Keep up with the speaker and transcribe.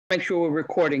Make sure we're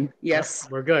recording.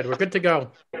 Yes. We're good. We're good to go.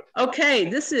 Okay,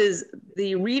 this is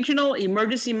the Regional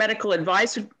Emergency Medical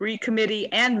Advisory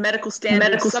Committee and Medical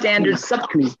Standards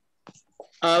Subcommittee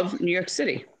of New York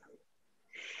City.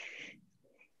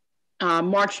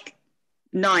 March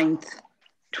 9th,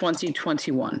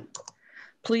 2021.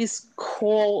 Please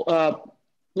call,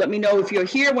 let me know if you're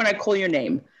here when I call your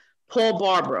name. Paul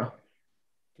Barbara.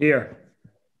 Here.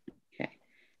 Okay.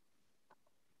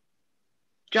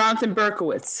 Jonathan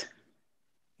Berkowitz.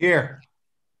 Here.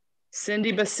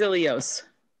 Cindy Basilios.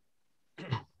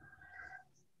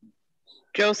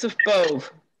 Joseph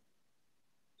Bove.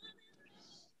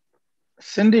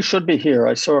 Cindy should be here.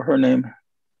 I saw her name.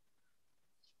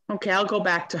 Okay, I'll go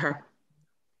back to her.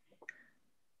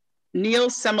 Neil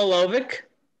Semilovic.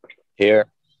 Here.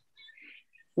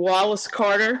 Wallace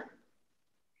Carter.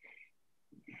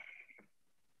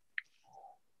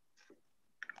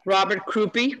 Robert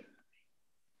Krupe.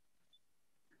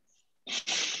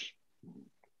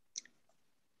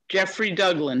 Jeffrey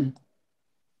Douglin.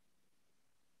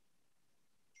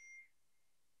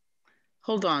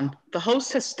 Hold on. The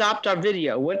host has stopped our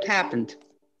video. What happened?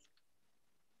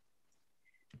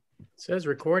 It says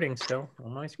recording still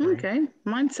on my screen. Okay.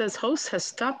 Mine says host has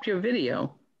stopped your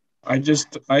video. I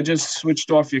just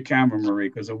switched off your camera, Marie,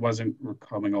 because it wasn't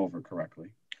coming over correctly.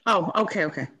 Oh, okay,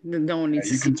 okay. No one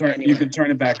needs You to can see it turn anyway. you can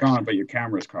turn it back on, but your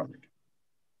camera's covered.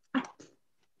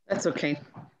 That's okay.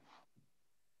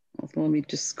 Let me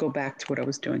just go back to what I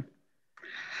was doing.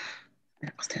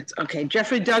 Okay,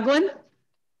 Jeffrey Douglin.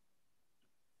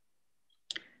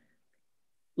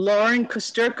 Lauren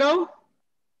Kosterko.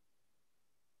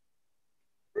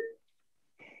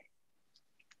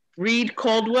 Reed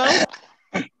Caldwell.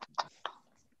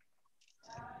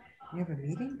 You have a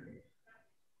meeting?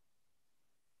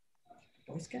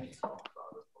 Boy Scouts?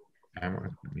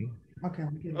 Okay.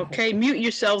 Okay, mute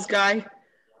yourselves, guy.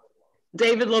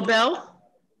 David Lobel.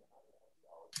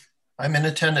 I'm in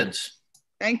attendance.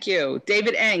 Thank you.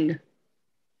 David Eng.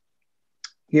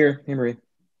 Here. Hey, Marie.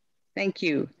 Thank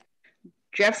you.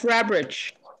 Jeff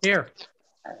Rabrich. Here.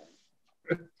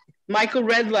 Michael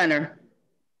Redlener.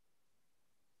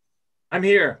 I'm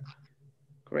here.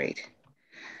 Great.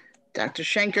 Dr.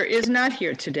 Schenker is not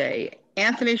here today.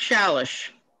 Anthony Shalish.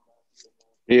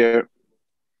 Here.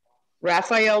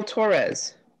 Rafael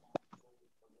Torres.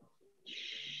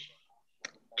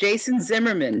 Jason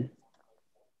Zimmerman.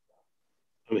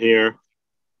 I'm here.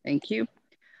 Thank you.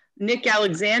 Nick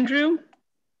Alexandru.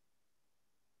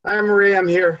 Hi, Marie. I'm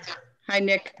here. Hi,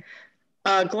 Nick.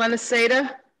 Glenn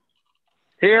Asada.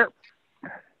 Here.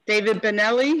 David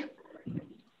Benelli.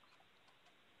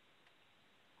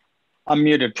 I'm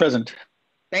muted, present.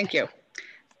 Thank you.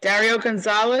 Dario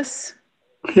Gonzalez.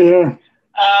 Here.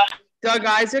 Doug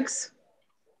Isaacs.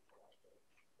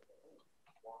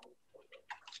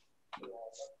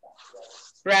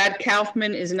 Brad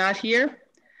Kaufman is not here.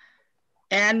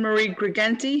 Anne Marie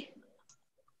Grigenti.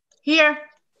 Here.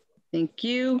 Thank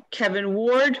you. Kevin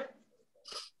Ward.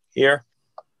 Here.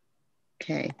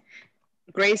 Okay.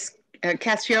 Grace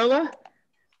Casciola.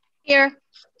 Here.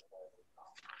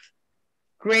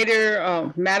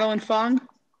 Greater Madeline Fong.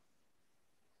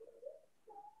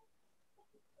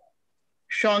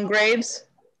 Sean Graves.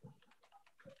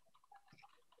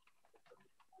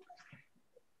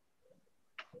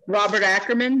 Robert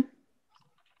Ackerman.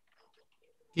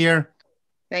 Here.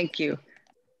 Thank you.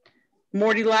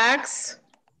 Morty Lax.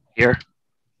 Here.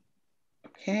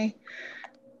 Okay.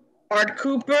 Art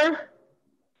Cooper.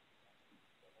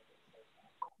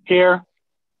 Here.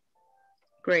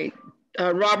 Great.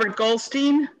 Robert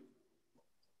Goldstein.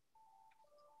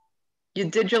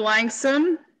 Yadidja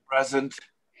Langston. Present.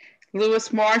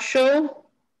 Lewis Marshall.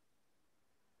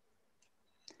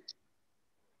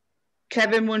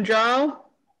 Kevin Munjal.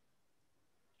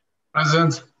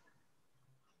 Present.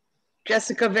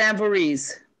 Jessica Van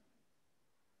Voorhees.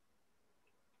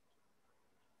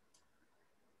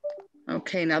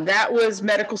 Okay, now that was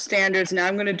medical standards. Now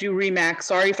I'm going to do REMAC.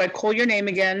 Sorry if I call your name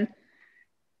again,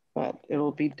 but it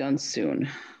will be done soon.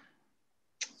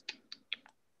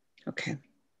 Okay.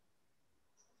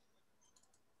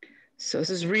 So this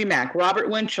is REMAC. Robert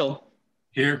Winchell.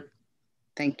 Here.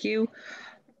 Thank you.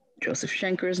 Joseph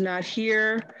Schenker is not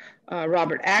here.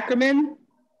 Robert Ackerman.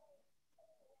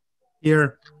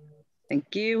 Here.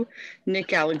 Thank you.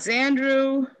 Nick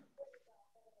Alexandru.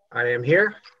 I am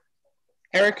here.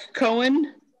 Eric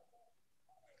Cohen.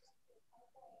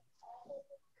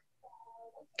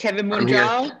 Kevin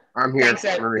Munjal. I'm here. Thanks,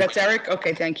 that's Eric.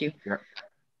 Okay, thank you. Yeah.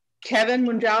 Kevin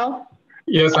Munjal.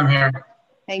 Yes, I'm here.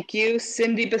 Thank you.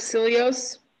 Cindy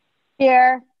Basilios.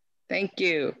 Here. Thank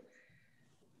you.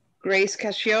 Grace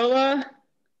Casciola.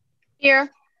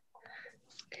 Here.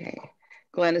 Okay.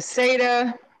 Glenn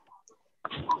Aceda,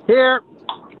 Here.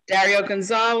 Dario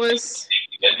Gonzalez,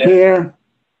 Here.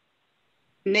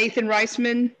 Nathan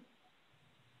Reisman,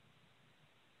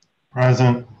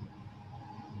 Present.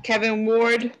 Kevin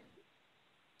Ward,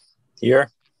 Here.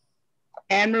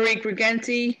 Anne Marie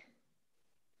Grigenti,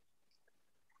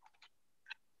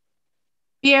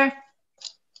 Here.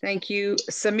 thank you.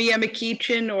 Samia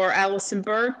McEachin or Allison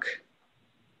Burke,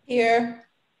 Here.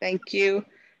 thank you.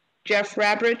 Jeff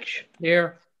Rabrich,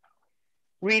 Here.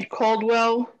 Reed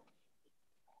Caldwell,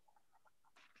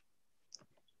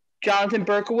 Jonathan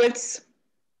Berkowitz,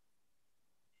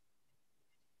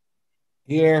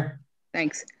 Here.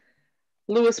 thanks.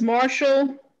 Lewis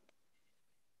Marshall,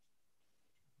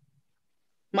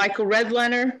 Michael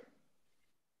Redlener,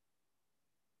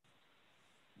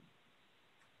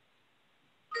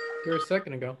 Here a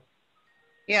second ago.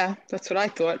 yeah, that's what I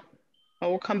thought. Oh,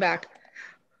 we'll come back.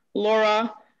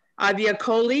 Laura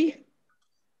Aviacoli,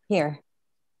 Here.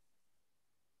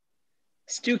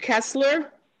 Stu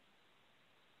Kessler,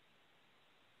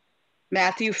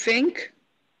 Matthew Fink,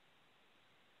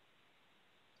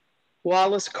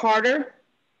 Wallace Carter,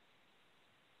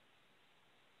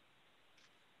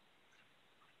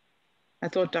 I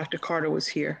thought Dr. Carter was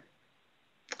here.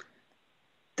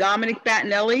 Dominic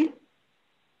Battinelli,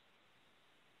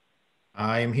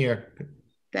 I am here.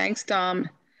 thanks, Dom.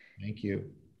 Thank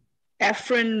you.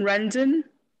 Efren Rendon.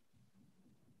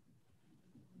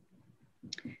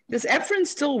 Is Efren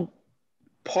still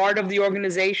part of the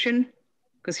organization?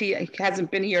 Because he hasn't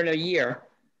been here in a year.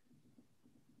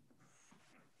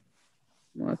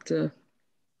 We'll have to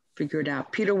figure it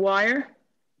out. Peter Wire,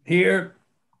 Here.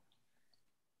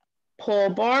 Paul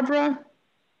Barbara,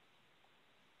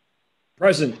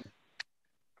 Present.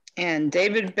 and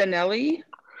David Benelli.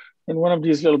 In one of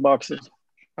these little boxes.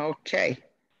 Okay.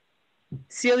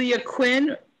 Celia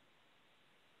Quinn,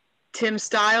 Tim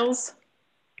Stiles,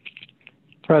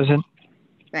 Present.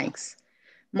 thanks.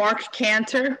 Mark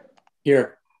Cantor,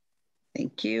 Here.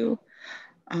 thank you.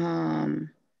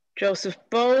 Joseph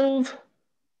Bove,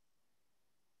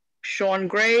 Sean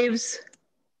Graves,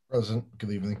 Present.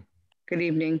 Good evening. good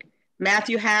evening.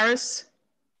 Matthew Harris,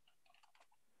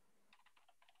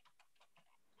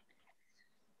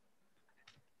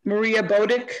 Maria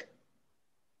Bodick,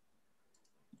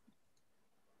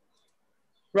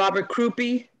 Robert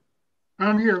Krupe,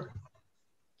 I'm here.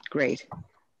 great.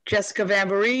 Jessica Van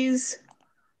Voorhees,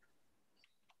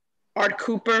 Art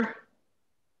Cooper,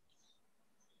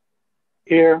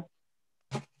 Here.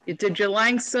 Yadidja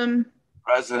Langsam,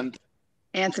 Present.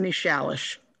 Anthony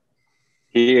Shalish.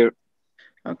 Here.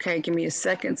 Okay, give me a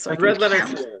second so I can Red Leonard's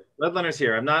count. here. Red Leonard's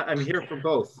here. I'm here for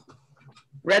both.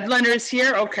 Red Leonard's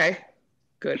here? Okay,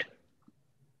 good.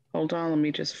 Hold on, let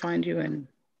me just find you and.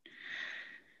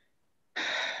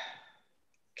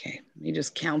 Okay, let me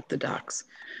just count the docs.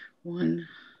 1.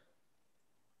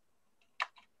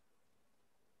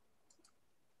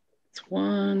 It's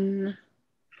 1,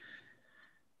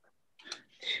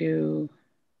 2,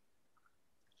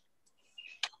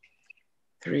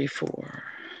 3, 4,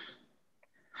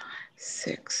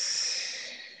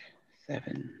 6,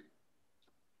 7,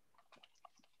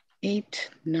 8,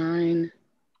 9,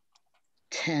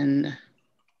 10,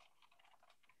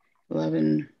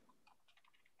 11,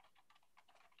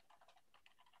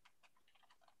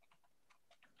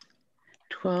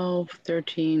 12,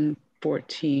 13,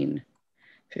 14,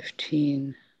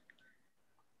 15,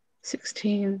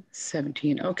 16,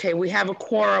 17. Okay, we have a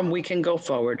quorum. We can go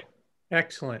forward.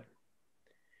 Excellent.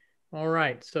 All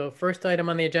right. So first item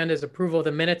on the agenda is approval of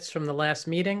the minutes from the last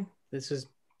meeting. This is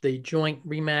the joint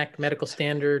REMAC medical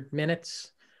standard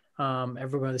minutes.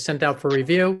 Everyone is sent out for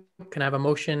review. Can I have a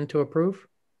motion to approve?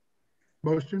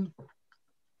 Motion.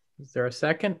 Is there a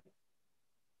second?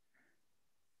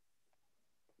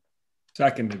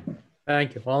 Seconded.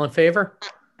 Thank you. All in favor?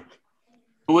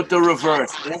 With the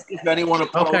reverse. Ask if anyone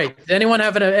opposed. Okay. Does anyone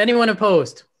have anyone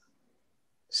opposed?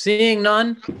 Seeing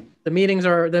none, the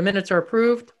minutes are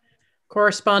approved.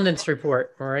 Correspondence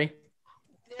report, Marie.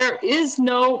 There is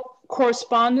no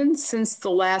correspondence since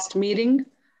the last meeting,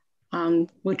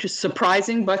 which is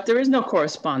surprising, but there is no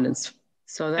correspondence.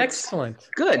 So that's Excellent.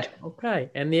 good. Okay.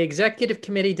 And the executive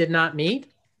committee did not meet.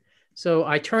 So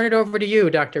I turn it over to you,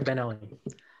 Dr. Benelli.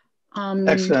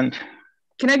 Excellent.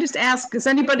 Can I just ask, is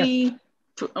anybody,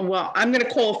 well, I'm going to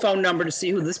call a phone number to see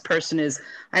who this person is.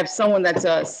 I have someone that's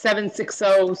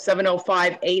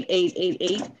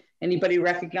 760-705-8888. Anybody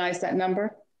recognize that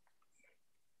number?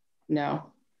 No.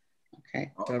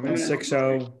 Okay. 760,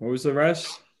 what was the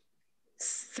rest?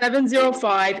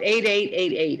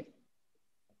 705-8888.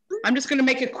 I'm just going to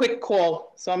make a quick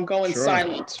call. So I'm going Sure.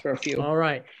 silent for a few. All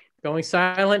right. Going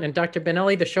silent, and Dr.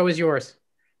 Benelli, the show is yours.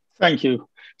 Thank you.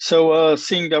 So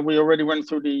seeing that we already went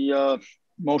through the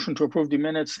motion to approve the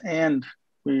minutes and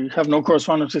we have no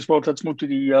correspondences vote, let's move to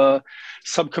the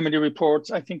subcommittee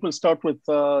reports. I think we'll start with,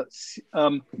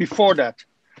 before that,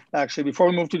 actually, before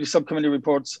we move to the subcommittee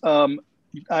reports,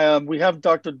 we have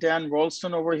Dr. Dan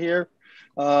Ralston over here.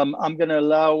 I'm gonna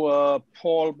allow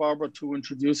Paul Barber to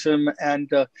introduce him, and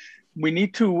we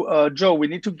need to, Joe, we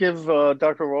need to give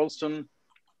Dr. Ralston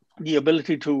the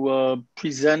ability to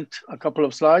present a couple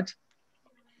of slides.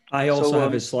 I also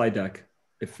have his slide deck.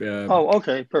 If oh,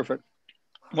 okay, perfect.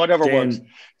 Whatever Dan, works.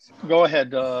 Go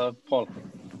ahead, Paul.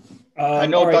 I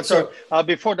know, right, Doctor.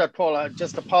 Before that, Paul,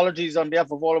 just apologies on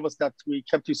behalf of all of us that we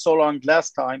kept you so long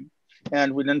last time,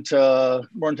 and we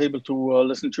weren't able to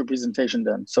listen to your presentation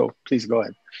then. So please go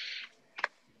ahead.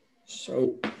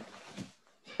 So,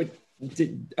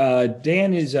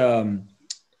 Dan is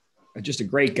just a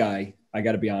great guy. I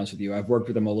got to be honest with you. I've worked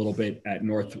with him a little bit at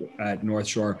North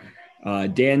Shore.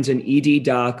 Dan's an ED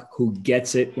doc who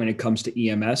gets it when it comes to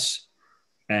EMS.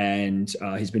 And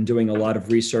he's been doing a lot of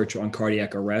research on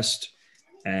cardiac arrest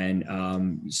and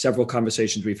several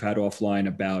conversations we've had offline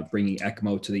about bringing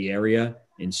ECMO to the area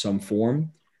in some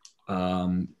form.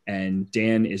 And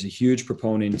Dan is a huge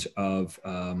proponent of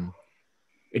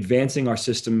advancing our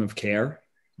system of care.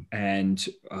 And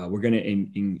we're going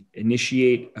to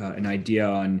initiate an idea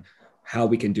on how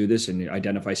we can do this and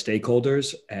identify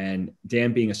stakeholders. And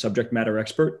Dan, being a subject matter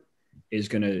expert, is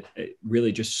going to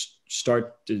really just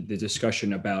start the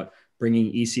discussion about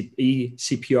bringing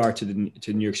CPR to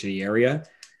the New York City area.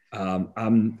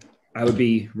 I would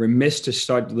be remiss to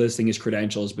start listing his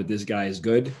credentials, but this guy is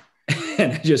good.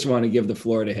 And I just want to give the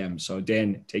floor to him. So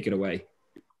Dan, take it away.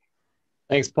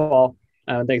 Thanks, Paul.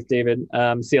 Thanks, David.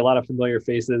 See a lot of familiar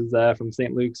faces from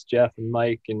St. Luke's, Jeff and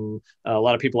Mike, and a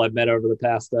lot of people I've met over the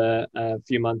past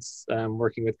few months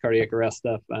working with cardiac arrest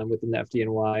stuff within the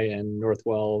FDNY and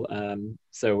Northwell.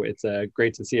 So it's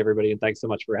great to see everybody, and thanks so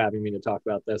much for having me to talk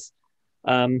about this.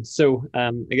 I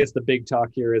guess the big talk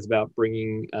here is about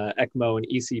bringing ECMO and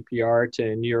eCPR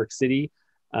to New York City.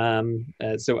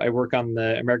 So I work on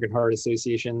the American Heart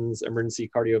Association's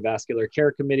Emergency Cardiovascular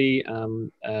Care Committee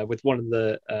with one of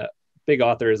the big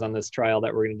authors on this trial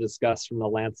that we're going to discuss from the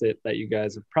Lancet that you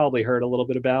guys have probably heard a little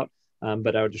bit about,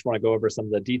 but I would just want to go over some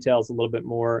of the details a little bit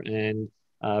more and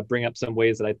bring up some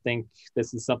ways that I think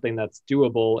this is something that's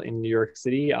doable in New York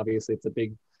City. Obviously, it's a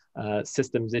big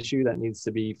systems issue that needs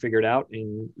to be figured out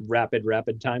in rapid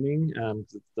timing.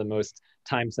 It's the most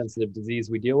time-sensitive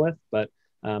disease we deal with, but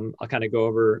I'll kind of go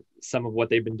over some of what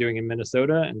they've been doing in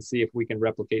Minnesota and see if we can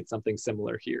replicate something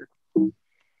similar here.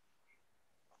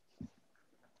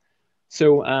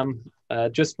 So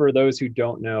just for those who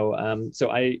don't know,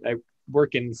 so I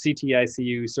work in CT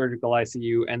ICU, surgical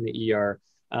ICU, and the ER.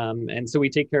 And so we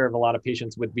take care of a lot of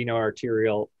patients with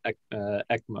veno-arterial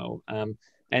ECMO.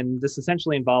 And this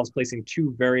essentially involves placing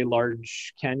two very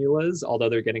large cannulas, although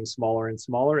they're getting smaller and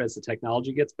smaller as the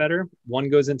technology gets better. One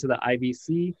goes into the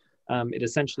IVC. It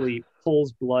essentially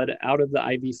pulls blood out of the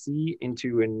IVC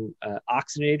into an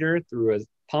oxygenator through a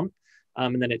pump.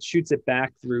 And then it shoots it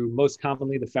back through, most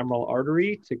commonly, the femoral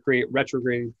artery to create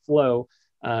retrograde flow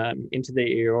into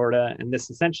the aorta. And this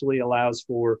essentially allows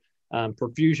for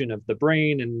perfusion of the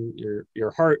brain and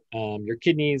your heart, your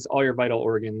kidneys, all your vital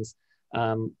organs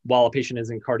while a patient is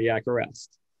in cardiac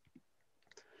arrest.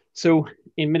 So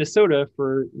in Minnesota,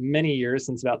 for many years,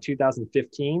 since about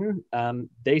 2015,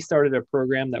 they started a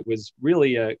program that was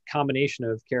really a combination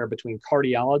of care between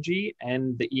cardiology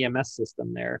and the EMS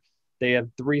system there. They have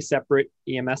 3 separate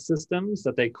EMS systems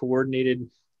that they coordinated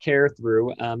care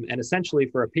through. And essentially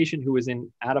for a patient who was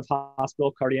in out of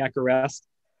hospital cardiac arrest,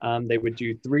 they would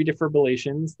do 3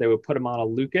 defibrillations. They would put them on a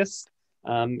Lucas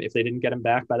if they didn't get them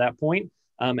back by that point.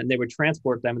 And they would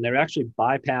transport them, and they would actually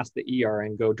bypass the ER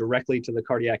and go directly to the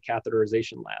cardiac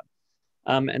catheterization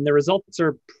lab. And the results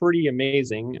are pretty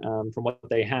amazing from what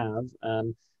they have.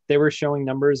 They were showing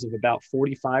numbers of about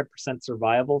 45%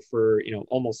 survival for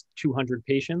almost 200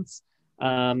 patients,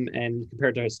 and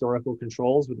compared to historical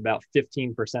controls with about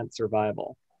 15%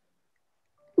 survival.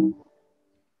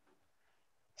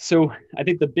 So I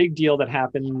think the big deal that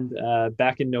happened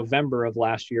back in November of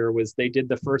last year was they did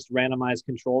the first randomized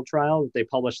control trial that they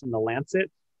published in the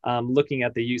Lancet, looking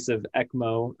at the use of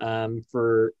ECMO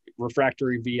for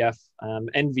refractory VF,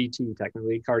 NVT,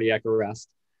 technically, cardiac arrest.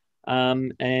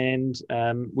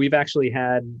 We've actually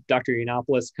had Dr.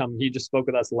 Yiannopoulos come. He just spoke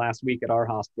with us last week at our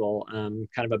hospital, kind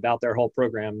of about their whole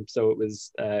program. So it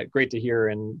was great to hear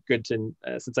and good to,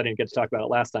 since I didn't get to talk about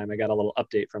it last time, I got a little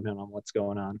update from him on what's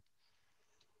going on.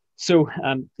 So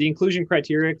the inclusion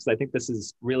criteria, because I think this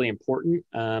is really important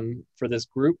for this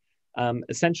group,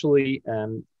 essentially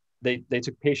they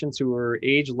took patients who were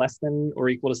age less than or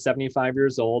equal to 75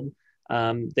 years old.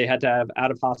 They had to have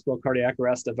out-of-hospital cardiac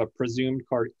arrest of a presumed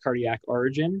cardiac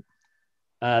origin.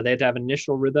 They had to have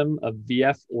initial rhythm of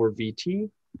VF or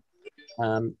VT.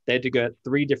 They had to get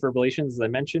 3 defibrillations, as I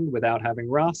mentioned, without having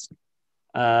ROSC.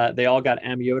 They all got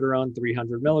amiodarone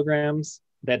 300 milligrams.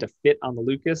 They had to fit on the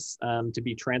Lucas to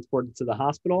be transported to the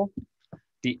hospital.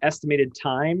 The estimated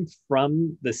time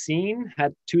from the scene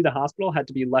to the hospital had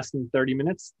to be less than 30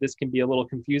 minutes. This can be a little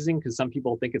confusing because some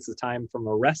people think it's the time from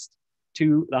arrest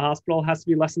to the hospital has to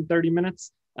be less than 30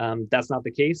 minutes. That's not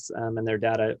the case. And their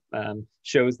data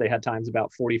shows they had times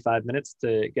about 45 minutes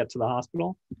to get to the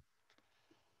hospital.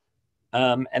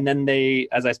 And then they,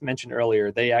 as I mentioned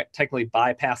earlier, they technically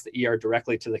bypassed the ER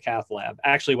directly to the cath lab.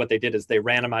 Actually, what they did is they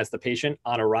randomized the patient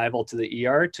on arrival to the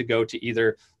ER to go to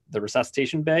either the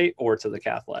resuscitation bay or to the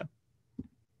cath lab.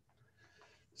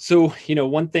 So,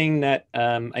 one thing that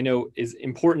I know is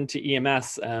important to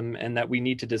EMS and that we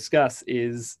need to discuss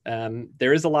is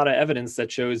there is a lot of evidence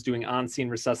that shows doing on-scene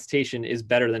resuscitation is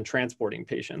better than transporting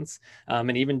patients.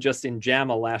 And even just in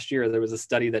JAMA last year, there was a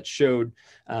study that showed,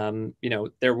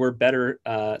 there were better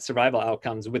survival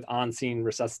outcomes with on-scene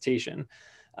resuscitation.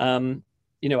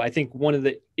 I think one of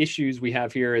the issues we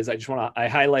have here is I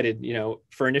highlighted,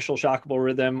 for initial shockable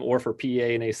rhythm or for PA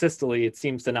and asystole, it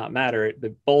seems to not matter. They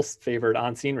both favored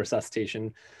on-scene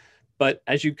resuscitation. But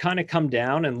as you kind of come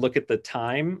down and look at the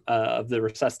time of the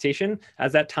resuscitation,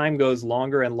 as that time goes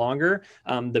longer and longer,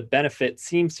 the benefit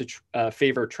seems to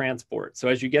favor transport. So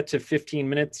as you get to 15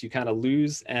 minutes, you kind of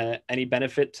lose any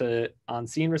benefit to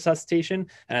on-scene resuscitation.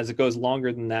 And as it goes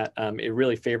longer than that, it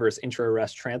really favors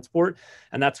intra-arrest transport.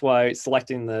 And that's why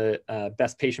selecting the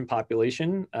best patient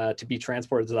population to be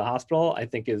transported to the hospital, I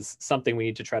think is something we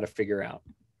need to try to figure out.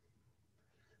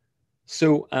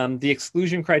 So the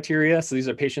exclusion criteria, so these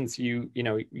are patients you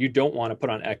don't want to put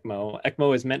on ECMO.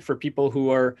 ECMO is meant for people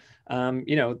who are,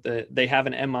 they have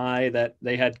an MI, that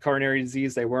they had coronary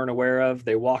disease they weren't aware of,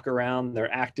 they walk around,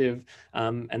 they're active,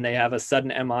 and they have a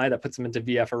sudden MI that puts them into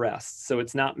VF arrest. So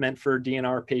it's not meant for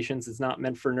DNR patients. It's not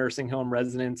meant for nursing home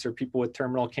residents or people with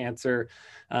terminal cancer.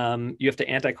 You have to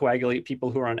anticoagulate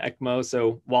people who are on ECMO.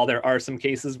 So while there are some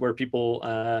cases where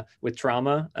people with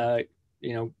trauma,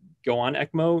 go on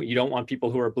ECMO, you don't want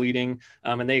people who are bleeding,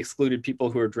 and they excluded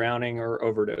people who are drowning or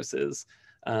overdoses.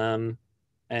 And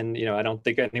I don't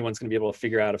think anyone's going to be able to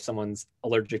figure out if someone's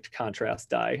allergic to contrast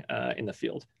dye in the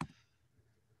field.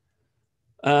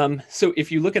 So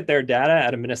if you look at their data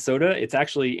out of Minnesota, it's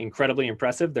actually incredibly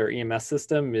impressive. Their EMS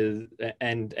system is,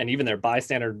 and even their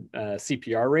bystander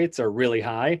CPR rates are really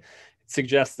high.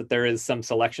 Suggests that there is some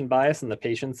selection bias in the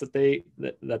patients that they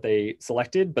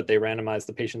selected, but they randomized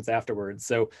the patients afterwards.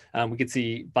 So we could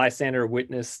see bystander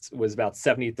witnessed was about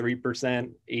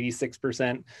 73%,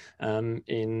 86%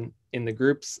 in the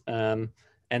groups. And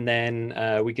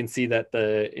then we can see that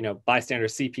the bystander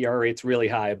CPR rate's really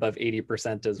high, above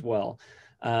 80% as well.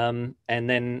 And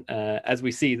then as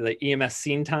we see, the EMS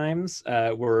scene times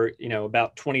were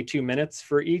about 22 minutes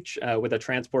for each, with a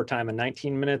transport time of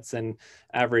 19 minutes and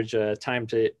average time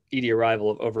to ED arrival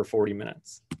of over 40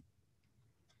 minutes.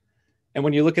 And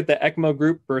when you look at the ECMO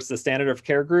group versus the standard of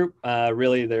care group,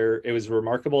 really it was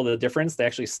remarkable, the difference. They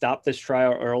actually stopped this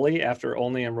trial early after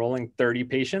only enrolling 30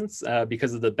 patients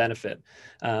because of the benefit.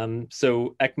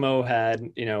 So ECMO had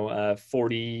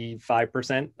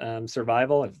 45%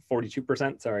 survival,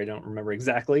 42%, sorry, I don't remember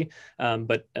exactly,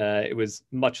 but it was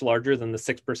much larger than the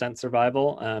 6%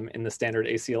 survival in the standard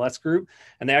ACLS group.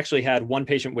 And they actually had one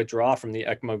patient withdraw from the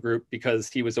ECMO group because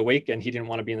he was awake and he didn't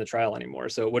want to be in the trial anymore.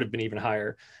 So it would have been even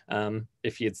higher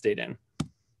if he had stayed in.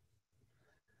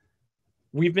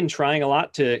 We've been trying a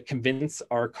lot to convince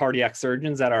our cardiac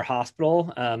surgeons at our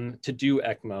hospital to do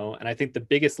ECMO. And I think the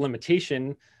biggest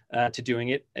limitation to doing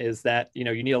it is that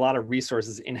you need a lot of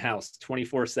resources in-house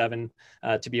 24/7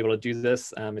 to be able to do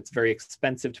this. It's very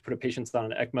expensive to put a patient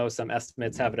on an ECMO. Some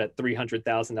estimates have it at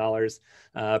 $300,000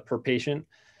 per patient.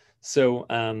 So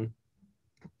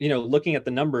looking at the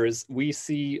numbers, we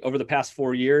see over the past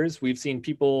 4 years, we've seen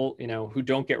people, who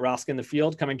don't get ROSC in the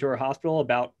field coming to our hospital,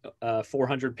 about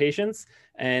 400 patients.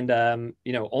 And,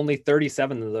 only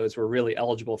 37 of those were really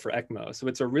eligible for ECMO. So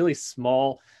it's a really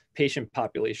small patient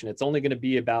population. It's only going to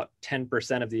be about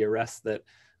 10% of the arrests that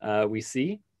we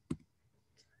see.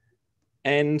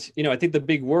 And, I think the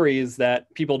big worry is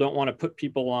that people don't want to put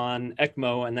people on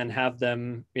ECMO and then have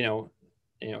them,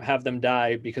 have them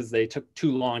die because they took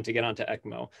too long to get onto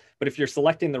ECMO. But if you're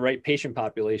selecting the right patient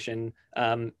population,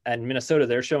 and Minnesota,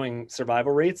 they're showing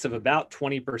survival rates of about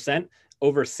 20%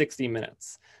 over 60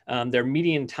 minutes. Their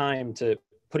median time to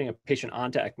putting a patient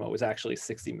onto ECMO was actually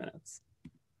 60 minutes.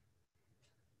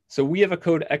 So we have a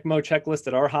code ECMO checklist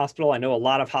at our hospital. I know a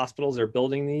lot of hospitals are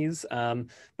building these, but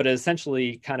it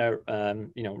essentially kind of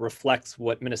reflects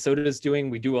what Minnesota is doing.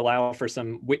 We do allow for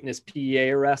some witness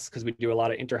PEA arrests because we do a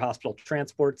lot of inter-hospital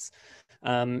transports.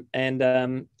 This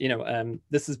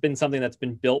has been something that's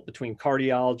been built between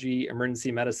cardiology,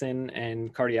 emergency medicine,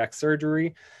 and cardiac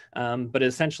surgery, but it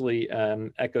essentially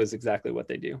echoes exactly what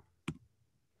they do.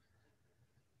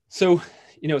 So,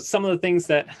 some of the things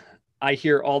that I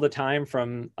hear all the time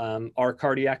from our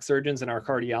cardiac surgeons and our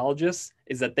cardiologists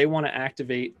is that they want to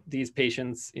activate these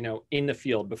patients, in the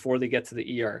field before they get to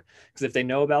the ER, because if they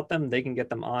know about them, they can get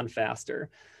them on faster.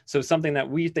 So something that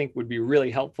we think would be really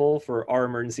helpful for our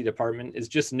emergency department is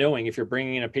just knowing if you're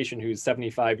bringing in a patient who's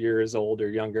 75 years old or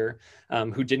younger,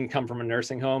 who didn't come from a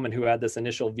nursing home and who had this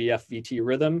initial VFVT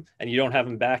rhythm, and you don't have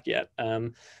them back yet.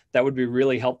 That would be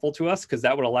really helpful to us because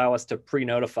that would allow us to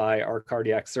pre-notify our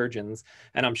cardiac surgeons.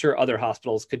 And I'm sure other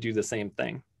hospitals could do the same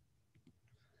thing.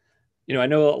 I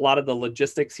know a lot of the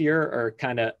logistics here are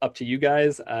kind of up to you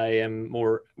guys. I am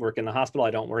more work in the hospital.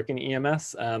 I don't work in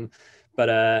EMS. But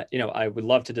I would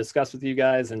love to discuss with you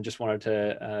guys and just wanted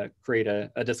to create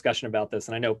a discussion about this.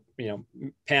 And I know,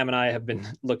 Pam and I have been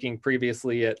looking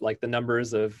previously at like the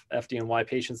numbers of FDNY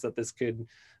patients that this could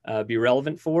be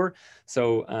relevant for.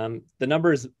 So the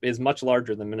numbers is much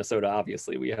larger than Minnesota,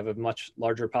 obviously. We have a much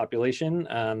larger population.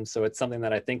 So it's something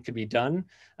that I think could be done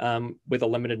with a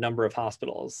limited number of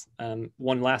hospitals.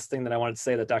 One last thing that I wanted to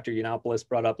say that Dr. Yiannopoulos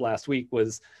brought up last week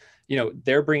was,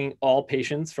 they're bringing all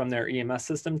patients from their EMS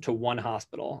system to one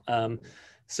hospital.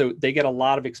 So they get a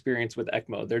lot of experience with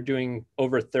ECMO. They're doing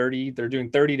over 30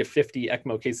 to 50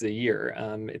 ECMO cases a year.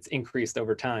 It's increased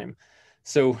over time.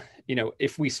 So,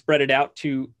 if we spread it out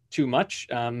too much,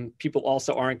 people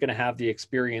also aren't going to have the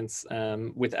experience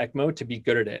with ECMO to be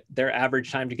good at it. Their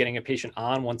average time to getting a patient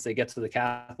on once they get to the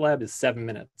cath lab is 7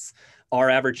 minutes. Our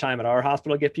average time at our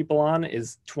hospital to get people on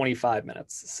is 25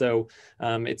 minutes. So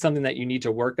it's something that you need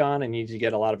to work on and need to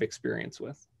get a lot of experience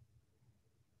with.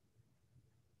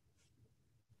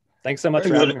 Thanks so much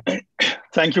for having me.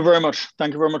 Thank you very much.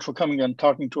 Thank you very much for coming and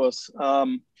talking to us.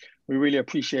 We really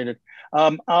appreciate it.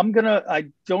 I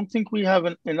don't think we have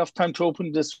enough time to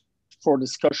open this for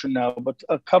discussion now, but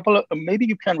maybe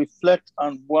you can reflect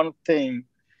on one thing,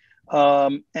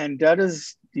 and that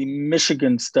is the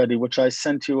Michigan study, which I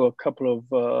sent you a couple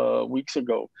of weeks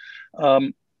ago,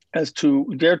 as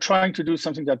to they're trying to do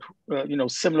something that,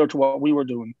 similar to what we were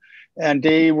doing, and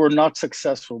they were not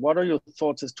successful. What are your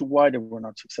thoughts as to why they were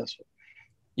not successful?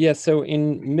 Yeah, so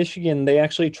in Michigan, they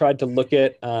actually tried to look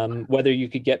at whether you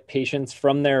could get patients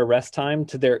from their arrest time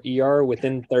to their ER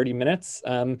within 30 minutes.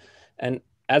 And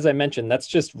as I mentioned, that's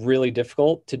just really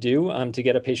difficult to do, to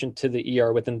get a patient to the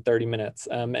ER within 30 minutes.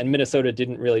 And Minnesota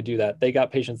didn't really do that. They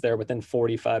got patients there within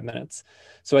 45 minutes.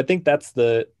 So I think that's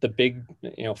the big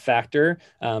factor,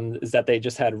 is that they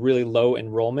just had really low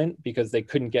enrollment because they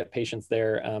couldn't get patients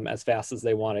there as fast as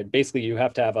they wanted. Basically, you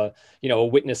have to have a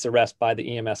witness arrest by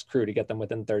the EMS crew to get them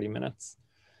within 30 minutes.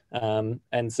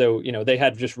 And so, they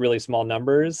had just really small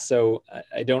numbers. So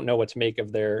I don't know what to make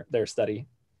of their study.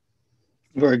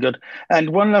 Very good.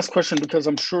 And one last question, because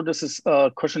I'm sure this is a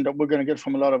question that we're going to get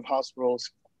from a lot of hospitals,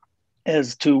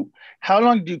 as to how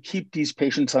long do you keep these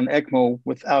patients on ECMO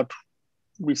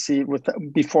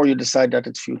before you decide that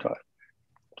it's futile?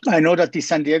 I know that the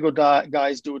San Diego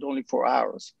guys do it only 4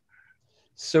 hours.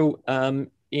 So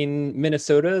in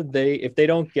Minnesota, if they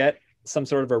don't get some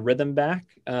sort of a rhythm back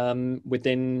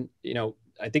within,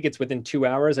 I think it's within 2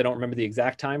 hours. I don't remember the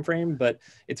exact time frame, but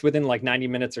it's within like 90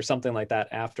 minutes or something like that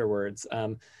afterwards.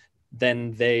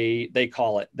 Then they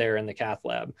call it there in the cath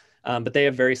lab. But they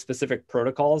have very specific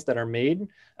protocols that are made.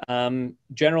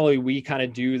 Generally, we kind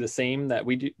of do the same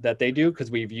that they do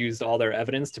because we've used all their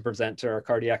evidence to present to our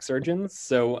cardiac surgeons.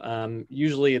 So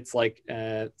usually it's like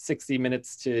 60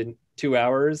 minutes to 2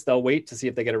 hours. They'll wait to see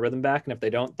if they get a rhythm back, and if they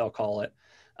don't, they'll call it.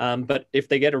 But if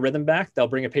they get a rhythm back, they'll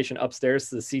bring a patient upstairs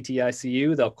to the CT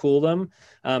ICU, they'll cool them.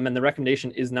 And the recommendation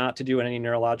is not to do any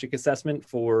neurologic assessment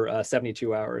for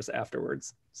 72 hours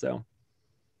afterwards. So.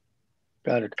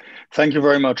 Got it. Thank you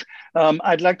very much.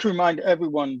 I'd like to remind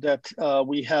everyone that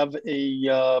we have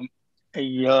a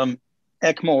ECMO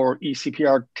or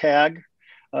eCPR tag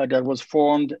that was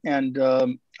formed, and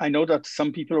I know that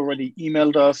some people already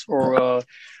emailed us, or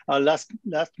last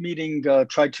meeting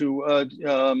tried to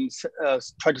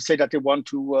say that they want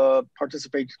to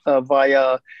participate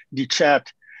via the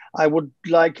chat. I would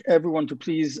like everyone to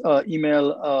please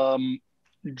email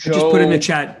Joe. I just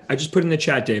put in the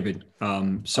chat. David.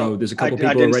 So there's a couple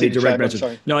people didn't already see the direct chat, message.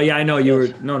 sorry. No, yeah, I know you were.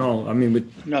 No. I mean,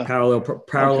 with parallel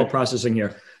Okay. processing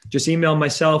here. Just email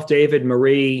myself, David,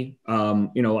 Marie.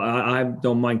 I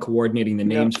don't mind coordinating the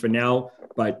names for now.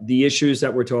 But the issues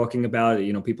that we're talking about,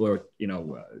 people are,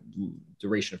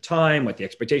 duration of time, what the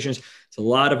expectations. It's a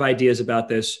lot of ideas about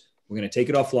this. We're going to take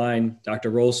it offline.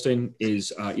 Dr. Rolston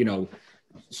is,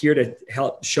 here to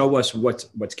help show us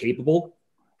what's capable.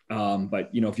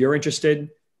 But if you're interested,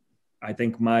 I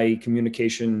think my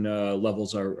communication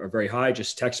levels are very high.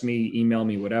 Just text me, email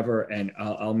me, whatever, and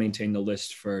I'll maintain the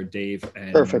list for Dave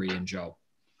and Marie and Joe.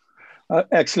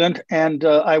 Excellent. And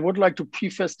I would like to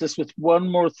preface this with one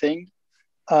more thing.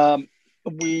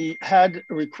 We had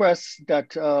requests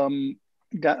that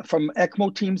from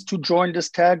ECMO teams to join this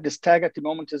tag. This tag at the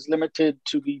moment is limited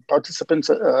to the participants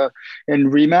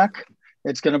in REMAC.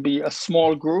 It's going to be a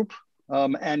small group,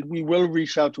 and we will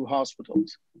reach out to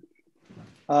hospitals.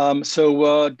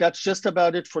 So that's just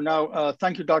about it for now.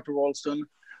 Thank you, Dr. Ralston.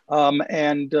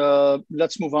 And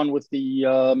let's move on with the.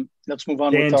 Dan,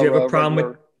 do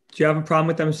you have a problem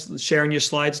with them sharing your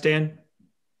slides, Dan?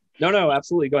 No,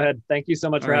 absolutely. Go ahead. Thank you so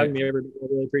much for having me. I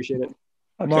really appreciate it.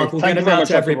 Okay, Mark, we'll get it out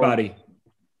to everybody.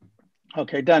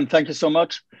 Okay, Dan, thank you so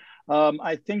much.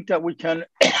 I think that we can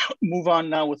move on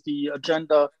now with the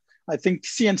agenda. I think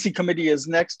CNC committee is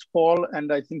next, Paul,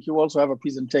 and I think you also have a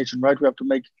presentation, right? We have to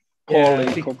make Paul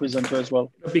a co-presenter as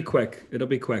well. It'll be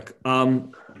quick.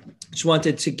 Just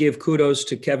wanted to give kudos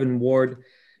to Kevin Ward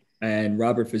and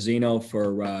Robert Fazzino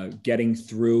for getting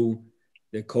through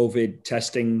the COVID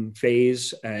testing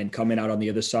phase and coming out on the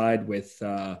other side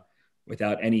without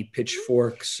any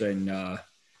pitchforks and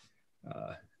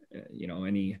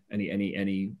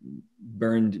any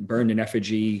burned in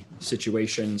effigy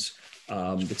situations.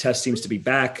 The test seems to be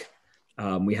back.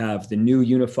 We have the new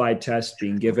unified test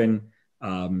being given.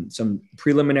 Some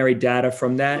preliminary data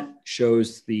from that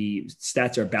shows the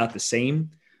stats are about the same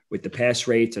with the pass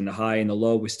rates and the high and the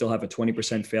low. We still have a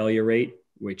 20% failure rate,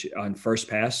 which on first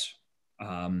pass.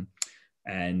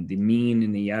 And the mean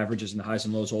and the averages and the highs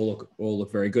and lows all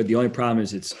look very good. The only problem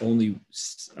is it's only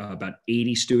about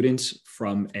 80 students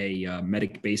from a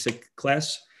medic basic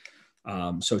class.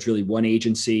 So it's really one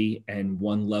agency and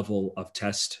one level of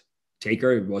test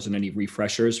taker. It wasn't any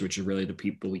refreshers, which are really the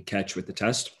people we catch with the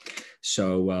test.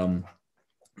 So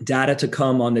data to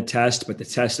come on the test, but the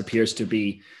test appears to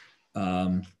be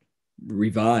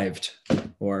revived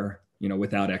or,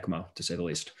 without ECMO, to say the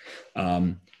least.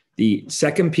 The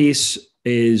second piece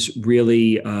is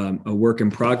really a work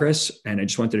in progress. And I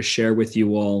just wanted to share with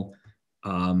you all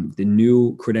the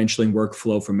new credentialing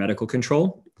workflow for medical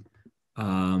control.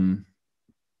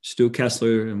 Stu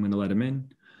Kessler, I'm going to let him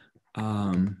in.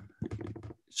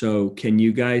 So can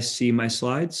you guys see my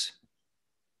slides?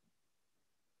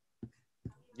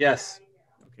 Yes.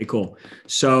 Okay, cool.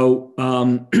 So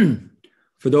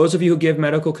for those of you who give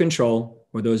medical control,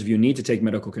 or those of you who need to take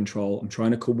medical control, I'm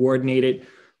trying to coordinate it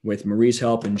with Marie's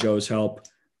help and Joe's help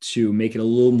to make it a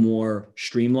little more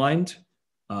streamlined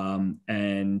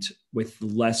and with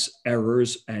less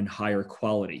errors and higher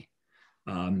quality.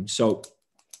 So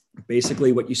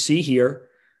basically what you see here,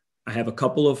 I have a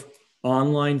couple of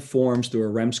online forms through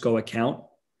a REMSCO account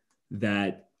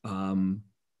that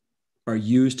are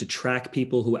used to track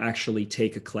people who actually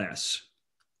take a class,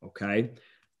 okay?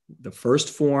 The first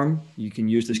form, you can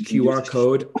use this QR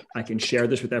code. I can share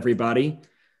this with everybody.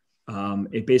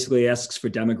 It basically asks for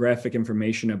demographic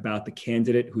information about the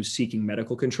candidate who's seeking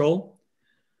medical control.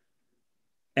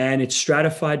 And it's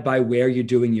stratified by where you're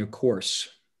doing your course.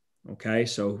 Okay,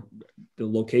 so the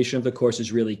location of the course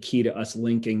is really key to us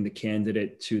linking the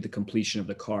candidate to the completion of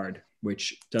the card,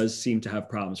 which does seem to have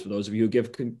problems. For those of you who give,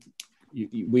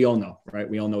 we all know, right?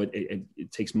 We all know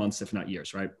it takes months, if not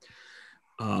years, right?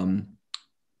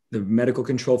 The medical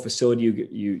control facility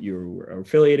you're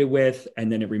affiliated with,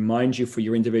 and then it reminds you for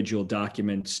your individual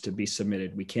documents to be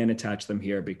submitted. We can't attach them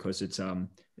here because it's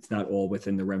not all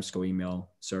within the REMSCO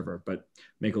email server. But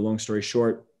make a long story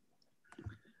short,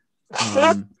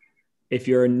 if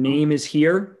your name is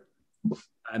here,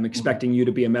 I'm expecting you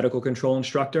to be a medical control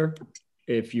instructor.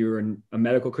 If you're a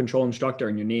medical control instructor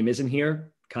and your name isn't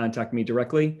here, contact me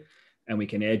directly and we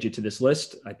can add you to this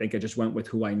list. I think I just went with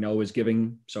who I know is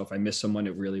giving. So if I miss someone,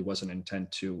 it really wasn't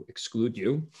intent to exclude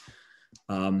you.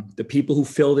 The people who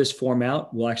fill this form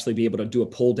out will actually be able to do a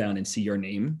pull down and see your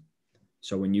name.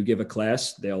 So when you give a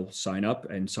class, they'll sign up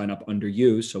under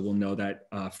you. So we'll know that,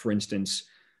 for instance,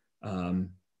 Kevin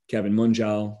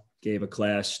Munjal gave a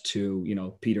class to,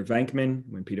 Peter Venkman.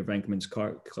 When Peter Venkman's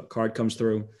card comes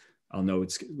through, I'll know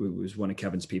it was one of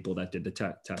Kevin's people that did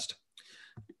the test.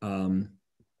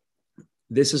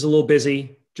 This is a little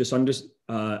busy. Just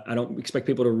I don't expect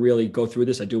people to really go through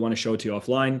this. I do want to show it to you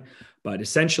offline, but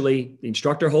essentially the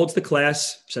instructor holds the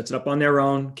class, sets it up on their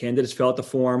own. Candidates fill out the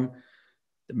form.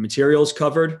 The material is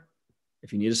covered.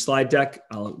 If you need a slide deck,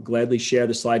 I'll gladly share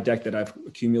the slide deck that I've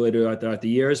accumulated throughout the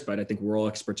years, but I think we're all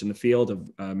experts in the field of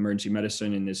emergency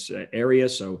medicine in this area.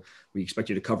 So we expect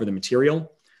you to cover the material.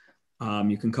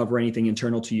 You can cover anything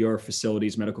internal to your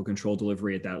facility's medical control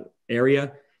delivery at that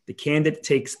area. The candidate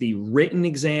takes the written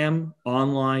exam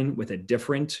online with a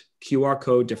different QR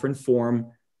code, different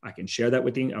form. I will share that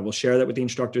with the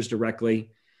instructors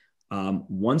directly.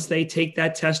 Once they take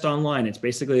that test online, it's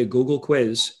basically a Google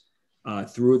quiz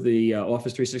through the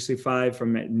Office 365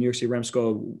 from New York City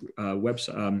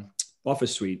REMSCO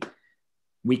Office Suite.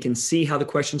 We can see how the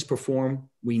questions perform.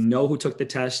 We know who took the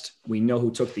test. We know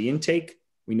who took the intake.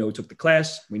 We know who took the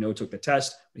class. We know who took the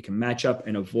test. We can match up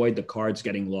and avoid the cards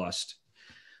getting lost.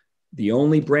 The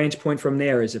only branch point from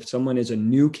there is if someone is a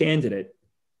new candidate,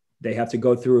 they have to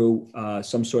go through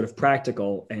some sort of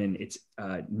practical, and it's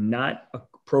not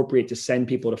appropriate to send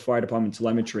people to fire department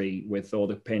telemetry with all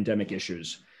the pandemic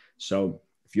issues. So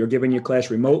if you're giving your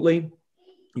class remotely,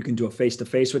 you can do a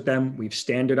face-to-face with them. We've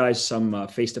standardized some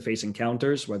face-to-face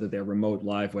encounters, whether they're remote,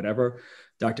 live, whatever.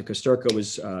 Dr. Kosterka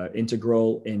was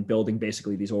integral in building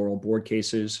basically these oral board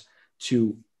cases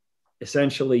to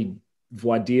essentially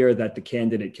voir dire that the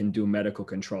candidate can do medical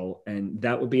control. And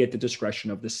that would be at the discretion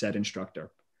of the said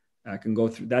instructor. I can go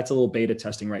through, that's a little beta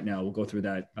testing right now. We'll go through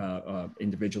that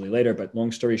individually later, but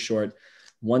long story short,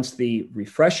 once the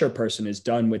refresher person is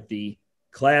done with the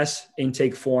class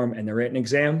intake form and the written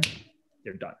exam,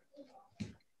 they're done.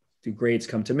 The grades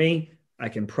come to me. I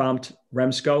can prompt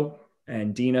REMSCO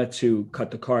and Dina to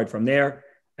cut the card from there,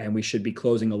 and we should be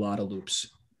closing a lot of loops.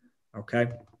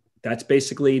 Okay. That's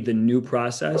basically the new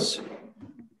process.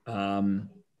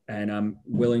 And I'm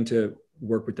willing to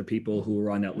work with the people who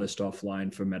are on that list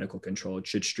offline for medical control. It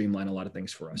should streamline a lot of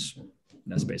things for us. And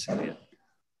that's basically it.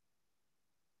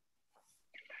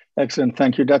 Excellent,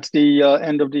 thank you. That's the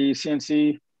end of the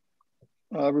CNC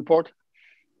report.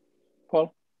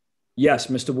 Paul? Yes,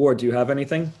 Mr. Ward, do you have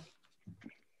anything?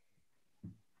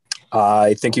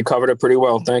 I think you covered it pretty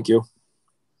well. Thank you.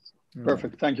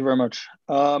 Perfect. Thank you very much.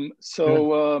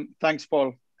 Thanks,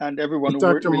 Paul, and everyone who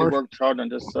really worked hard on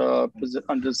this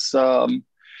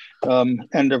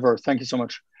endeavor. Thank you so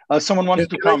much. Someone wanted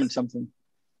to comment something.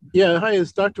 Yeah, hi,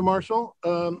 it's Dr. Marshall.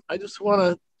 I just want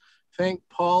to thank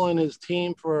Paul and his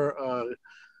team for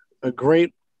a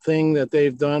great thing that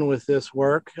they've done with this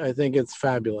work. I think it's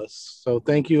fabulous. So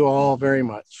thank you all very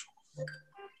much.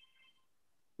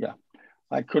 Yeah,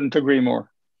 I couldn't agree more.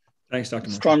 Thanks, Dr.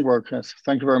 Marshall. Strong work, yes.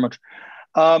 Thank you very much.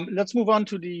 Let's move on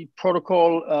to the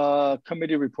protocol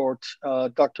committee report.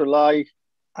 Dr. Lai,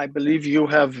 I believe you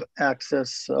have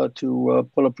access to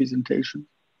pull a presentation.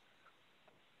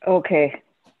 Okay,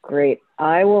 great.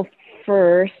 I will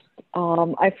first,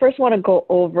 I first want to go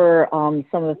over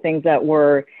some of the things that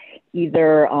were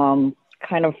either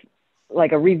kind of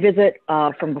like a revisit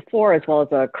from before as well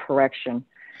as a correction.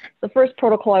 The first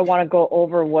protocol I want to go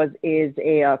over is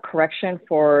a correction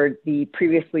for the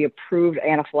previously approved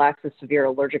anaphylaxis severe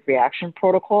allergic reaction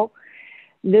protocol.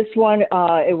 This one,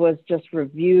 it was just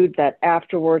reviewed that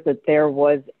afterwards that there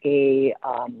was an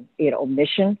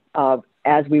omission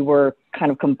as we were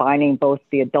kind of combining both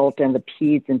the adult and the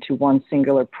peds into one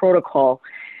singular protocol.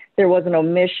 There was an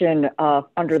omission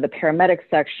under the paramedic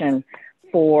section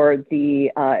for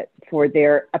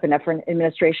their epinephrine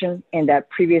administration, and that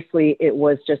previously it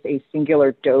was just a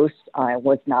singular dose, it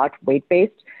was not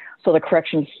weight-based. So the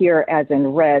correction here, as in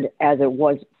red, as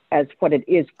what it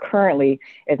is currently,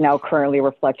 is now currently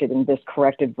reflected in this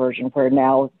corrected version, where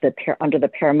now under the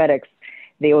paramedics,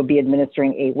 they would be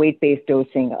administering a weight-based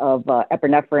dosing of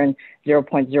epinephrine,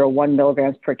 0.01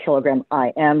 milligrams per kilogram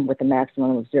IM with a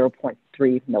maximum of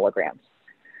 0.3 milligrams.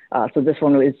 So this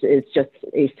one is just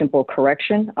a simple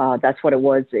correction. That's what it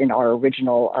was in our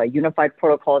original unified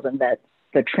protocols, and that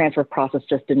the transfer process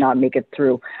just did not make it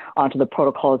through onto the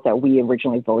protocols that we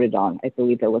originally voted on. I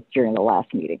believe that was during the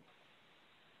last meeting.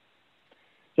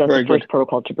 So that's the first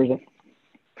protocol to present.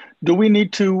 Do we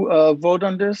need to vote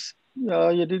on this,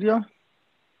 Yedidia?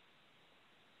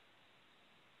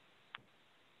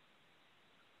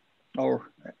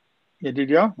 Or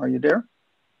Yedidia, are you there?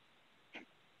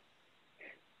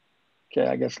 Okay,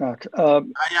 I guess not.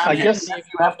 I guess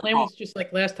our plan was just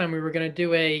like last time. We were going to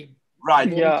do a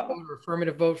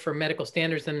affirmative vote for medical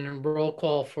standards and a roll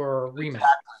call for REMAC.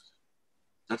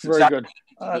 That's very good.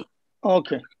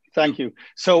 Okay, thank you.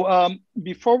 So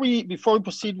before we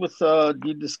proceed with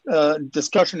the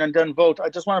discussion and then vote, I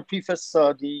just want to preface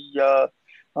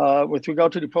with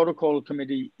regard to the protocol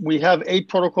committee, we have 8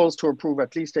 protocols to approve,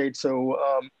 at least 8. So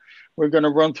we're going to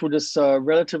run through this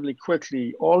relatively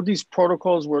quickly. All these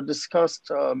protocols were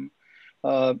discussed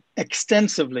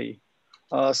extensively,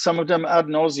 some of them ad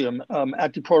nauseum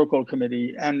at the protocol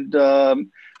committee. And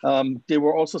they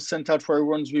were also sent out for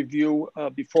everyone's review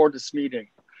before this meeting.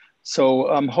 So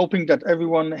I'm hoping that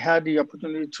everyone had the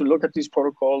opportunity to look at these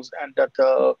protocols and that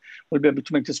we'll be able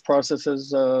to make this process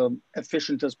as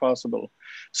efficient as possible.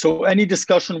 So any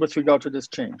discussion with regard to this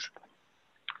change?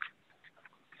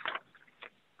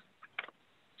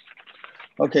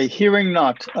 Okay, hearing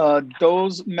not,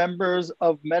 those members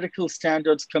of Medical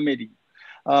Standards Committee,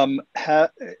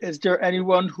 is there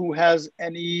anyone who has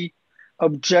any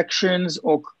objections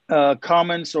or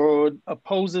comments or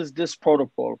opposes this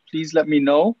protocol? Please let me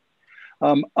know.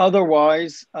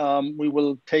 Otherwise, we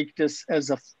will take this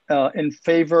as a in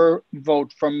favor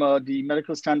vote from the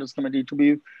Medical Standards Committee to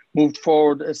be moved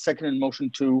forward as second in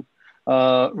motion to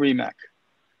REMAC.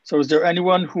 So is there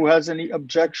anyone who has any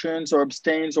objections or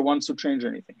abstains or wants to change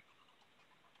anything?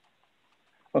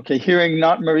 Okay, hearing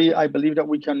not, Marie, I believe that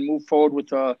we can move forward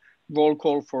with a roll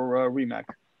call for REMAC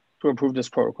to approve this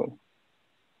protocol.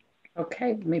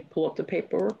 Okay, let me pull up the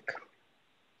paperwork.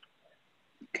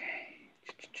 Okay.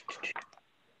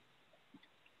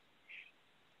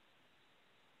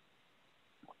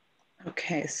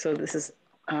 Okay, so this is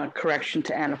correction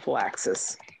to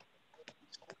anaphylaxis.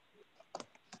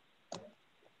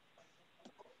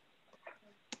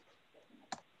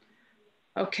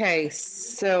 Okay,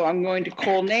 so I'm going to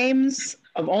call names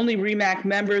of only REMAC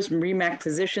members and REMAC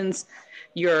physicians.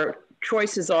 Your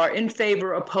choices are in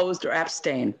favor, opposed, or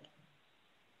abstain.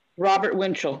 Robert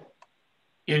Winchell.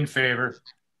 In favor.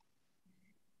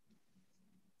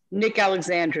 Nick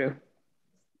Alexandru.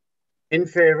 In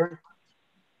favor.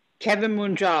 Kevin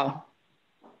Munjal.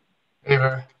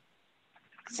 Favor.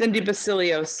 Cindy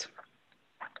Basilios.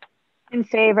 In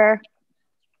favor.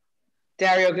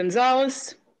 Dario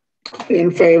Gonzalez. In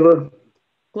favor.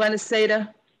 Glennis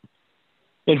Seda.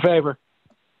 In favor.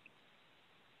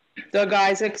 Doug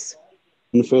Isaacs.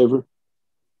 In favor.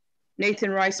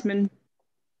 Nathan Reisman.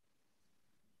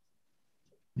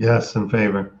 Yes, in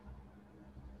favor.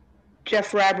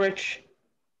 Jeff Rabrich.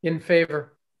 In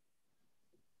favor.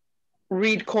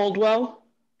 Reed Caldwell.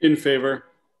 In favor.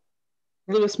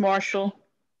 Lewis Marshall.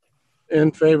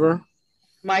 In favor.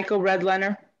 Michael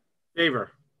Redlener.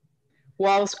 Favor.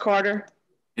 Wallace Carter.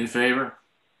 In favor.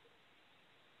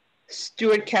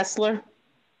 Stuart Kessler.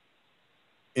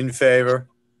 In favor.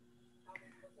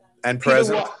 And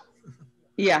present.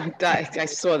 Yeah, I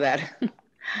saw that.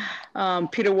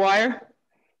 Peter Wire.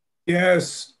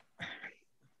 Yes.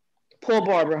 Paul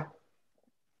Barbara.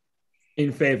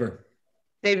 In favor.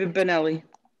 David Benelli.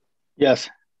 Yes.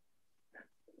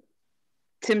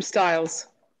 Tim Stiles.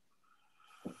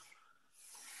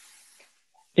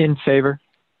 In favor.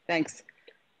 Thanks.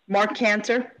 Mark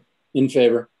Cantor. In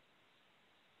favor.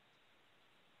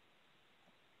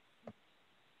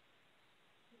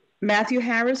 Matthew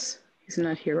Harris. He's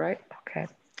not here, right? Okay.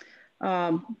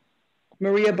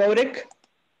 Maria Bodick.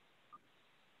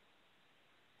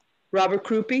 Robert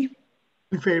Krupe.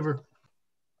 In favor.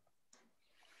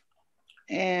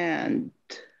 And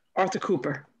Arthur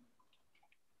Cooper.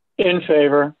 In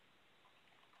favor.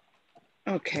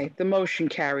 Okay, the motion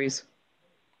carries.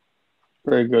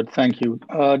 Very good, thank you.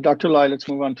 Dr. Lai, let's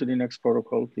move on to the next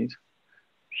protocol, please.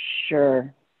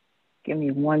 Sure. Give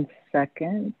me 1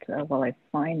 second while I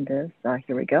find this.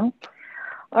 Here we go.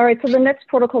 All right, so the next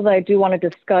protocol that I do want to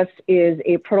discuss is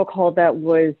a protocol that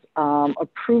was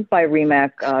approved by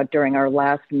REMAC during our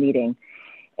last meeting.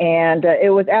 And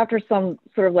it was after some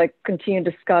sort of like continued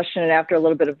discussion and after a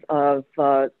little bit of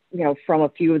from a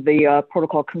few of the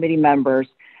protocol committee members,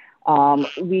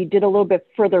 we did a little bit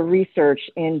further research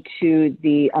into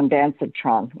the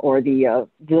ondansetron or the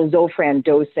Zofran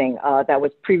dosing that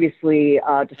was previously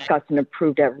discussed and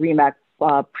approved at REMAC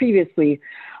previously,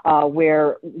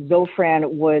 where Zofran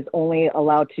was only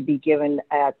allowed to be given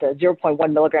at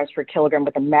 0.1 milligrams per kilogram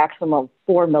with a maximum of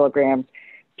 4 milligrams,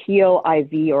 PO,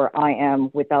 IV, or IM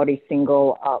without a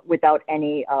single, without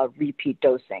any repeat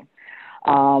dosing.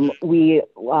 We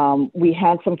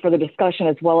had some further discussion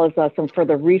as well as some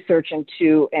further research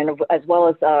into, and as well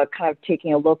as kind of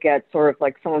taking a look at sort of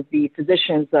like some of the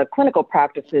physicians' clinical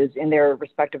practices in their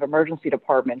respective emergency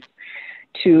departments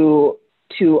to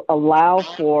allow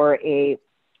for a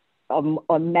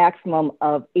maximum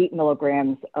of 8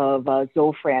 milligrams of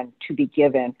Zofran to be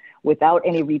given without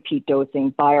any repeat dosing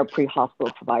by our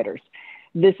pre-hospital providers.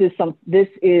 this is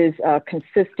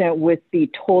consistent with the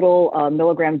total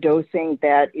milligram dosing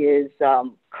that is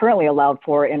currently allowed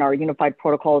for in our unified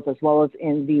protocols, as well as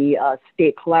in the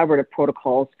state collaborative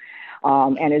protocols,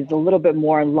 and is a little bit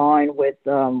more in line with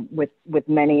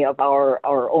many of our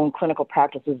own clinical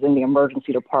practices in the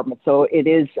emergency department. So it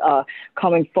is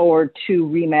coming forward to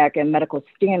REMAC and medical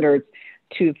standards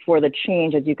for the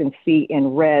change, as you can see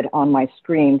in red on my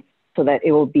screen, so that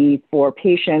it will be for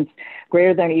patients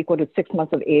greater than or equal to 6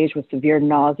 months of age with severe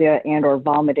nausea and or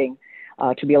vomiting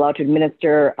to be allowed to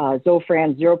administer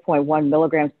Zofran 0.1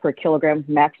 milligrams per kilogram,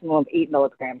 maximum of 8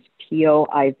 milligrams, PO,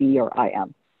 IV, or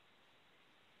IM.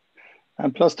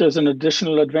 And plus there's an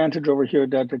additional advantage over here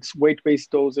that it's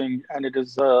weight-based dosing and it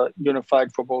is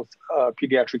unified for both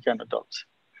pediatric and adults.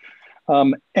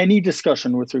 Any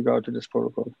discussion with regard to this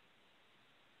protocol?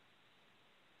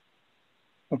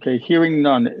 Okay, hearing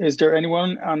none. Is there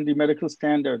anyone on the medical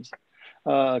standards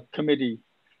committee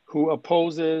who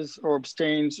opposes or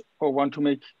abstains or wants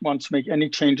to make any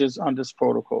changes on this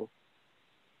protocol?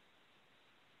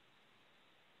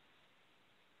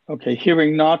 Okay,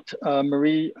 hearing not,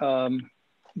 Marie,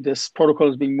 this protocol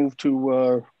is being moved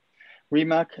to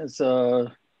REMAC as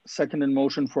a second in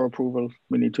motion for approval.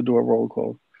 We need to do a roll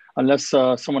call, unless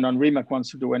someone on REMAC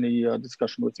wants to do any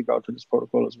discussion with regard to this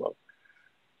protocol as well.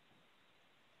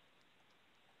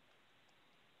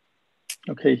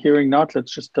 Okay, hearing not,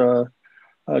 let's just do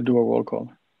a roll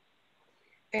call.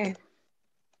 Okay.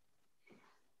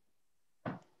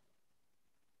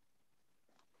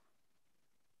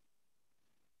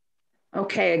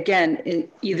 Okay, again,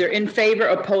 either in favor,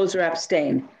 oppose, or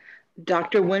abstain.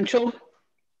 Dr. Winchell?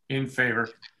 In favor.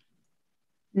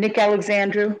 Nick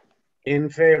Alexandru? In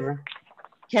favor.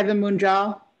 Kevin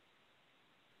Munjal?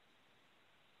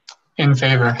 In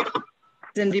favor.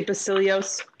 Cindy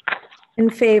Basilios? In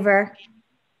favor.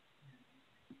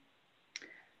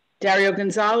 Dario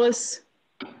Gonzalez?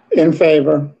 In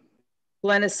favor.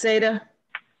 Glennis Seda?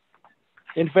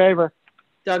 In favor.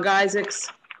 Doug Isaacs?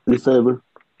 In favor.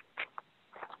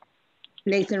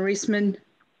 Nathan Reisman?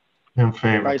 In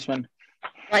favor.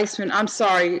 Reisman, I'm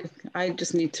sorry. I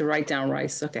just need to write down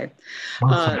Rice. Okay.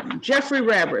 Jeffrey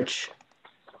Rabrich?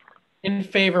 In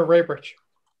favor, Rabrich.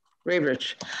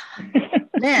 Rabrich.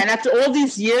 Man, after all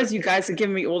these years, you guys are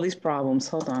giving me all these problems.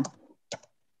 Hold on.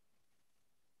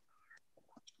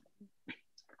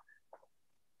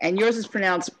 And yours is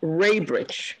pronounced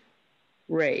Rabrich.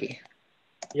 Ray.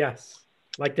 Yes,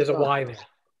 like there's a Y there.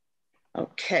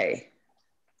 Okay.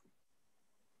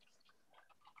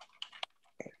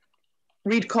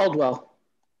 Reed Caldwell.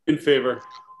 In favor.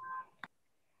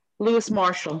 Lewis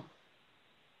Marshall.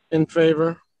 In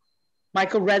favor.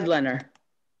 Michael Redlener.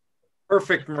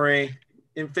 Perfect, Marie.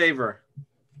 In favor.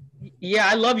 Yeah,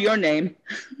 I love your name.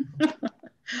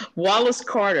 Wallace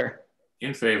Carter.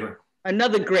 In favor.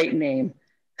 Another great name.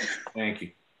 Thank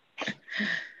you.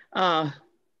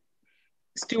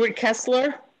 Stuart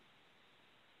Kessler.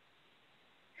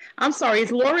 I'm sorry,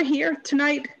 is Laura here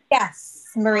tonight? Yes,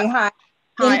 Marie, hi.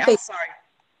 Hi, I'm sorry.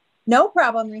 No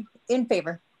problem, in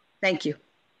favor. Thank you.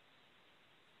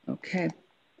 Okay.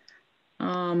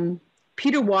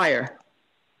 Peter Wire.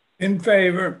 In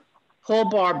favor. Paul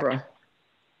Barbara.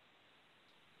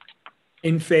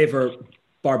 In favor,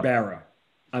 Barbara.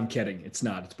 I'm kidding. It's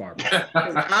not. It's Barbara.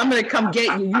 I'm going to come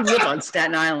get you. You live on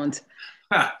Staten Island.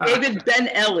 David Ben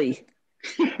Ellie.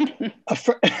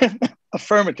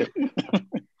 Affirmative.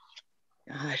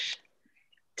 Gosh.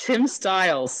 Tim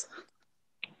Stiles.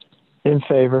 In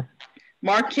favor.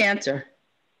 Mark Cantor.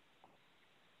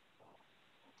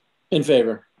 In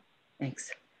favor.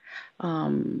 Thanks.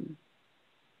 Robert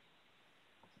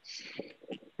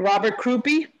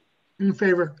Krupe. In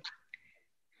favor.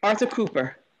 Arthur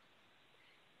Cooper.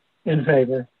 In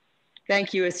favor.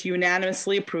 Thank you. It's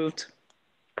unanimously approved.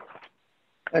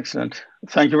 Excellent.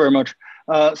 Thank you very much.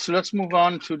 So let's move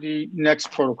on to the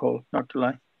next protocol, Dr.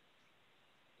 Lai.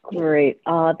 Great.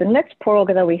 The next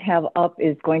protocol that we have up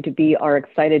is going to be our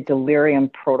excited delirium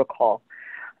protocol.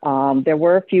 There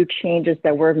were a few changes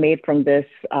that were made from this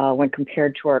when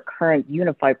compared to our current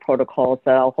unified protocols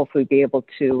that I'll hopefully be able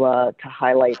to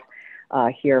highlight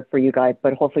here for you guys,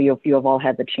 but hopefully you have all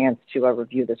had the chance to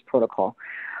review this protocol.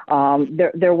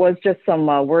 There was just some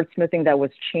wordsmithing that was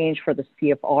changed for the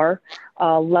CFR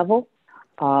level,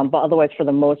 but otherwise for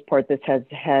the most part, this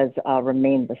has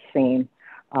remained the same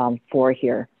for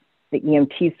here. The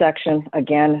EMT section,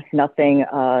 again, nothing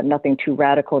too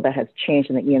radical that has changed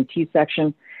in the EMT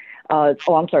section. I'm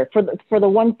sorry, for the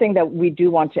one thing that we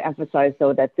do want to emphasize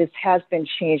though, that this has been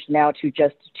changed now to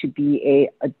just to be a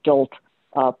adult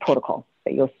protocol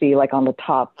that you'll see like on the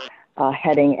top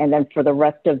heading. And then for the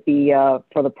rest of the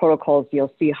protocols,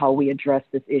 you'll see how we address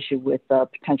this issue with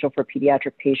potential for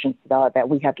pediatric patients that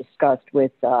we have discussed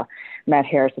with Matt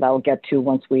Harris that I will get to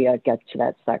once we get to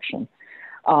that section.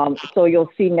 So you'll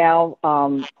see now,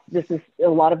 a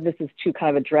lot of this is to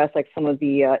kind of address like some of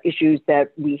the issues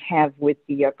that we have with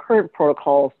the current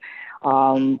protocols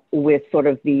with sort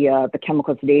of the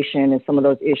chemical sedation and some of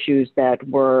those issues that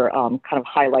were kind of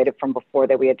highlighted from before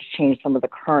that we had to change some of the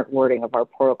current wording of our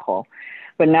protocol.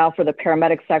 But now for the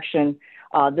paramedic section,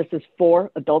 this is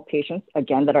for adult patients,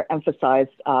 again, that are emphasized,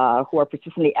 who are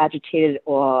persistently agitated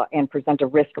and present a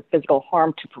risk of physical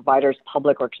harm to providers,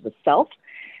 public, or to the self,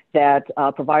 that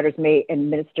providers may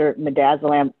administer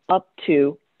midazolam up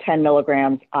to 10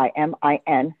 milligrams IM,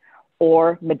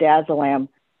 or midazolam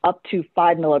up to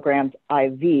 5 milligrams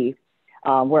IV,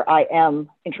 where IM,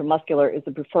 intramuscular, is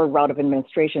the preferred route of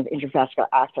administration if intravascular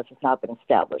access has not been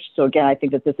established. So again, I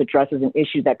think that this addresses an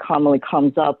issue that commonly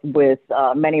comes up with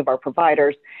many of our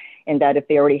providers, and that if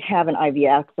they already have an IV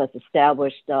access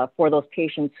established for those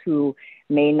patients who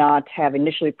may not have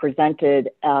initially presented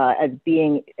as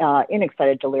being in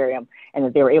excited delirium, and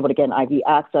that they were able to get an IV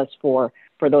access for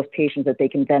those patients, that they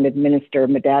can then administer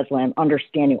midazolam under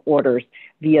standing orders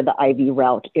via the IV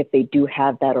route if they do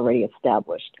have that already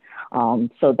established.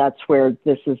 So that's where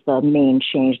this is the main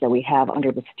change that we have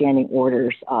under the standing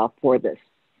orders for this.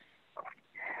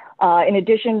 In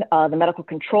addition, the medical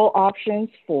control options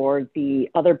for the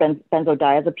other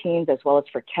benzodiazepines as well as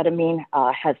for ketamine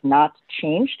has not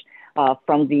changed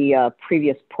from the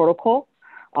previous protocol,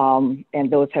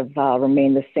 and those have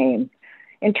remained the same.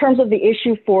 In terms of the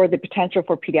issue for the potential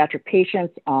for pediatric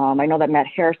patients, I know that Matt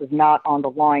Harris is not on the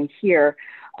line here,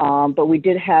 but we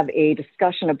did have a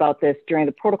discussion about this during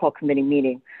the protocol committee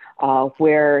meeting,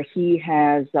 where he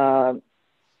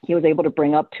was able to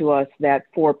bring up to us that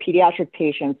for pediatric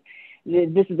patients,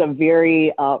 this is a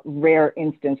very rare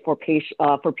instance for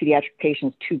pediatric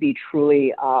patients to be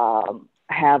truly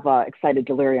have excited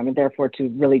delirium, and therefore to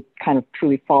really kind of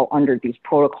truly fall under these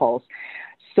protocols.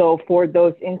 So for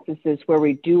those instances where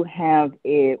we do have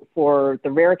for the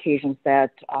rare occasions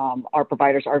that our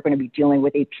providers are going to be dealing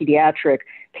with a pediatric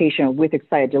patient with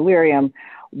excited delirium,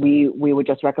 we would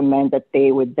just recommend that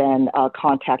they would then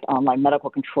contact online medical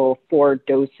control for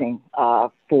dosing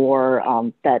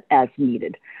for that as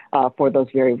needed for those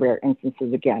very rare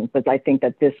instances again. But I think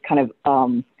that this kind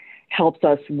of helps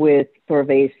us with sort of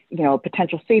a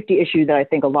potential safety issue that I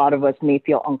think a lot of us may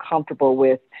feel uncomfortable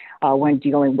with when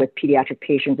dealing with pediatric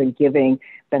patients and giving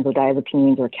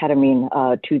benzodiazepines or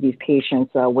ketamine to these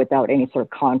patients without any sort of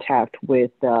contact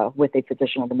with a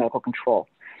physician or the medical control.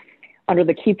 Under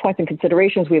the key points and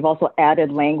considerations, we've also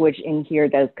added language in here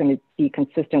that is going to be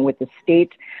consistent with the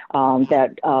state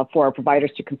that for our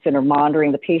providers to consider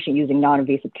monitoring the patient using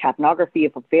non-invasive capnography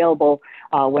if available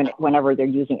whenever they're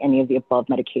using any of the above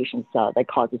medications that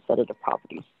causes sedative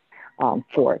properties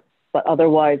for it. But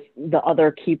otherwise, the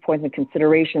other key points and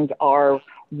considerations are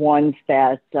ones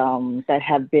that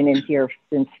have been in here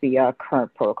since the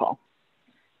current protocol.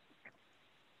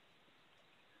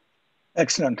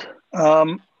 Excellent.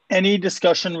 Any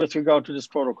discussion with regard to this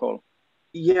protocol?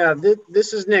 Yeah,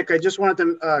 this is Nick. I just wanted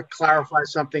to clarify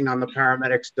something on the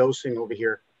paramedics dosing over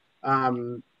here.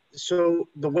 So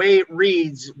the way it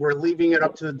reads, we're leaving it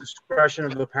up to the discretion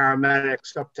of the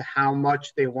paramedics up to how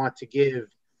much they want to give,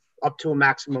 up to a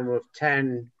maximum of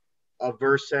 10 of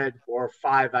Versed or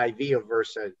 5 IV of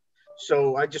Versed.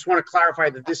 So I just want to clarify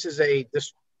that this is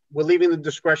we're leaving the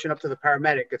discretion up to the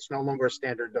paramedic. It's no longer a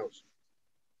standard dose.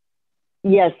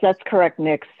 Yes, that's correct,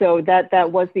 Nick. So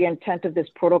that was the intent of this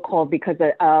protocol, because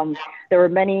there were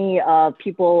many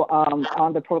people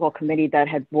on the protocol committee that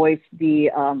had voiced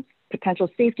the potential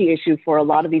safety issue for a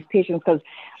lot of these patients. Because,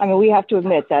 I mean, we have to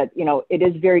admit that, it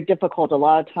is very difficult a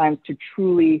lot of times to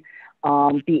truly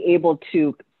be able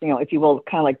to, if you will,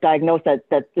 kind of like diagnose that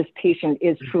this patient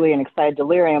is truly an excited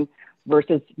delirium,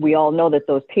 versus we all know that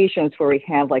those patients where we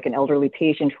have like an elderly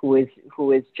patient who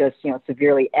is just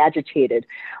severely agitated,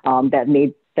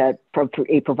 that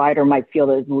a provider might feel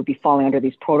that it would be falling under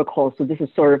these protocols. So this is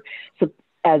sort of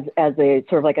as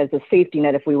a safety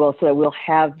net, if we will, so that we'll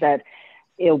have that.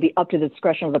 It'll be up to the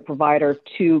discretion of the provider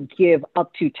to give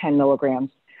up to 10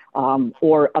 milligrams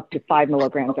or up to 5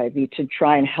 milligrams IV to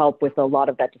try and help with a lot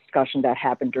of that discussion that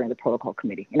happened during the protocol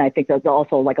committee. And I think there's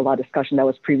also like a lot of discussion that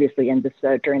was previously in this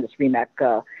during this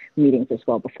REMAC meetings as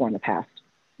well before in the past.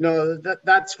 No,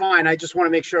 that's fine. I just want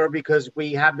to make sure, because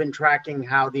we have been tracking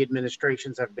how the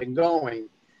administrations have been going,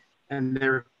 and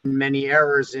there have been many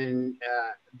errors in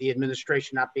the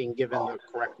administration not being given the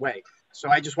correct way. So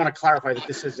I just want to clarify that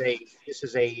this is a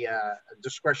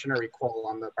discretionary call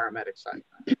on the paramedic side.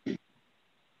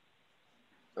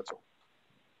 That's all.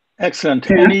 Excellent.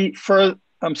 Pam? Any further?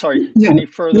 I'm sorry. Yeah, Any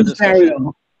further it's discussion?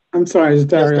 Dario. I'm sorry, it's Yes,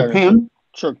 Dario. Dario. Pam?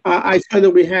 Sure. I saw that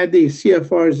we had the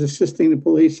CFRs assisting the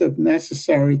police if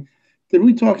necessary. Did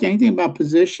we talk anything about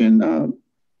position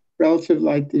relative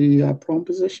like the prone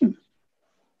position?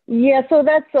 Yeah, so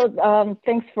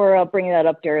thanks for bringing that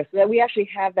up, Darius. That we actually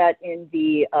have that in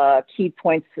the key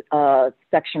points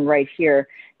section right here,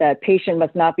 that patient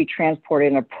must not be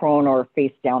transported in a prone or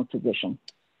face down position.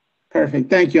 Perfect,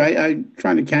 thank you. I'm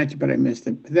trying to catch it, but I missed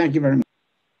it. Thank you very much.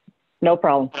 No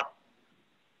problem.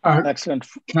 Excellent.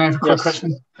 Can I have a quick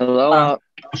question? Hello.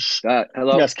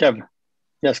 Hello. Yes, Kevin.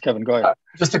 Yes, Kevin, go ahead.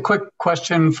 Just a quick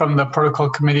question from the protocol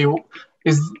committee.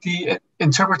 Is the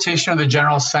interpretation of the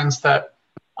general sense that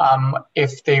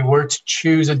if they were to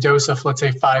choose a dose of, let's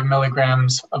say, 5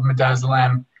 milligrams of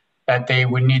midazolam, that they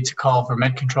would need to call for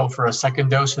med control for a second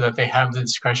dose, so that they have the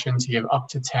discretion to give up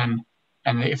to 10,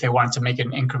 and if they wanted to make it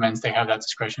in increments, they have that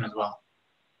discretion as well?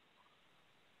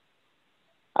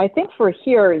 I think for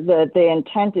here, the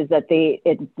intent is that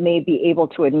it may be able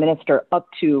to administer up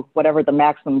to whatever the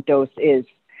maximum dose is.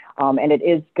 And it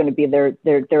is going to be there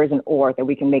is an or that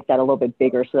we can make that a little bit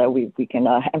bigger so that we can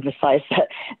emphasize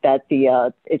that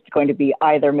it's going to be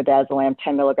either midazolam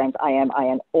 10 milligrams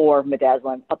IM, or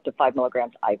midazolam up to 5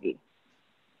 milligrams IV.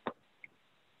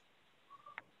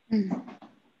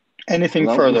 Anything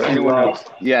further? Anyone else?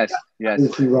 Yes.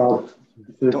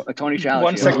 Tony Challenge.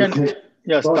 1 second.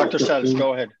 Yes, Dr. Challenge,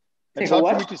 go ahead. It's hard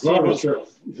for me to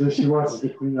see. She wants to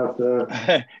clean up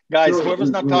the... Guys, whoever's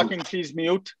not talking, please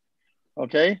mute.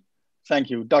 Okay,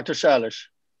 thank you. Dr. Shalish.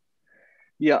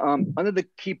 Yeah, under the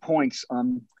key points,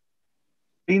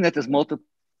 being that there's multiple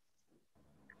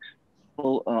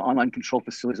online control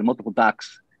facilities and multiple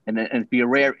docs, and it'd be a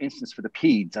rare instance for the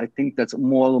peds, I think that's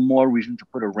more reason to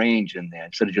put a range in there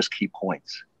instead of just key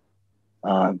points.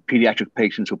 Pediatric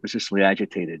patients who are persistently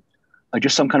agitated,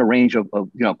 just some kind of range of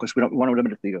because we want to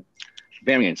limit the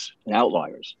variance and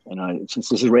outliers. And since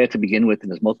this is rare to begin with,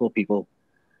 and there's multiple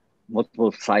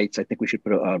sites, I think we should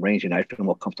put a range in. I feel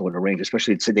more comfortable with a range,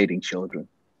 especially in sedating children.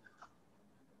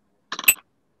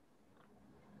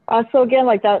 So again,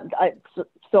 like that,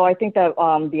 so I think that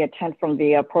the intent from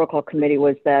the protocol committee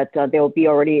was that they'll be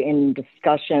already in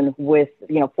discussion with,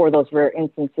 for those rare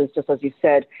instances, just as you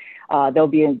said, they'll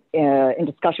be in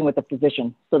discussion with the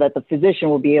physician, so that the physician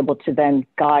will be able to then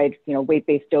guide,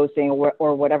 weight-based dosing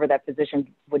or whatever that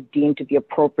physician would deem to be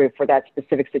appropriate for that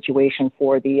specific situation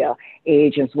for the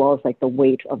age, as well as like the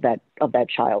weight of that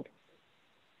child.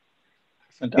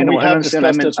 I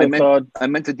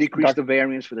meant to decrease the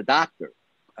variance for the doctor.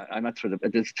 I'm not to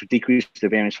decrease the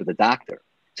variance for the doctor.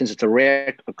 Since it's a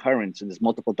rare occurrence and there's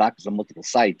multiple doctors on multiple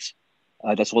sites,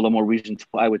 that's all the more reason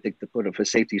I would think to put it for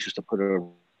safety issues to put a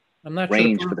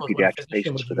range for the pediatric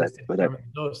patients for that.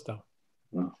 Dose, though.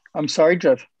 I'm sorry,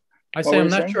 Jeff. I say I'm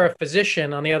not sure a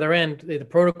physician on the other end, the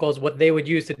protocol is what they would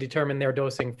use to determine their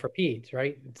dosing for peds,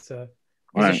 right? It's a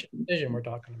physician decision we're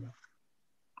talking about.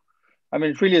 I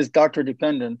mean, it really is doctor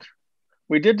dependent.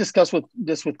 We did discuss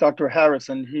this with Dr. Harris,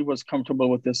 and he was comfortable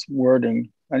with this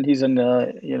wording, and he's an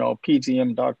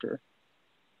PGM doctor.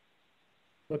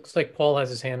 Looks like Paul has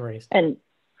his hand raised. And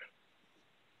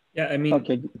yeah, I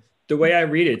mean, the way I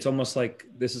read it, it's almost like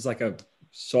this is like a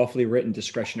softly written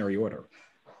discretionary order.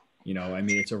 I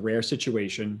mean, it's a rare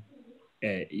situation.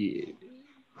 It's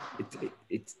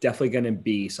definitely going to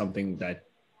be something that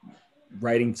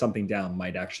writing something down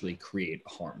might actually create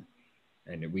harm.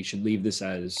 And we should leave this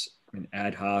as an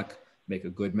ad hoc, make a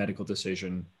good medical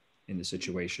decision in the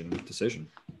situation decision.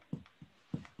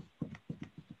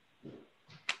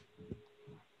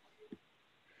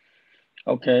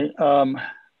 Okay.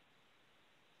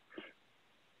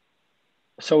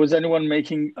 So is anyone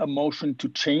making a motion to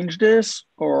change this,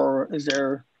 or is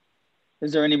there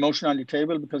any motion on the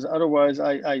table? Because otherwise,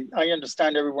 I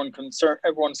understand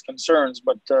everyone's concerns,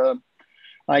 but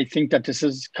I think that this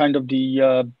is kind of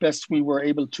the best we were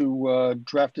able to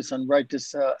draft this and write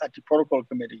this at the protocol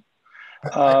committee.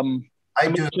 I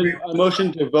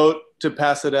motion to vote to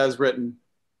pass it as written.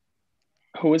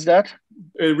 Who is that?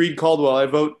 Reed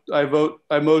Caldwell.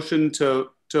 I motion to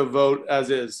vote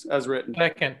as written.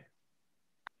 Second.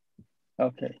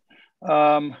 Okay.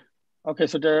 Okay.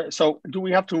 So do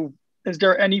we have to? Is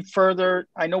there any further?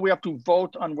 I know we have to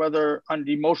vote on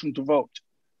the motion to vote.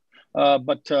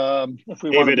 But if we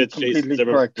want to be completely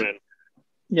correct.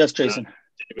 Yes, Jason.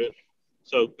 David.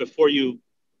 So before you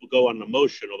go on the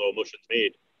motion, although a motion's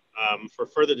made, for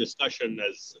further discussion,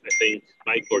 as I think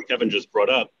Mike or Kevin just brought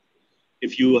up,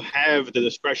 if you have the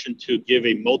discretion to give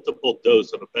a multiple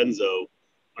dose of a benzo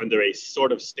under a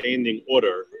sort of standing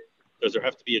order, does there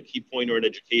have to be a key point or an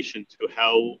education to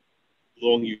how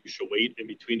long you should wait in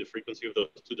between the frequency of those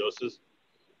two doses?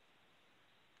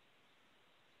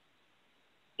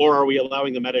 Or are we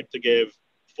allowing the medic to give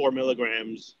 4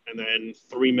 milligrams and then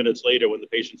 3 minutes later, when the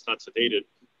patient's not sedated,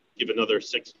 give another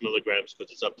 6 milligrams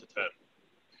because it's up to 10?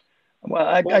 Well,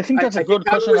 I think that's a good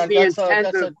question.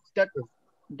 And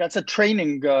that's a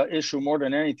training issue more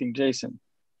than anything, Jason.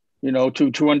 You know,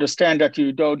 to understand that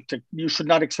you should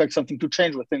not expect something to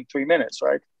change within 3 minutes,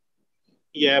 right?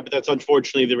 Yeah, but that's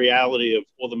unfortunately the reality of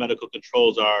all the medical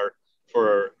controls are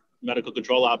for medical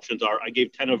control options are, I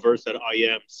gave 10 of Versed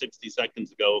IM 60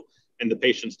 seconds ago, and the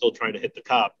patient's still trying to hit the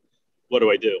cop. What do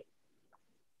I do?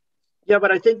 Yeah,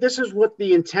 but I think this is what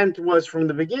the intent was from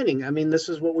the beginning. I mean, this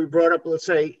is what we brought up, let's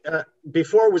say,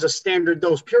 before it was a standard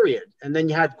dose period, and then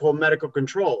you had to call medical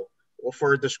control or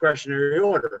for a discretionary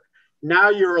order.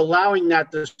 Now you're allowing that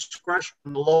discretion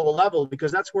on the lower level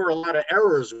because that's where a lot of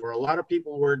errors were. A lot of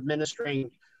people were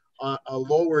administering a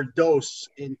lower dose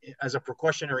as a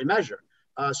precautionary measure.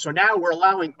 So now we're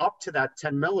allowing up to that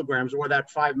 10 milligrams or that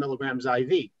 5 milligrams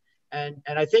IV. And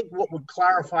I think what would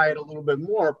clarify it a little bit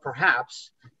more,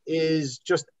 perhaps, is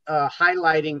just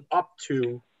highlighting up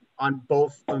to on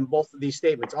both of these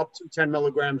statements, up to 10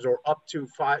 milligrams or up to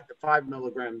 5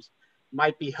 milligrams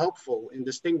might be helpful in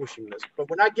distinguishing this. But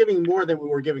we're not giving more than we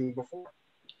were giving before.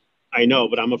 I know,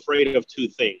 but I'm afraid of two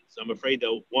things. I'm afraid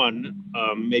that one,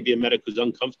 maybe a medic who's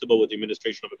uncomfortable with the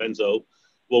administration of a benzo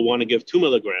will want to give 2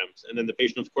 milligrams, and then the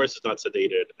patient, of course, is not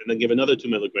sedated, and then give another 2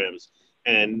 milligrams,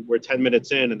 and we're 10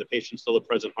 minutes in, and the patient's still at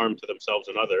present harm to themselves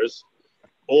and others.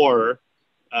 Or,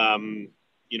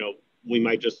 you know, we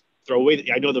might just throw away.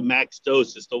 I know the max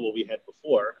dose is still what we had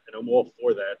before, and I'm all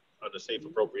for that on the safe,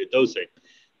 appropriate dosing.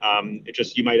 It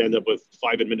just, you might end up with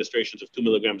 5 administrations of 2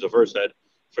 milligrams of Versed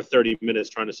for 30 minutes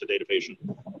trying to sedate a patient.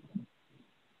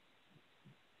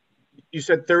 You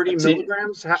said 30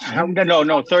 milligrams?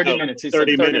 No, 30 minutes.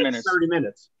 30 minutes. 30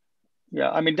 minutes. Yeah,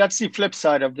 I mean that's the flip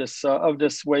side of this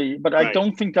way, but right. I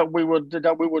don't think that we would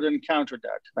encounter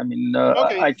that. I mean,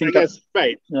 okay, I think that's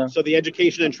right. Yeah. So the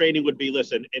education and training would be: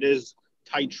 listen, it is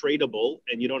titratable,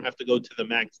 and you don't have to go to the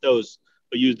max dose,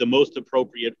 but use the most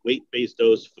appropriate weight-based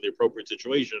dose for the appropriate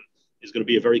situation. Is going to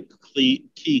be a very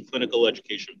key clinical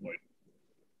education point.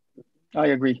 I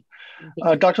agree.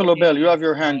 Dr. Lobel, you have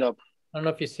your hand up. I don't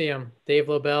know if you see them. Dave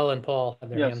Lobel and Paul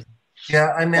have their hands.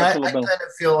 Yeah, I mean, I kind of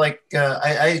feel like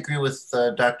I agree with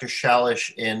Dr.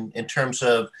 Shalish in terms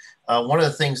of one of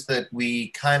the things that we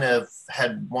kind of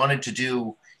had wanted to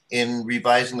do in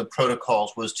revising the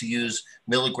protocols was to use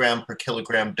milligram per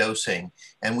kilogram dosing,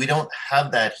 and we don't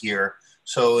have that here.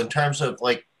 So in terms of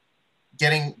like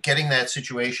getting that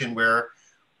situation where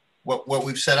what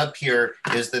we've set up here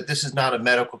is that this is not a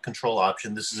medical control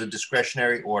option. This is a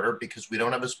discretionary order because we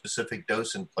don't have a specific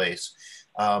dose in place.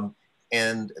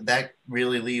 And that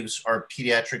really leaves our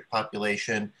pediatric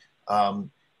population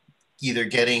either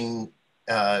getting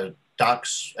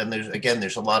docs, and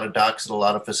there's a lot of docs at a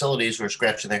lot of facilities who are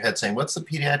scratching their head saying, what's the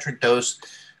pediatric dose?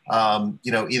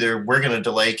 You know, either we're going to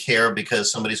delay care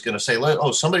because somebody's going to say,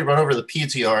 oh, somebody run over to the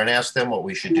peds ER and ask them what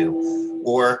we should do.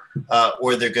 Or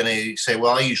they're going to say,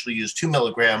 well, I usually use 2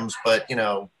 milligrams, but, you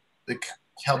know,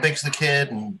 how big's the kid?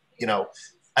 And, you know,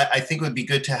 I think it would be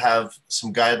good to have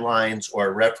some guidelines or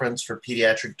a reference for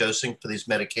pediatric dosing for these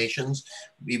medications,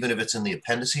 even if it's in the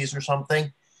appendices or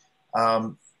something.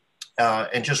 And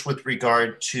just with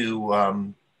regard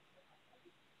to,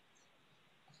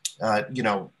 you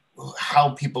know, how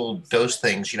people dose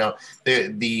things, you know,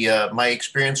 my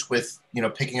experience with, you know,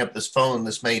 picking up this phone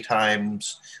this many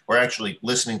times, or actually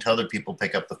listening to other people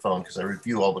pick up the phone because I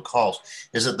review all the calls,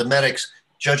 is that the medics,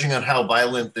 judging on how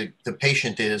violent the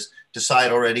patient is,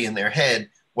 decide already in their head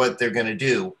what they're going to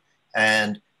do.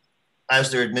 And as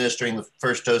they're administering the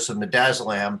first dose of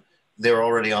midazolam, they're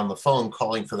already on the phone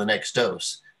calling for the next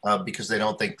dose because they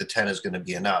don't think the 10 is going to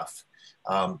be enough.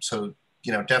 So,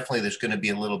 you know, definitely there's going to be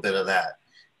a little bit of that.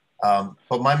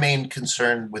 But my main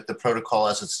concern with the protocol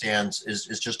as it stands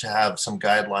is just to have some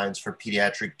guidelines for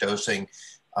pediatric dosing,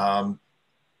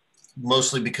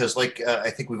 mostly because, like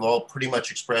I think we've all pretty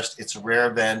much expressed, it's a rare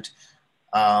event.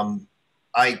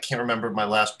 I can't remember my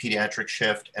last pediatric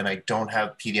shift, and I don't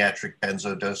have pediatric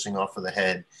benzo dosing on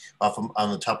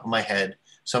the top of my head.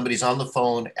 Somebody's on the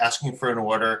phone asking for an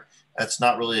order. That's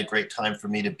not really a great time for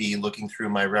me to be looking through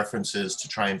my references to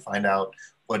try and find out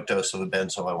what dose of a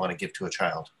benzo I want to give to a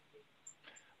child.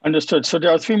 Understood. So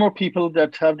there are 3 more people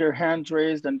that have their hands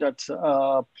raised, and that's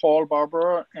Paul,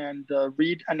 Barbara, and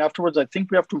Reed. And afterwards, I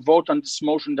think we have to vote on this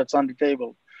motion that's on the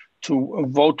table to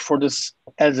vote for this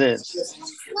as is.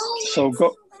 So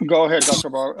go ahead, Dr.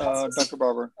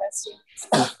 Barber.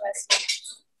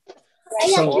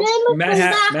 So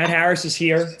Matt Harris is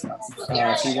here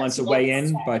if he wants to weigh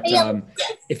in, but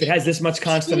if it has this much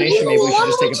consternation, maybe we should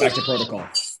just take it back to protocol.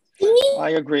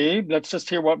 I agree. Let's just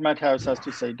hear what Matt Harris has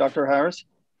to say. Dr. Harris?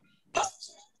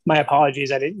 My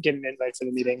apologies. I didn't get an invite for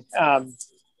the meeting.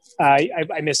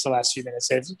 I missed the last few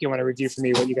minutes. If you want to review for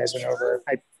me what you guys went over,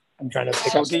 I'm trying to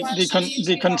pick up.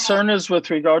 The concern is with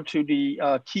regard to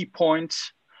the key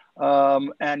points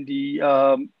and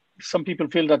the some people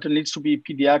feel that there needs to be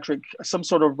pediatric, some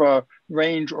sort of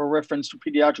range or reference to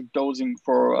pediatric dosing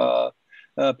for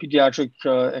pediatric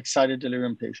excited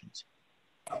delirium patients.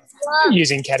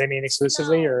 Using ketamine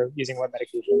exclusively or using what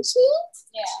medications?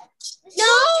 No.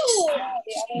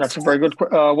 That's a very good.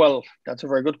 That's a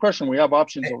very good question. We have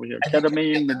options over here: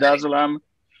 ketamine, midazolam,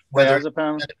 whether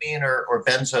diazepam, ketamine or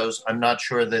benzos. I'm not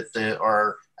sure that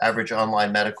our average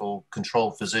online medical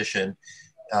control physician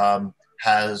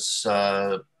has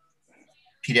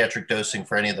pediatric dosing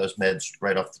for any of those meds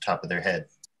right off the top of their head.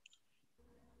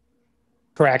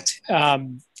 Correct.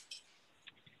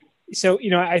 So, you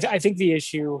know, I think the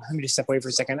issue, let me just step away for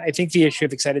a second. I think the issue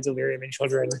of excited delirium in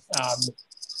children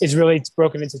is really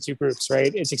broken into two groups, right?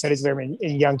 It's excited delirium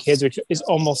in young kids, which is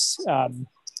almost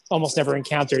never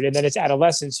encountered. And then it's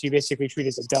adolescents who you basically treat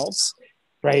as adults,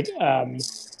 right? And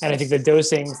I think the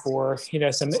dosing for, you know,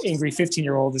 some angry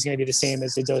 15-year-old is going to be the same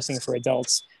as the dosing for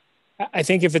adults. I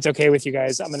think if it's okay with you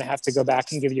guys, I'm going to have to go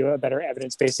back and give you a better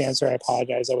evidence-based answer. I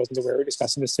apologize. I wasn't aware we were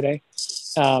discussing this today.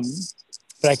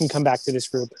 But I can come back to this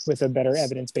group with a better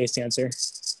evidence-based answer.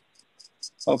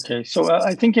 Okay, so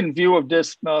I think in view of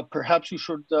this, perhaps you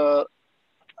should,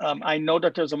 I know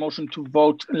that there's a motion to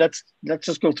vote. Let's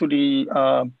just go through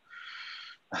the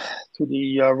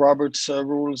Roberts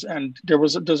rules, and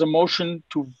there's a motion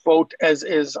to vote as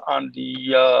is on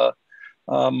the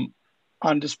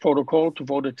on this protocol, to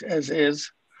vote it as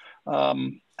is.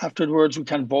 Afterwards, we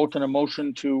can vote on a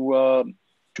motion to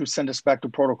send us back to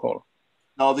protocol.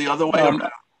 No, the other way around.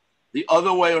 The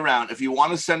other way around. If you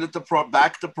want to send it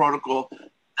back to protocol,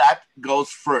 that goes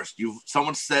first.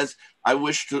 Someone says, I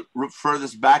wish to refer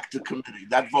this back to committee.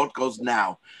 That vote goes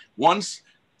now. Once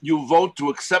you vote to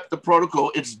accept the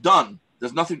protocol, it's done.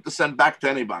 There's nothing to send back to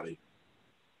anybody.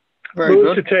 Very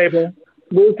Move good. to table.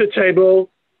 Move to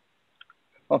table.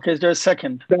 Okay, is there a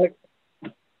second?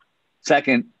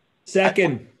 Second.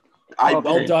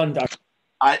 Well done, Doctor.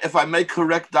 If I may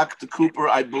correct Dr. Cooper,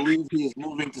 I believe he is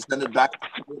moving to send it back to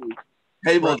the committee.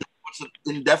 Table puts it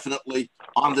indefinitely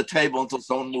on the table until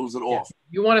someone moves it off.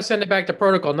 You want to send it back to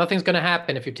protocol. Nothing's going to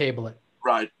happen if you table it.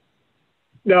 Right.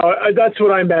 No, that's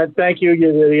what I meant. Thank you,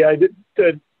 Yuri. I did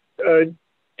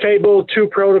table to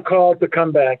protocol to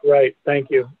come back. Right.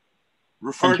 Thank you.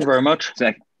 Thank you very much.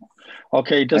 Second.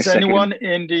 Okay, does anyone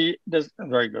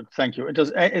very good, thank you.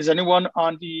 Is anyone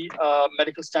on the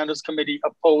Medical Standards Committee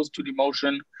opposed to the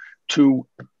motion to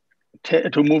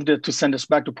move to send us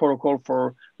back to protocol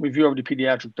for review of the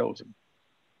pediatric dosing?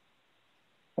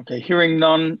 Okay, hearing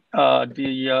none,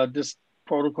 this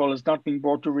protocol is not being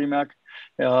brought to REMAC,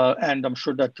 and I'm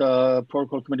sure that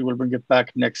protocol committee will bring it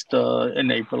back next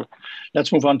in April.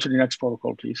 Let's move on to the next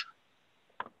protocol, please.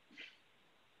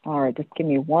 All right, just give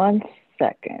me 1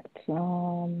 second.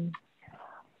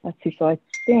 Let's see, so I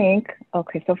think,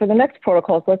 okay, so for the next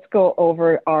protocols, let's go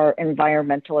over our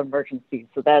environmental emergencies.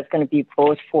 So that's going to be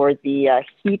both for the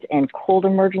heat and cold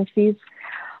emergencies.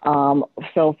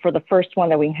 So for the first one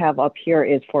that we have up here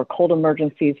is for cold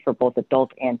emergencies for both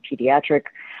adult and pediatric.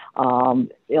 A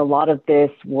lot of this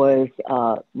was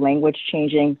language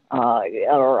changing,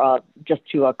 or just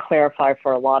to clarify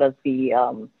for a lot of the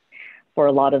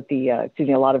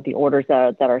orders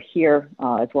that are here,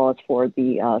 as well as for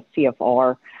the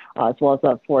CFR, as well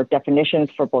as for definitions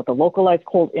for both a localized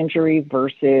cold injury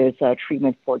versus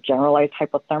treatment for generalized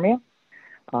hypothermia.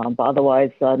 But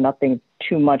otherwise, nothing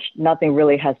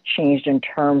really has changed in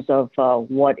terms of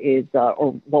what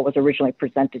was originally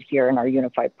presented here in our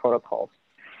unified protocols.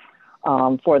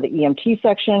 For the EMT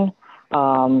section,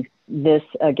 this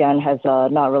again has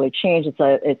not really changed.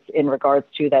 It's in regards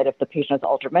to that if the patient has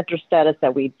altered mental status,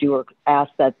 that we do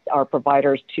ask that our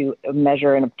providers to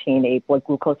measure and obtain a blood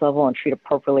glucose level and treat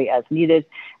appropriately as needed,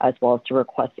 as well as to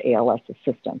request ALS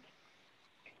assistance.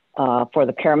 For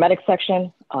the paramedic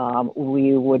section,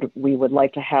 we would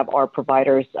like to have our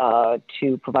providers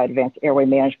to provide advanced airway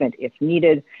management if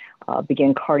needed,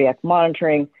 begin cardiac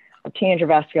monitoring, obtain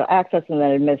intravascular access, and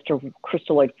then administer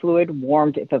crystalloid fluid,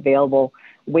 warmed if available,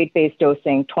 weight-based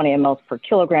dosing, 20 mLs per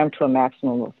kilogram to a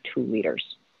maximum of 2 liters.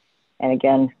 And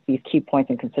again, these key points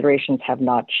and considerations have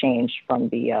not changed from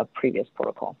the previous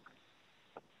protocol,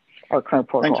 or current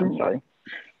protocol, I'm sorry.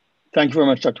 Thank you very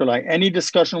much, Dr. Lai. Any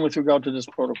discussion with regard to this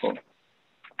protocol?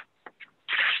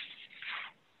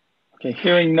 Okay,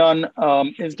 hearing none,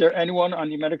 is there anyone on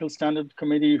the Medical Standard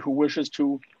Committee who wishes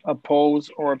to oppose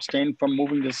or abstain from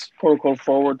moving this protocol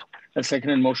forward? A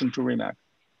second in motion to REMAC.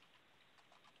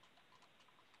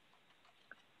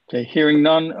 Okay, hearing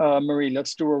none, Marie,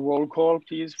 let's do a roll call,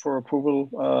 please, for approval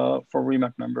for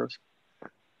REMAC members.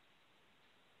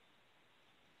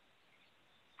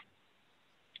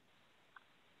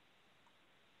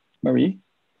 Marie?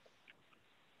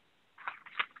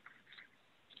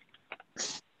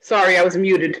 Sorry, I was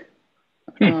muted.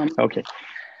 Okay.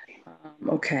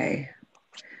 Okay.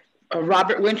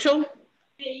 Robert Winchell?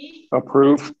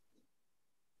 Approve.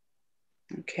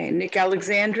 Okay, Nick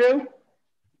Alexandru?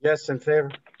 Yes, in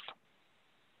favor.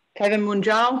 Kevin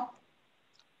Munjal?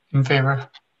 In favor.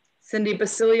 Cindy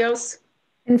Basilios?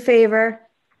 In favor.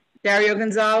 Dario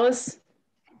Gonzalez?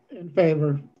 In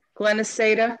favor. Glennis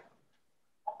Seda?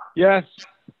 Yes.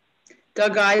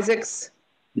 Doug Isaacs?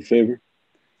 In favor.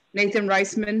 Nathan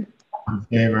Reisman? In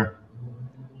favor.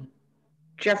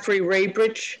 Jeffrey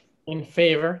Raybridge? In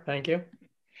favor, thank you.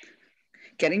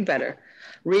 Getting better.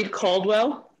 Reed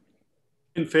Caldwell?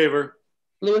 In favor.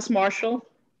 Lewis Marshall?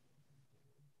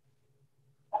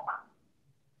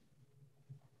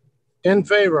 In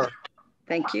favor.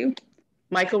 Thank you.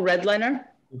 Michael Redlener?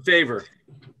 In favor.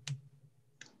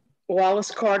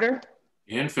 Wallace Carter?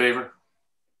 In favor.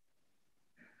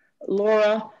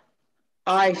 Laura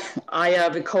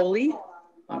Vicoli?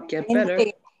 I'll get better.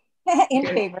 In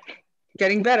favor.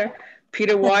 Getting better.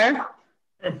 Peter Wire?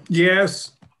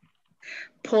 Yes.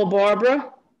 Paul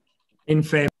Barbara? In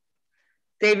favor.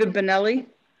 David Benelli?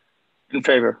 In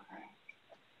favor.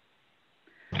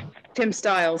 Tim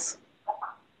Stiles?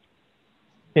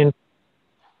 In.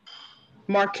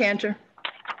 Mark Cantor?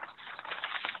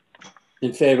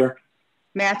 In favor.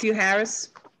 Matthew Harris?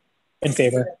 In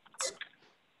favor.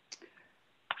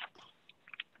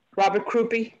 Robert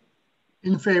Krupe?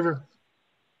 In favor.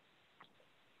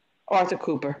 Arthur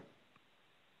Cooper?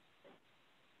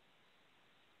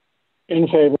 In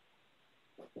favor.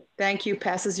 Thank you.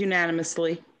 Passes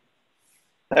unanimously.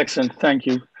 Excellent. Thank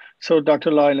you. So,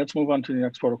 Dr. Lai, let's move on to the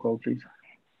next protocol, please.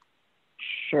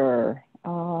 Sure.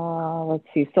 Let's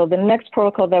see. So the next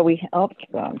protocol that we, oh,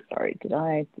 I'm sorry. Did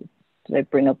I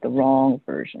bring up the wrong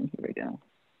version? Here we go.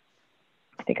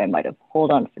 I think I might have.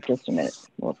 Hold on for just a minute.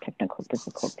 A little technical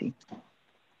difficulty.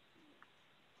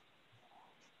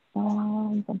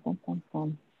 Oh,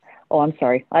 I'm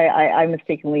sorry. I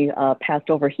mistakenly passed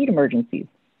over heat emergencies.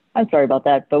 I'm sorry about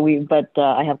that, but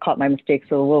I have caught my mistake,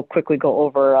 so we'll quickly go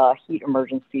over heat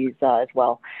emergencies as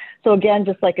well. So again,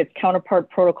 just like its counterpart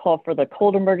protocol for the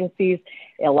cold emergencies,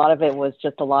 a lot of it was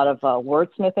just a lot of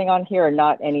wordsmithing on here, and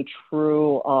not any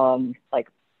true like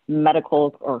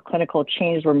medical or clinical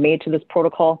changes were made to this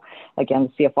protocol.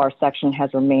 Again, the CFR section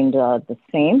has remained the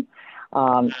same.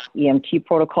 EMT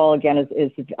protocol, again,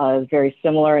 is very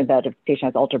similar in that if the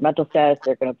patient has altered mental status,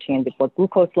 they're going to obtain the blood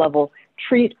glucose level,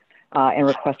 treat, and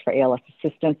request for ALS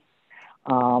assistance.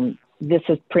 This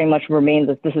has pretty much remained,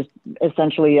 this is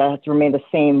essentially has remained the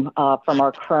same from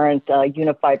our current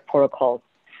unified protocols.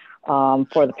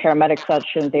 For the paramedic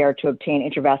section, they are to obtain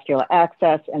intravascular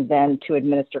access and then to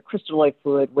administer crystalloid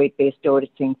fluid, weight-based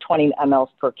dosing, 20 mLs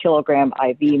per kilogram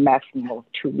IV, maximum of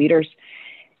 2 liters.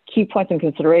 Key points and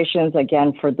considerations,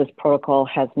 again, for this protocol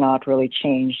has not really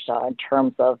changed in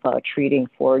terms of treating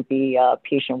for the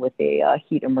patient with a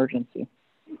heat emergency.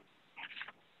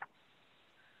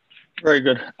 Very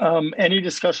good. Any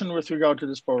discussion with regard to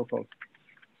this protocol?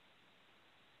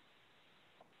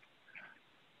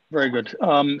 Very good.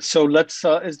 So let's,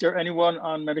 is there anyone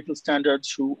on medical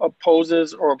standards who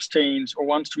opposes or abstains or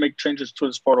wants to make changes to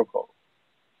this protocol?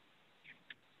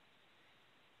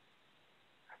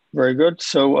 Very good.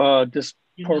 So this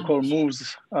protocol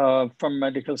moves from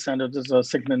medical standards as a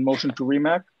second motion to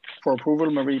REMAC for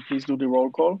approval. Marie, please do the roll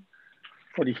call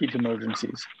for the heat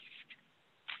emergencies.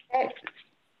 Okay.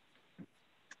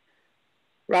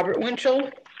 Robert Winchell?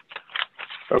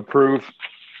 Approve.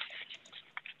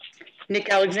 Nick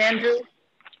Alexandru?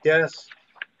 Yes.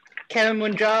 Kevin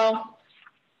Munjal?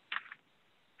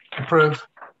 Approve.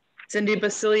 Cindy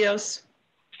Basilios?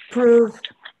 Approve.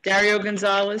 Dario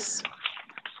Gonzalez?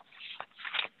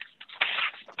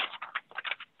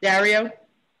 Dario?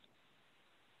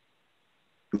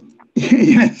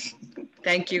 Yes.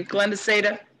 Thank you. Glenda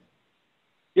Seda?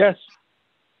 Yes.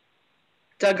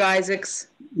 Doug Isaacs?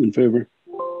 In favor.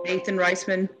 Nathan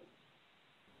Reisman?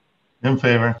 In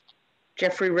favor.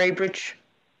 Jeffrey Raybridge?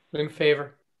 In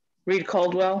favor. Reed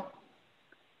Caldwell?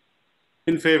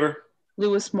 In favor.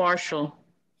 Lewis Marshall?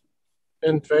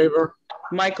 In favor.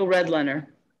 Michael Redlener?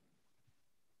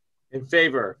 In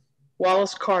favor.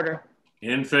 Wallace Carter?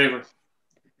 In favor.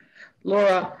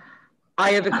 Laura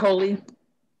Aya Vicoli.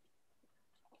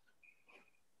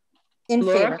 In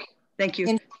Laura? favor. Thank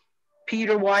you.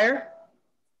 Peter Wire.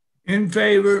 In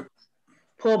favor.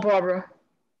 Paul Barbara.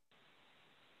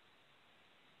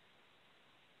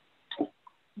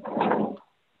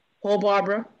 Paul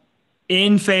Barbara.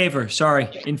 In favor. Sorry.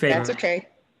 In favor. That's okay.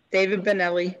 David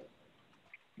Benelli.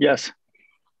 Yes.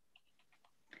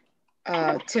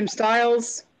 Tim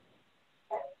Stiles.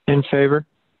 In favor.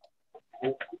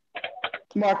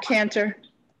 Mark Cantor.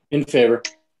 In favor.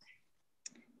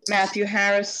 Matthew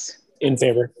Harris. In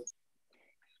favor.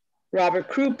 Robert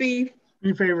Krupe.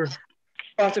 In favor.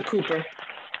 Arthur Cooper.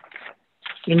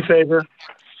 In favor.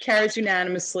 Carries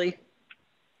unanimously.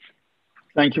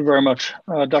 Thank you very much.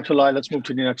 Dr. Lai, let's move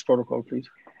to the next protocol, please.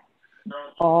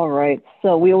 All right,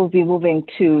 so we will be moving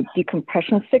to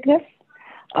decompression sickness.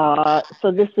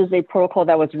 So this is a protocol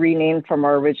that was renamed from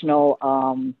our original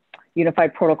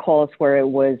unified protocols, where it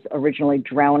was originally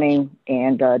drowning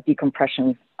and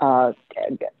decompression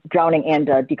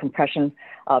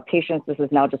patients. This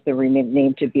has now just been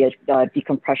renamed to be a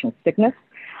decompression sickness,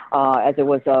 as it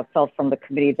was felt from the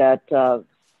committee that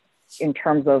in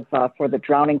terms of for the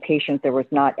drowning patient, there was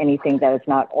not anything that is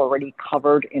not already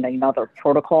covered in another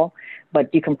protocol,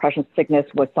 but decompression sickness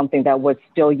was something that was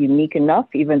still unique enough,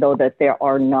 even though that there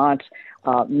are not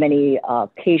many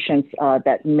patients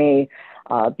that may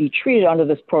be treated under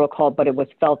this protocol, but it was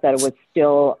felt that it was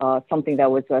still something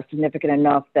that was significant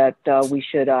enough that we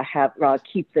should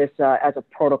keep this as a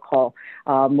protocol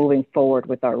moving forward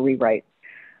with our rewrite.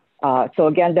 So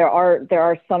again, there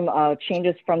are some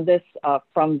changes from this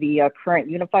from the current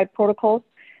unified protocols.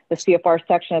 The CFR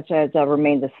section has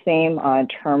remained the same in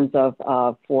terms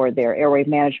of for their airway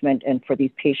management and for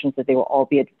these patients that they will all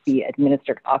be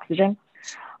administered oxygen.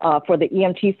 For the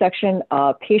EMT section,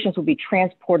 patients will be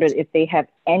transported if they have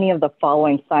any of the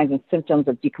following signs and symptoms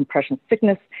of decompression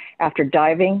sickness after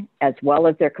diving, as well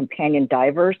as their companion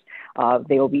divers.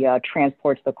 They will be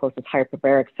transported to the closest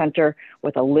hyperbaric center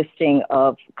with a listing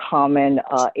of common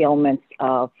ailments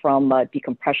from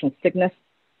decompression sickness.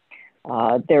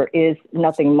 There is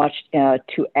nothing much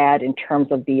to add in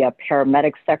terms of the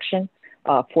paramedic section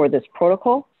for this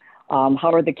protocol.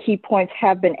 However, the key points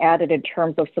have been added in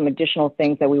terms of some additional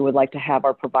things that we would like to have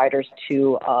our providers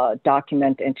to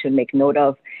document and to make note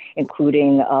of,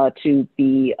 including to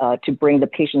bring the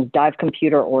patient's dive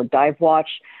computer or dive watch,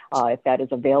 if that is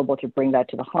available, to bring that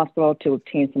to the hospital to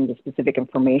obtain some of the specific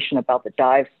information about the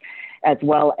dives, as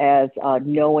well as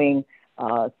knowing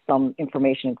some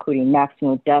information, including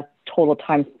maximum depth, total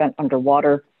time spent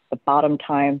underwater, the bottom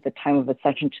time, the time of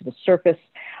ascension to the surface,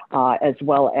 as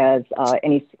well as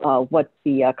what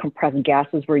the compressed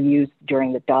gases were used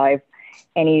during the dive,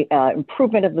 any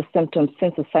improvement of the symptoms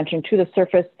since ascension to the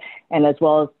surface, and as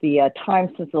well as the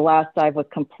time since the last dive was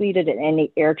completed and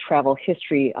any air travel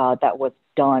history that was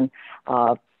done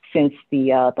since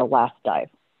the last dive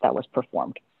that was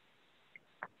performed.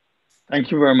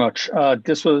 Thank you very much.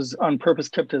 This was on purpose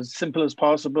kept as simple as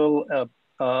possible.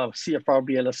 CFR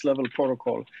BLS level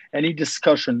protocol. Any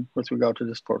discussion with regard to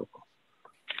this protocol?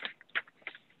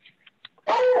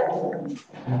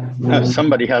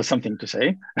 Somebody has something to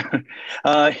say.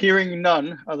 Hearing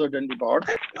none other than the board.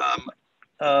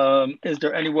 Is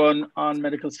there anyone on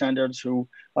medical standards who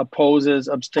opposes,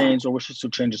 abstains, or wishes to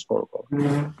change this protocol?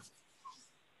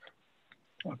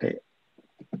 Okay.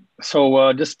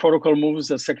 So this protocol moves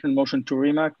a second motion to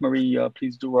REMAC. Marie,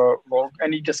 please do a roll.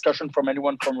 Any discussion from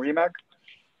anyone from REMAC?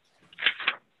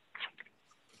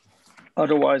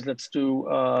 Otherwise, let's do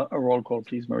a roll call,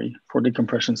 please, Marie, for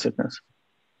decompression sickness.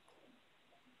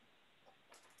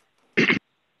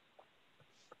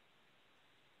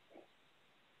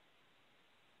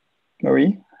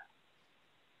 Marie?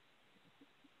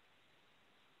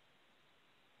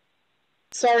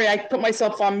 Sorry, I put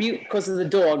myself on mute because of the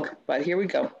dog, but here we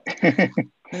go.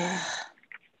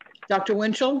 Dr.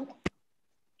 Winchell?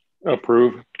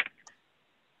 Approve.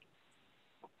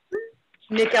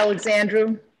 Nick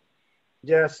Alexandru?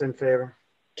 Yes, in favor.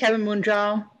 Kevin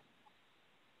Munjal?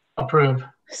 Approve.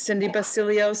 Cindy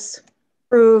Basilios?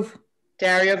 Approve.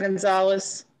 Dario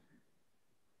Gonzalez?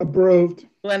 Approved.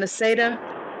 Lena Seda?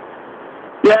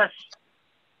 Yes.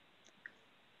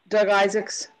 Doug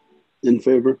Isaacs? In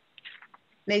favor.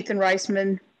 Nathan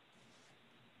Reisman?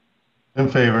 In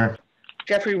favor.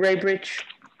 Jeffrey Raybridge?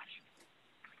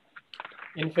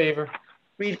 In favor.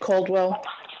 Reed Caldwell?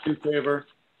 In favor.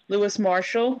 Lewis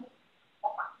Marshall?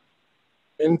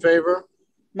 In favor.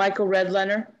 Michael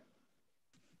Redlener?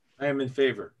 I am in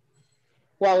favor.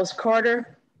 Wallace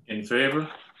Carter? In favor.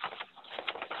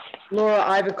 Laura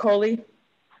Ivacoli?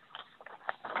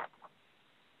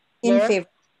 In Laura? favor.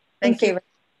 Thank you.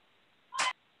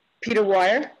 Peter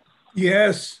Wire,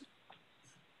 Yes.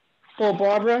 Paul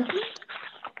Barbara,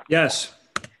 Yes.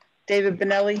 David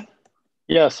Benelli,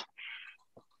 Yes.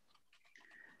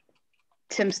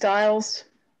 Tim Stiles,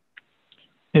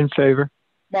 In favor.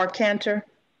 Mark Cantor,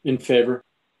 In favor.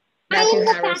 Matthew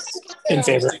Harris, In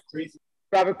favor.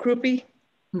 Robert Krupe,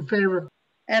 In favor.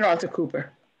 and Arthur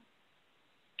Cooper.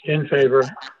 In favor.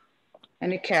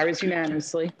 And it carries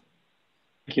unanimously.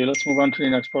 Thank you. Let's move on to the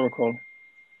next protocol.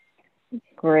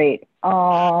 Great.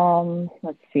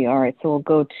 Let's see. All right, so we'll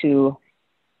go to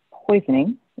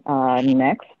poisoning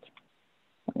next.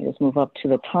 Let me just move up to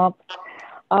the top.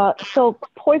 So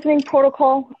poisoning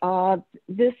protocol,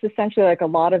 this essentially, like a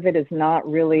lot of it is not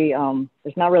really,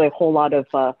 there's not really a whole lot of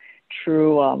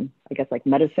true, I guess like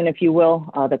medicine, if you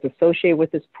will, that's associated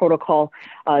with this protocol,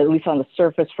 at least on the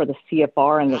surface for the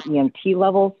CFR and the EMT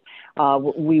levels.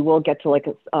 We will get to like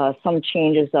some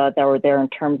changes that were there in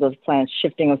terms of plans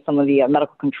shifting of some of the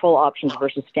medical control options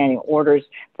versus standing orders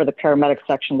for the paramedic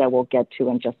section that we'll get to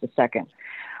in just a second.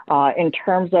 In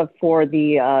terms of for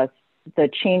the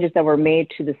changes that were made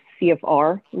to the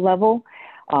CFR level,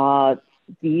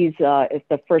 these, if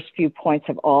the first few points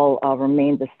have all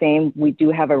remained the same, we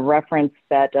do have a reference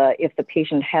that if the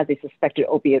patient has a suspected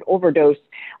opiate overdose,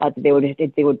 they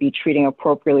would be treating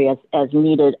appropriately as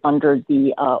needed under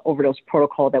the overdose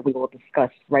protocol that we will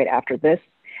discuss right after this.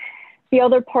 The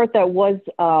other part that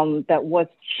was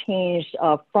changed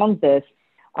from this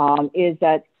is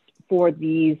that for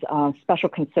these special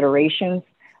considerations,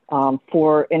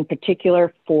 in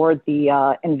particular for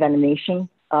the envenomation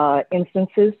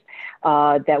instances,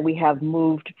 that we have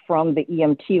moved from the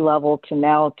EMT level to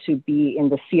now to be in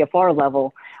the CFR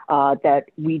level, that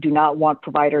we do not want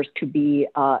providers to be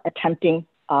attempting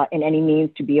in any means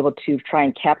to be able to try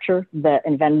and capture the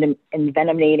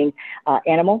envenomating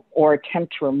animal or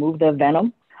attempt to remove the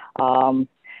venom.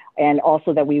 And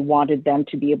also that we wanted them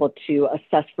to be able to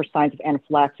assess for signs of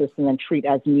anaphylaxis and then treat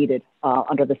as needed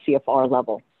under the CFR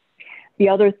level. The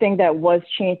other thing that was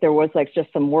changed, there was like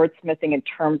just some wordsmithing in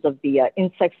terms of the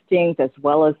insect stings as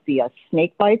well as the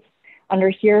snake bites under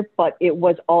here, but it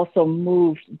was also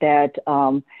moved that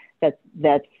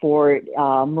that for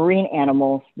marine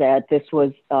animals, that this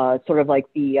was sort of like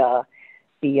the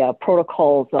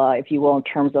protocols, if you will, in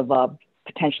terms of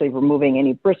potentially removing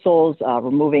any bristles,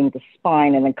 removing the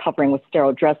spine, and then covering with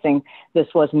sterile dressing. This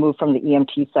was moved from the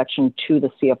EMT section to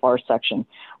the CFR section,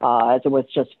 as it was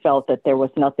just felt that there was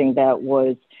nothing that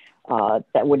was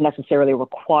that would necessarily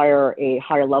require a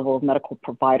higher level of medical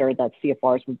provider, that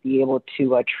CFRs would be able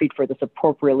to treat for this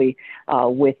appropriately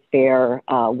with their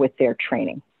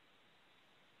training.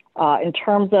 In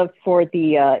terms of for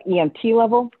the EMT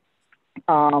level,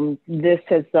 this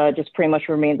has just pretty much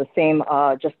remained the same,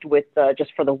 just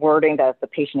for the wording that if the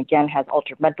patient again has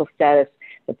altered mental status,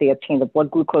 that they obtain the blood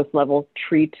glucose level,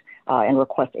 treat and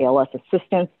request ALS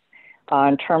assistance.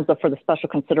 In terms of for the special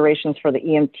considerations for the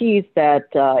EMTs, that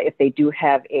if they do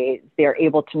have they're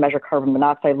able to measure carbon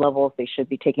monoxide levels, they should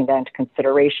be taking that into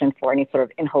consideration for any sort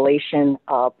of inhalation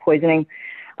poisoning.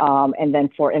 And then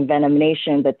for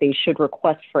envenomation, that they should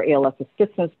request for ALS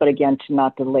assistance, but again, to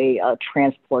not delay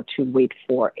transport to wait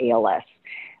for ALS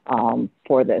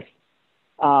for this.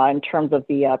 In terms of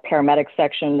the paramedic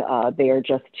section, they are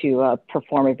just to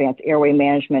perform advanced airway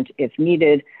management if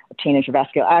needed, obtain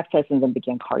intravascular access, and then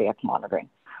begin cardiac monitoring.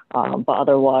 But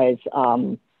otherwise,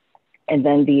 and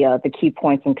then the key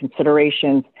points and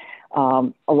considerations,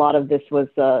 a lot of this was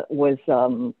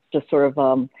just sort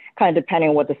of kind of depending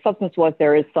on what the substance was.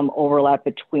 There is some overlap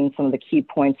between some of the key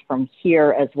points from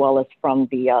here as well as from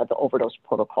the overdose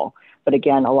protocol. But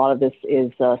again, a lot of this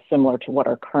is similar to what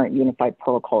our current unified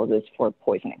protocol is for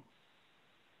poisoning.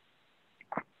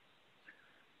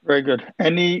 Very good.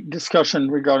 Any discussion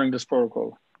regarding this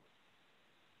protocol?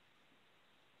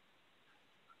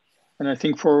 And I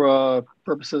think for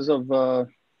purposes of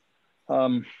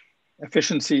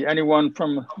efficiency, anyone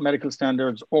from medical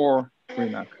standards or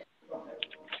REMAC?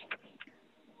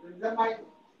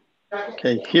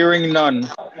 Okay, hearing none.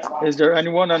 Is there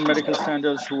anyone on medical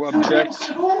standards who objects,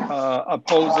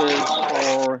 opposes,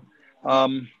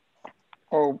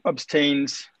 or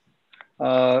abstains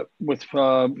with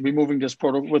moving this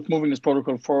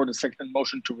protocol forward? A second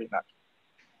motion to REMAC.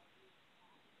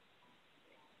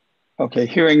 Okay,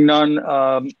 hearing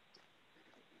none.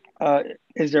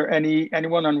 Is there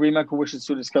anyone on REMAC who wishes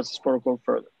to discuss this protocol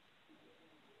further?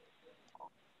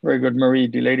 Very good, Marie,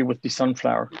 the lady with the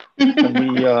sunflower. Can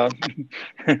we do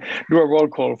a roll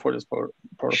call for this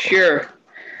protocol? Sure.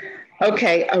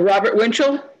 Okay, Robert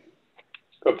Winchell?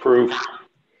 Approve.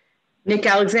 Nick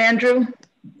Alexandru?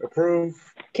 Approve.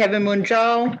 Kevin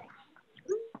Munjal?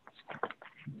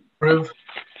 Approve.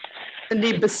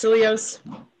 Cindy Basilios.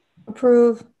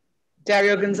 Approve.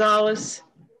 Dario Gonzalez.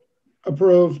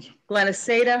 Approved. Glennis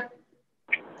Seda.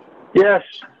 Yes.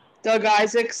 Doug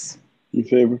Isaacs. In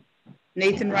favor.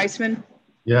 Nathan Reisman.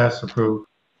 Yes, approved.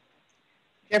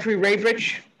 Jeffrey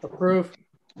Ravrich. Approve.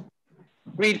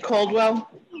 Reed Caldwell.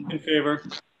 In favor.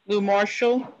 Lou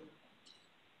Marshall.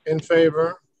 In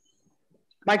favor.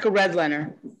 Michael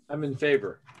Redlener. I'm in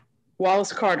favor.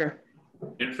 Wallace Carter.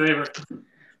 In favor.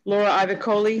 Laura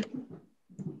Ivacoli.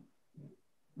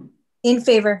 In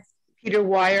favor. Peter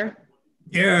Wire.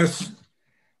 Yes.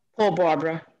 Paul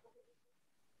Barbara.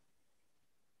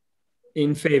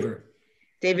 In favor.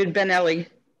 David Benelli.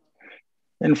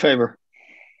 In favor.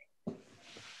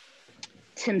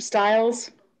 Tim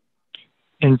Stiles.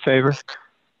 In favor.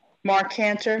 Mark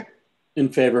Cantor. In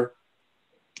favor.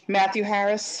 Matthew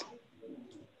Harris.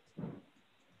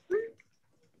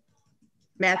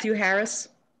 Matthew Harris.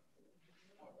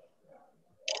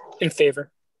 In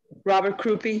favor. Robert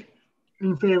Krupe.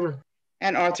 In favor.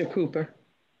 And Arthur Cooper.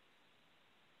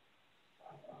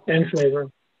 In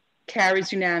favor.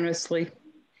 Carries unanimously.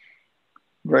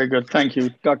 Very good. Thank you.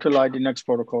 Dr. Lai, the next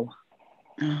protocol.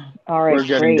 All right, We're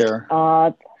getting great. there.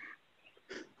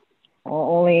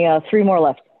 Only 3 more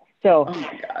left. So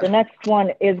the next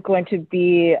one is going to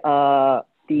be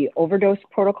the overdose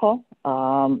protocol.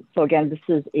 So again, this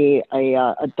is a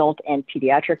adult and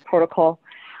pediatric protocol.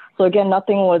 So again,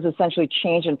 nothing was essentially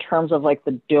changed in terms of like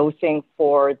the dosing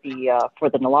for the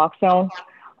naloxone,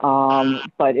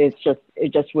 but it's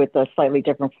just with a slightly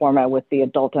different format with the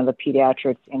adult and the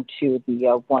pediatrics into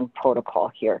the one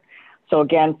protocol here. So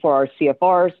again, for our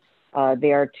CFRs,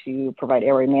 they are to provide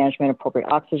airway management,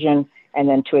 appropriate oxygen, and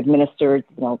then to administer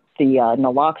the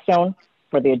naloxone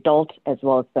for the adult as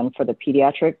well as then for the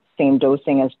pediatric, same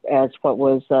dosing as what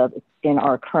was in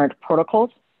our current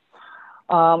protocols.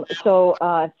 So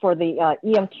for the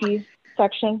EMT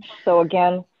section, so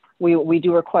again, we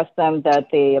do request them that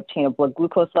they obtain a blood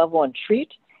glucose level and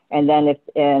treat, and then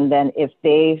if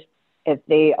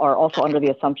they are also under the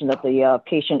assumption that the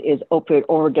patient is opioid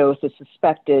overdose is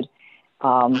suspected,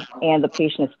 and the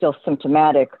patient is still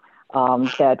symptomatic,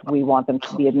 that we want them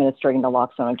to be administering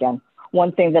naloxone again.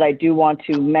 One thing that I do want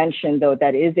to mention, though,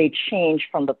 that is a change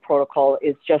from the protocol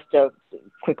is just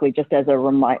quickly, just as a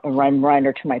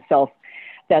reminder to myself,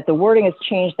 that the wording has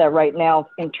changed that right now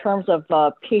in terms of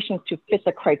patients to fit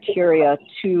the criteria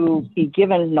to be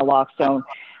given naloxone,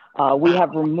 we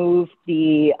have removed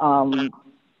the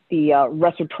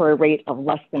respiratory rate of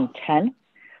less than 10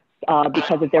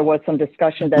 because there was some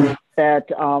discussion that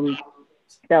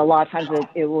a lot of times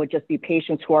it would just be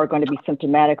patients who are going to be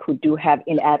symptomatic who do have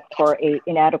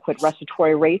inadequate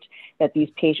respiratory rate, that these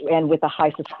patients, and with a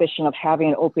high suspicion of having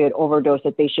an opioid overdose,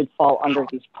 that they should fall under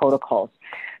these protocols.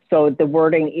 So the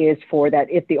wording is for that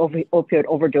if the opioid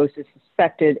overdose is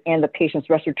suspected and the patient's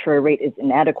respiratory rate is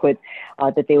inadequate,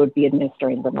 that they would be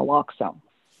administering the naloxone.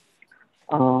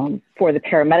 For the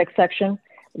paramedic section,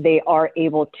 they are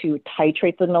able to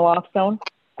titrate the naloxone,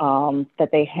 that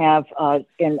they have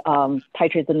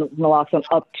titrate the naloxone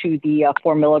up to the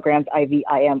 4 milligrams IV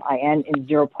IM in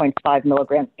 0.5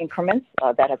 milligram increments.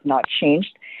 That has not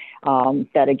changed.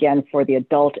 That again for the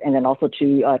adult, and then also to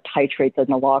titrate the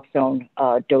naloxone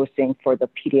dosing for the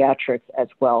pediatrics as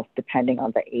well, depending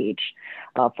on the age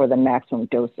for the maximum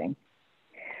dosing.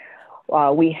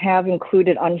 We have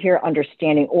included on here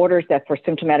understanding orders that for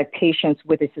symptomatic patients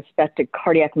with a suspected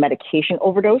cardiac medication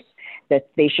overdose, that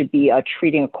they should be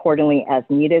treating accordingly as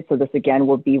needed. So this again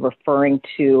will be referring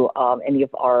to any of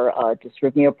our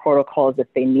dysrhythmia protocols if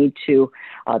they need to,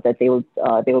 that they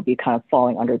will be kind of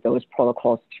falling under those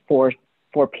protocols for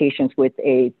patients with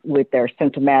their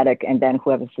symptomatic and then who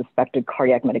have a suspected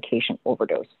cardiac medication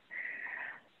overdose.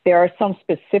 There are some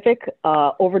specific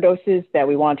overdoses that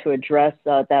we want to address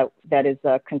that is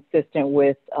consistent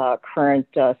with current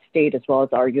state as well as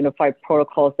our unified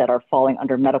protocols that are falling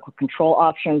under medical control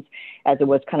options, as it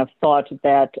was kind of thought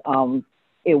that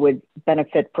it would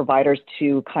benefit providers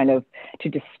to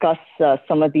discuss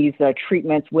some of these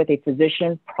treatments with a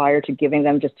physician prior to giving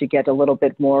them, just to get a little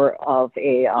bit more of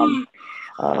a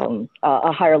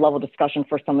higher level discussion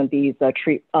for some of these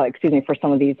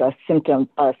symptoms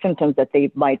that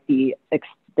they might be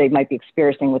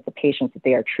experiencing with the patients that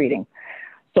they are treating.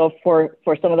 So for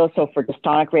some of those, so for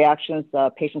dystonic reactions,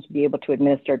 patients will be able to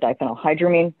administer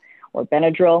diphenylhydramine or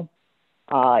Benadryl.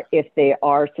 If they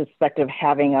are suspected of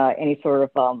having any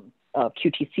sort of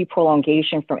QTC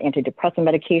prolongation from antidepressant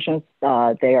medications,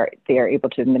 they are able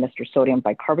to administer sodium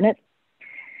bicarbonate.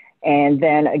 And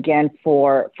then again,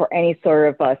 for any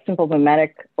sort of simple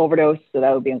mimetic overdose, so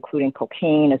that would be including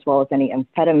cocaine as well as any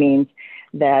amphetamines,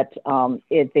 that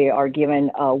they are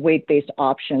given weight-based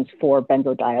options for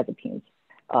benzodiazepines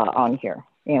on here.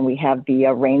 And we have the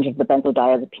range of the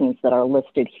benzodiazepines that are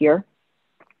listed here.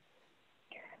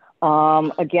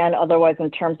 Again, otherwise,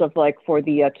 in terms of like for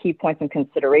the key points and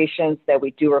considerations, that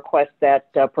we do request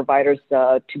that providers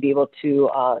to be able to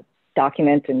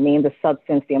document and name the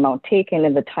substance, the amount taken,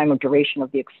 and the time of duration of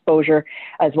the exposure,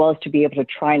 as well as to be able to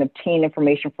try and obtain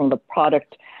information from the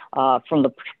product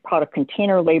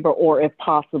container label, or if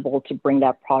possible, to bring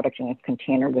that product in a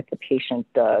container with the patient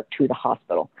to the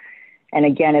hospital. And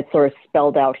again, it's sort of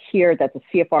spelled out here that the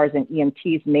CFRs and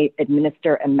EMTs may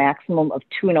administer a maximum of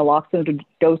 2 naloxone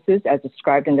doses as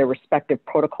described in their respective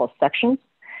protocol sections.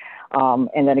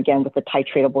 And then again, with the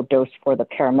titratable dose for the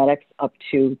paramedics up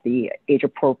to the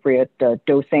age-appropriate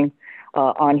dosing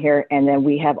on here. And then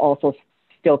we have also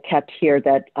still kept here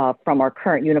that from our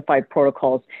current unified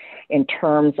protocols in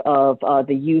terms of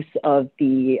the use of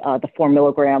the 4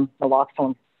 milligram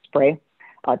naloxone spray,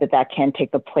 that can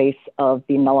take the place of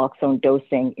the naloxone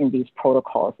dosing in these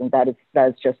protocols. And that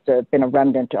has just been a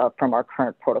remnant from our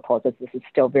current protocols, as this is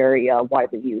still very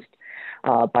widely used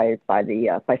by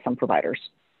some providers.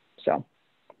 So.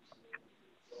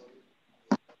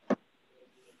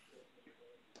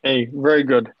 Hey, very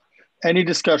good. Any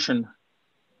discussion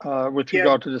with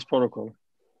regard to this protocol?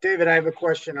 David, I have a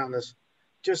question on this.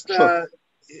 Just, Sure.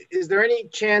 Is there any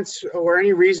chance or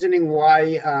any reasoning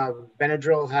why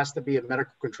Benadryl has to be a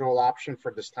medical control option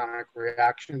for dystonic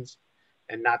reactions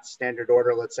and not standard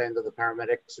order, let's say, under the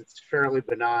paramedics? It's fairly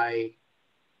benign.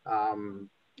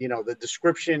 You know, the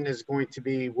description is going to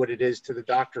be what it is to the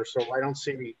doctor. So I don't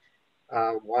see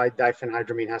why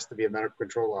diphenhydramine has to be a medical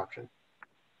control option.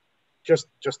 Just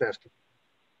asking.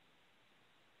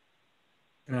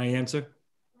 Can I answer?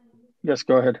 Yes,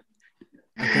 go ahead.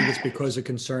 I think it's because of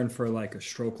concern for like a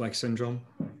stroke-like syndrome,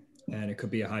 and it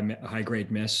could be a high-grade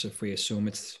miss if we assume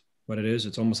it's what it is.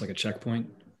 It's almost like a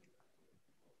checkpoint.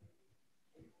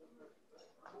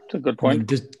 It's a good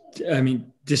point. I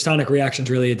mean, dystonic reaction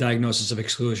is really a diagnosis of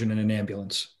exclusion in an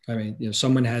ambulance. I mean, you know,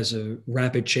 someone has a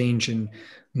rapid change in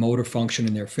motor function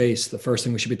in their face. The first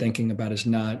thing we should be thinking about is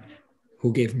not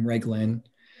who gave them Reglan.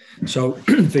 So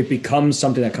if it becomes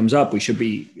something that comes up, we should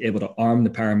be able to arm the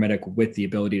paramedic with the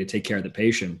ability to take care of the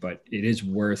patient, but it is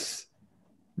worth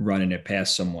running it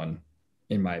past someone,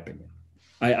 in my opinion.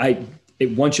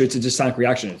 Once it's a dystonic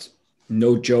reaction, it's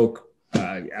no joke.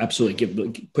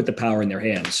 Absolutely put the power in their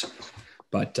hands.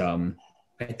 But I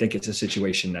think it's a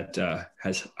situation that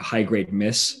has a high grade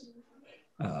miss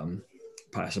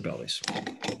possibilities.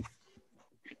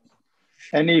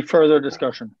 Any further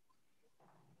discussion?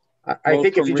 I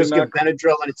think if you just give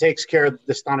Benadryl and it takes care of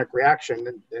the dystonic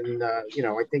reaction, then you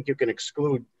know, I think you can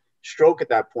exclude stroke at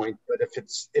that point. But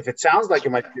if it sounds like it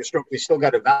might be a stroke, we still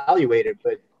got to evaluate it.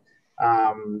 But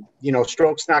you know,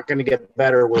 stroke's not going to get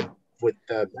better with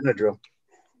Benadryl.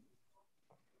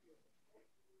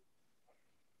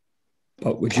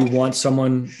 But would you want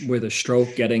someone with a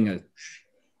stroke getting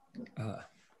a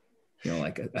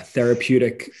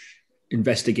therapeutic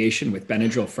investigation with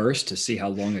Benadryl first to see how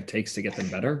long it takes to get them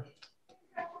better?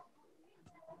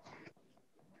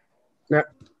 No,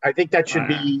 I think that should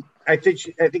be. I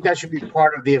think that should be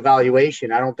part of the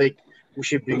evaluation. I don't think we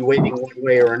should be waiting one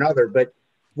way or another. But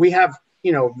we have,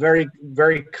 you know, very,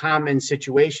 very common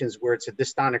situations where it's a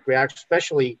dystonic reaction,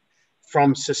 especially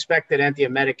from suspected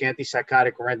antiemetic,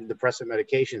 antipsychotic, or antidepressant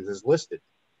medications is listed.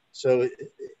 So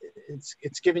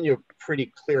it's giving you a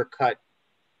pretty clear-cut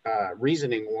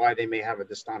reasoning why they may have a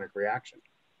dystonic reaction.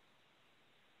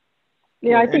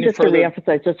 Yeah, I think just to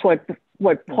reemphasize just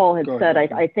what Paul had said,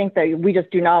 I think that we just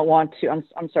do not want to,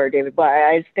 I'm sorry, David, but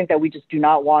I just think that we just do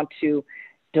not want to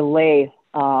delay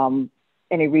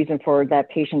any reason for that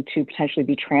patient to potentially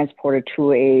be transported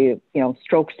to a,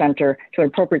 stroke center, to an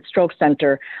appropriate stroke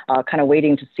center, kind of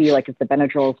waiting to see like if the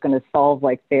Benadryl is going to solve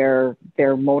like their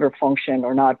motor function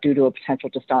or not due to a potential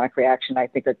dystonic reaction. I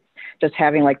think that just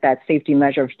having like that safety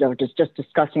measure, just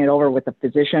discussing it over with the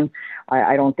physician,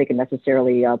 I don't think it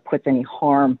necessarily puts any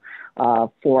harm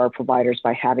for our providers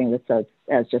by having this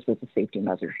as just as a safety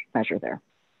measure there.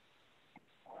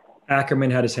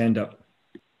 Ackerman had his hand up.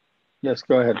 Yes,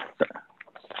 go ahead.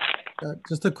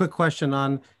 Just a quick question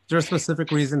on, is there a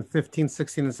specific reason 15,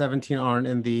 16, and 17 aren't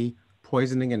in the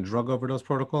poisoning and drug overdose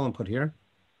protocol and put here?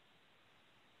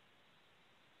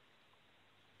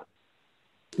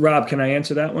 Rob, can I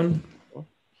answer that one?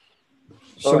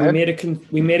 So we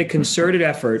made a concerted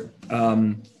effort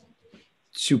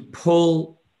to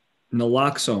pull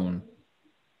naloxone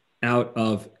out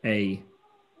of a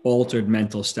altered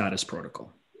mental status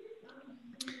protocol.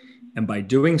 And by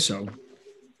doing so,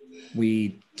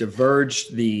 we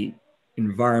diverged the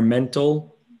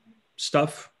environmental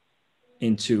stuff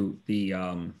into the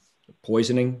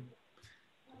poisoning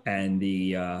and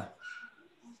the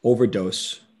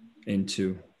overdose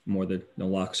into more the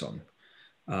naloxone.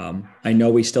 I know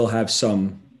we still have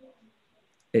some,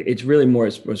 it's really more,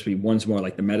 it's supposed to be one's more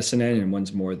like the medicine end and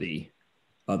one's more the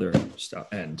other stuff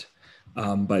end.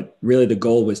 But really the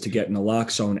goal was to get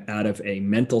naloxone out of a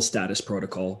mental status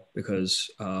protocol because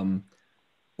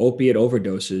opiate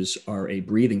overdoses are a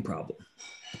breathing problem.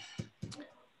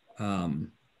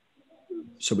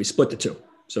 So we split the two.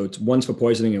 So it's one's for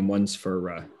poisoning and one's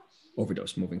for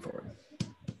overdose moving forward.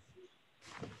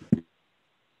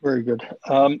 Very good.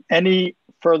 Any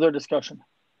further discussion?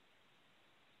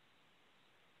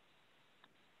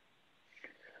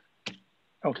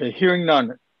 Okay, hearing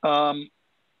none.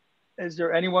 Is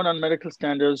there anyone on medical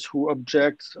standards who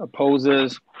objects,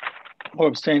 opposes, or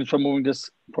abstains from moving this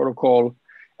protocol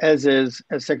as is,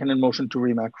 as seconded motion to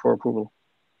REMAC for approval?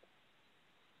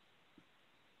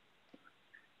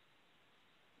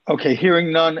 Okay,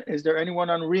 hearing none. Is there anyone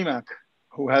on REMAC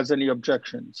who has any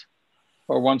objections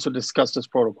or wants to discuss this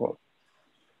protocol?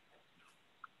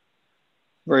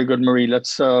 Very good, Marie.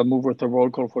 Let's move with the roll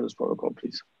call for this protocol,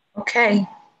 please. Okay.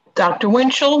 Dr.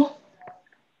 Winchell?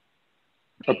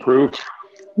 Approved.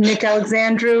 Nick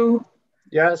Alexandru?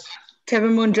 Yes.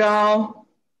 Kevin Munjal?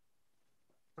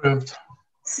 Approved.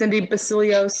 Cindy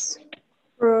Basilios?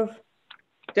 Approved.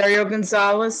 Dario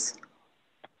Gonzalez?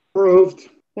 Approved.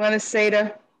 Lenis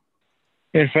Seda?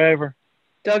 In favor.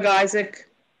 Doug Isaac?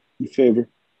 In favor.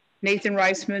 Nathan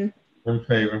Reisman? In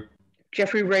favor.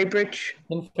 Jeffrey Raybridge?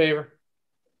 In favor.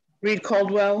 Reed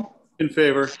Caldwell? In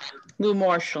favor. Lou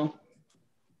Marshall?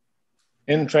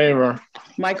 In favor.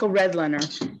 Michael Redlener?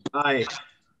 Aye.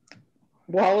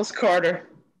 Wallace Carter?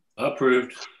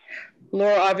 Approved.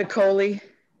 Laura Ivicoli?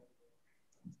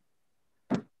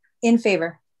 In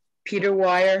favor. Peter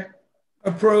Wire?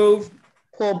 Approved.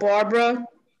 Paul Barbara?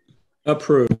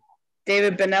 Approved.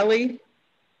 David Benelli?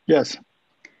 Yes.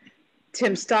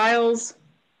 Tim Stiles?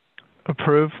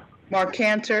 Approve. Mark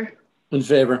Cantor? In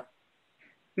favor.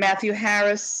 Matthew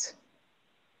Harris?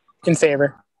 In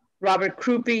favor. Robert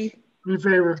Krupe? In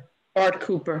favor. Art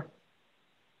Cooper?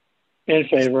 In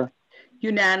favor.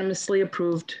 Unanimously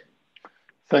approved.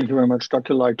 Thank you very much,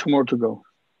 Dr. Lai. 2 more to go.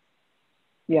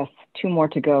 Yes, 2 more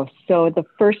to go. So the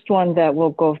first one that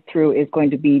we'll go through is going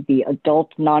to be the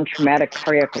adult non-traumatic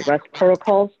cardiac arrest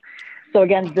protocols. So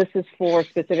again, this is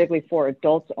specifically for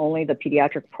adults only. The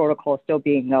pediatric protocol is still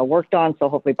being worked on. So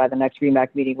hopefully by the next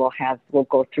REMAC meeting, we'll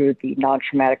go through the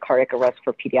non-traumatic cardiac arrest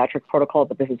for pediatric protocol,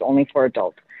 but this is only for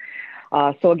adults.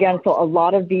 So again, so a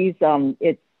lot of these,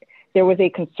 there was a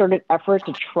concerted effort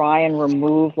to try and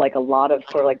remove like a lot of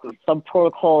sort of like sub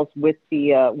protocols with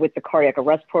the cardiac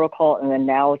arrest protocol, and then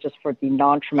now just for the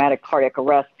non-traumatic cardiac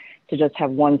arrest to just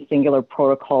have one singular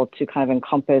protocol to kind of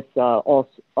encompass all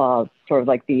sort of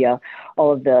like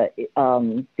all of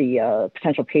the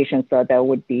potential patients that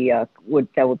would be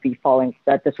falling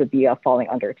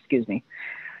under. Excuse me.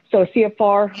 So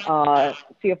CFR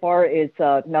is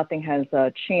nothing has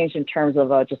changed in terms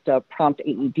of just a prompt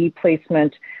AED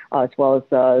placement, as well as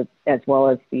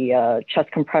the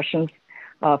chest compressions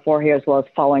for here, as well as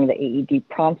following the AED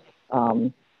prompts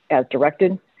as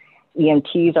directed.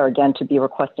 EMTs are again to be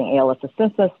requesting ALS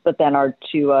assistance, but then are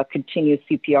to continue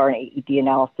CPR and AED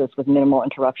analysis with minimal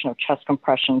interruption of chest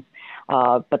compressions,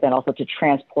 but then also to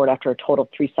transport after a total of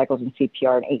 3 cycles in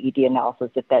CPR and AED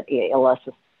analysis if that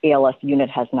ALS unit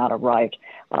has not arrived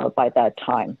by that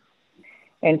time.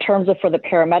 In terms of for the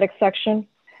paramedic section,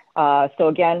 so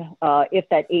again, if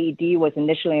that AED was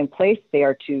initially in place, they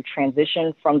are to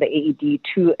transition from the AED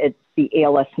to the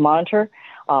ALS monitor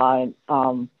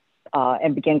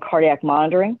and begin cardiac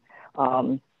monitoring.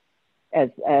 As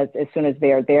soon as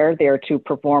they are there, they are to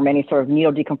perform any sort of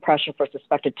needle decompression for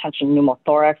suspected tension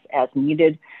pneumothorax as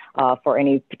needed for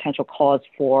any potential cause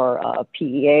for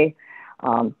PEA.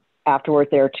 Afterwards,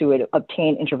 they are to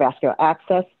obtain intravascular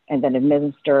access and then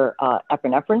administer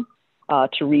epinephrine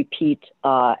to repeat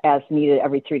as needed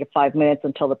every 3 to 5 minutes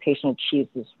until the patient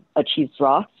achieves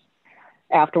ROS.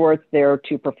 Afterwards, they're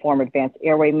to perform advanced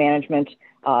airway management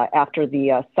after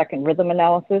the second rhythm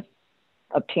analysis,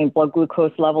 obtain blood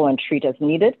glucose level and treat as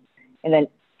needed. And then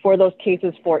for those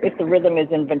cases if the rhythm is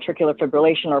in ventricular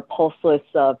fibrillation or pulseless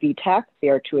VTAC, they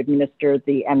are to administer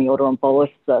the amiodarone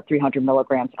bolus, 300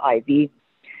 milligrams IV.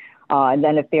 And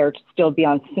then if they are to still be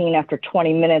on scene after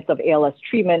 20 minutes of ALS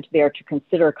treatment, they are to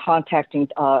consider contacting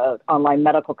online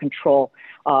medical control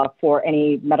for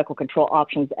any medical control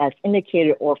options as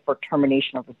indicated or for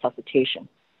termination of resuscitation.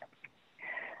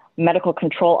 Medical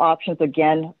control options,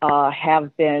 again,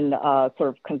 have been sort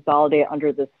of consolidated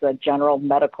under this general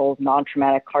medical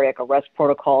non-traumatic cardiac arrest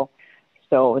protocol.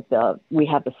 So we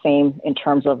have the same in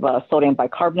terms of sodium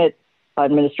bicarbonate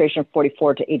administration,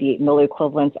 44 to 88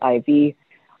 milliequivalents IV,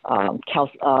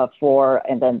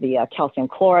 and then the calcium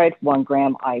chloride, 1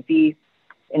 gram IV,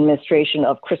 administration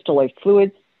of crystalloid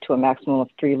fluids to a maximum of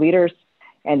 3 liters.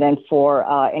 And then for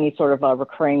any sort of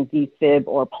recurring VFib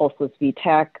or pulseless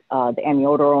VTAC, the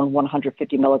amiodarone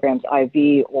 150 milligrams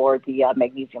IV or the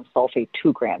magnesium sulfate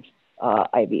 2 grams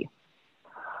IV.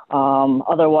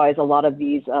 Otherwise, a lot of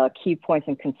these key points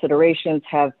and considerations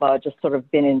have just sort of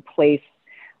been in place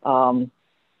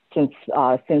since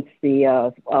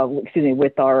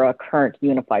with our current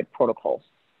unified protocols.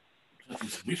 I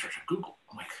did some research on Google.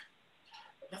 I'm like,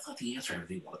 that's not the answer I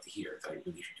really wanted to hear. I thought you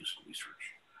really should do some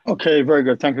research. Okay, very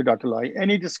good. Thank you, Dr. Lai.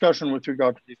 Any discussion with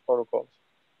regard to these protocols?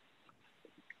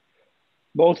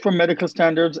 Both from medical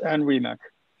standards and REMAC,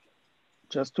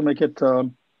 just to make it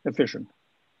efficient.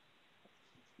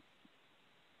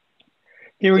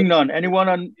 Hearing none. Anyone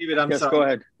on? David, I'm yes, sorry. Go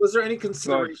ahead. Was there any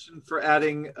consideration for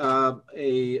adding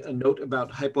a note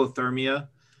about hypothermia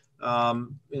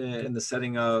in the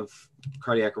setting of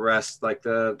cardiac arrest, like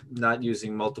the not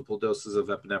using multiple doses of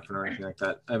epinephrine or anything like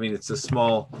that? I mean, it's a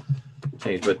small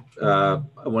change, but I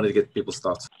wanted to get people's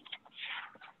thoughts.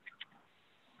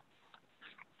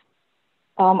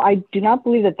 I do not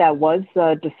believe that was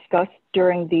discussed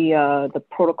during the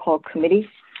protocol committee.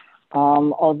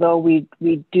 Although we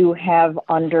do have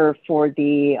under for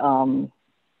the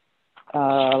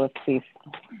let's see,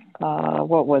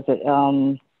 what was it?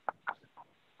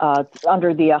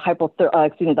 Under the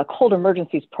the cold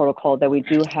emergencies protocol, that we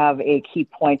do have a key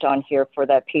point on here for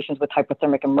that patients with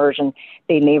hypothermic immersion,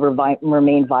 they may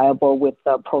remain viable with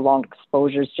prolonged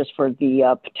exposures, just for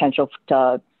the potential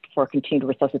for continued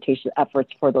resuscitation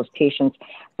efforts for those patients,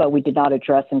 but we did not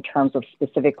address in terms of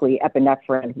specifically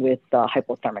epinephrine with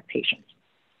hypothermic patients.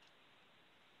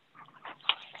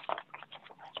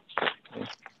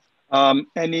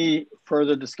 Any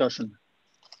further discussion?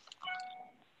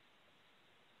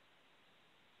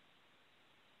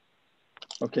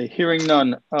 Okay, hearing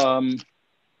none.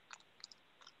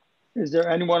 Is there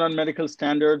anyone on medical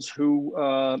standards who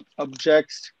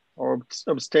objects or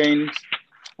abstains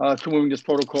to moving this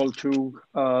protocol to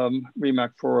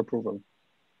REMAC for approval?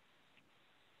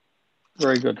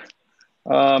 Very good.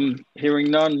 Hearing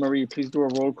none, Marie, please do a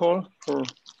roll call for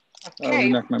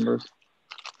REMAC members.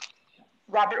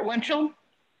 Robert Winchell.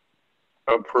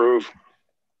 Approve.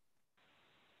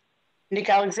 Nick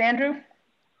Alexandru.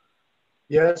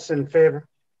 Yes, in favor.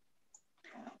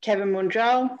 Kevin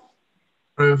Munjal.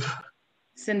 Approve.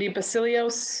 Cindy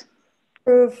Basilios.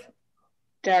 Approve.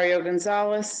 Dario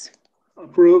Gonzalez.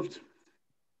 Approved.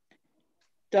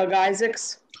 Doug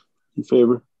Isaacs. In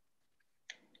favor.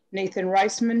 Nathan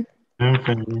Reisman. In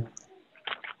favor.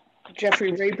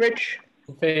 Jeffrey Raybridge.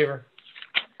 In favor.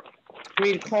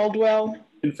 Reed Caldwell.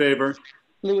 In favor.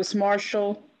 Lewis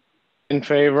Marshall. In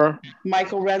favor.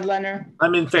 Michael Redlener.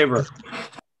 I'm in favor.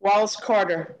 Wallace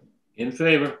Carter. In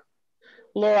favor.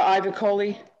 Laura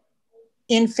Ivacoli.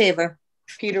 In favor.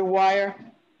 Peter Wire.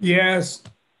 Yes.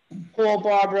 Paul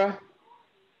Barbara.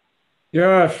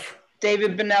 Yes.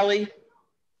 David Benelli.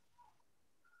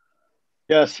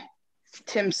 Yes.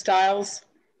 Tim Stiles.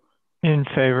 In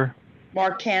favor.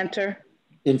 Mark Cantor.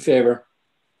 In favor.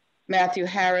 Matthew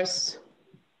Harris.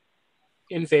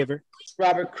 In favor.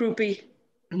 Robert Krupe.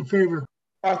 In favor.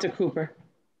 Arthur Cooper.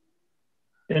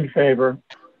 In favor.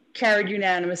 Carried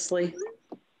unanimously.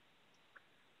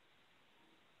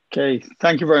 Okay,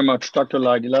 thank you very much, Dr.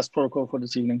 Lai. The last protocol for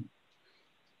this evening.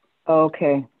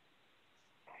 Okay.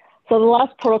 So the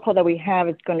last protocol that we have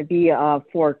is going to be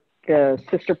for the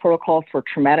sister protocol for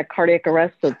traumatic cardiac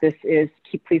arrest. So this is,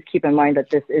 please keep in mind that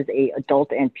this is a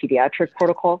adult and pediatric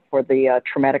protocol for the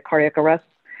traumatic cardiac arrest.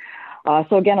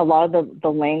 So again, a lot of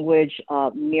the language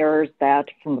mirrors that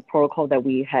from the protocol that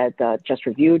we had just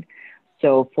reviewed.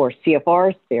 So for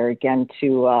CFRs, they're again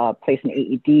to place an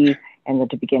AED and then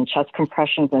to begin chest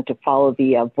compressions and to follow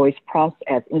the voice prompts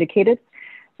as indicated.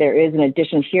 There is an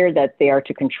addition here that they are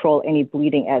to control any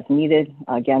bleeding as needed,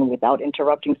 again, without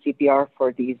interrupting CPR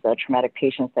for these traumatic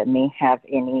patients that may have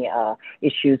any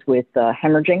issues with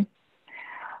hemorrhaging.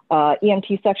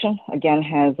 EMT section, again,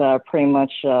 has pretty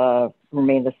much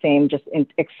remained the same,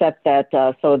 except that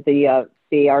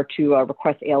they are to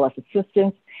request ALS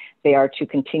assistance. They are to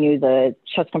continue the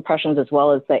chest compressions as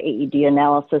well as the AED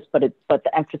analysis, but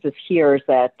the emphasis here is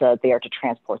that they are to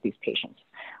transport these patients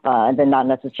and then not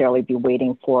necessarily be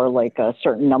waiting for like a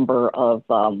certain number of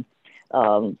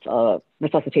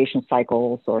resuscitation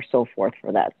cycles or so forth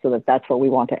for that. So that's what we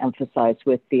want to emphasize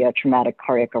with the traumatic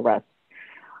cardiac arrest.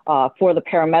 For the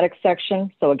paramedic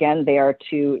section, so again, they are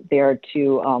to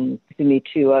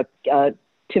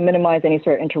minimize any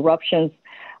sort of interruptions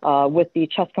with the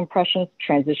chest compressions,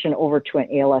 transition over to an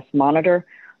ALS monitor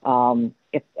when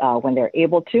they're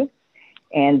able to.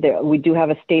 And we do have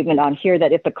a statement on here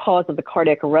that if the cause of the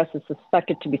cardiac arrest is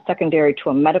suspected to be secondary to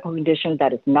a medical condition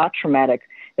that is not traumatic,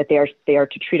 that they are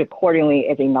to treat accordingly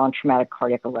as a non-traumatic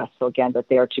cardiac arrest. So again, that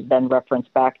they are to then reference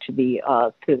back to the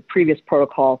previous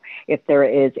protocol if there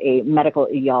is a medical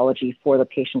etiology for the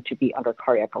patient to be under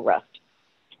cardiac arrest.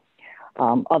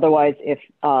 Otherwise, if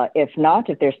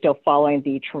they're still following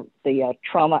the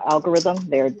trauma algorithm,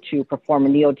 they're to perform a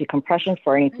neo-decompression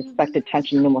for any suspected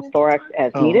tension pneumothorax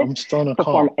as needed.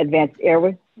 Perform advanced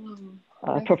airway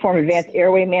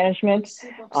management.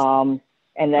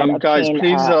 And then guys,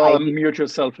 please mute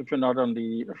yourself if you're not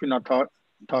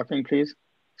talking, please.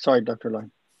 Sorry, Dr.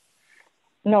 Lang.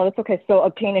 No, that's okay. So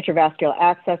obtain intravascular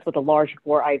access with a large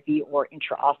bore IV or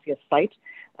intraosseous site.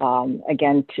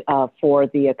 Again, for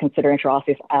the consider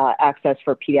intraosseous access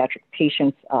for pediatric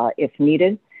patients if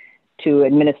needed. To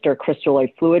administer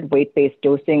crystalloid fluid, weight-based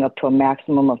dosing up to a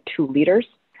maximum of 2 liters.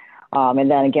 And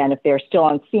then again, if they're still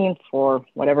on scene for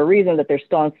whatever reason, that they're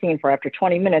still on scene for after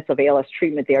 20 minutes of ALS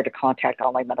treatment, they are to contact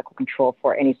online medical control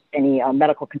for any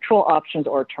medical control options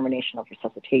or termination of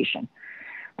resuscitation.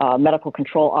 Medical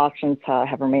control options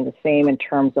have remained the same in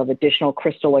terms of additional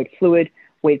crystalloid fluid,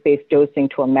 weight-based dosing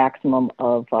to a maximum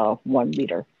of 1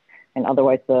 liter. And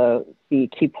otherwise, the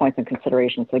key points and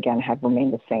considerations, again, have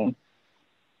remained the same.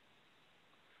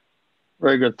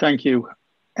 Very good, thank you.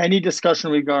 Any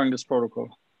discussion regarding this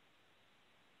protocol?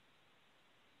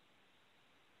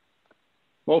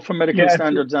 Both from medical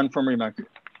standards and from REMAC.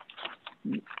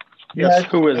 Yes,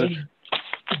 who is it?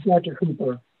 Dr.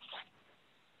 Cooper.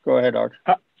 Go ahead, Art.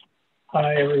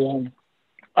 Hi, everyone.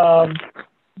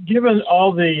 Given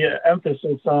all the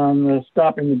emphasis on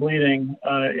stopping the bleeding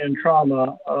in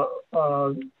trauma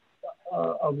of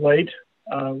late,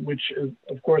 which is,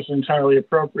 of course, entirely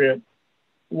appropriate,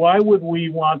 why would we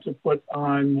want to put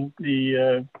on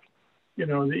the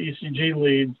ECG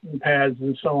leads and pads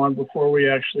and so on before we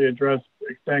actually address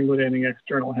exsanguinating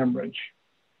external hemorrhage?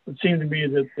 It seemed to me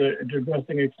that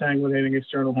addressing exsanguinating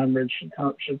external hemorrhage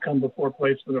should come before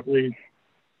placement of leads.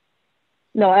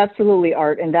 No, absolutely,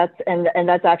 Art, and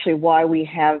that's actually why we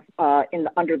have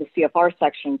under the CFR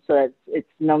section, so that it's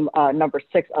number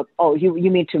 6 of. Oh, you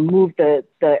mean to move the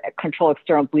control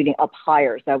external bleeding up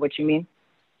higher? Is that what you mean?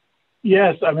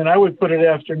 Yes, I mean I would put it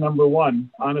after number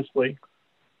 1, honestly.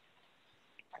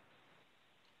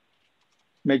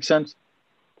 Makes sense.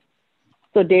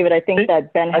 So, David, I think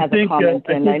that Ben has a comment,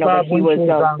 and I know Bob that he was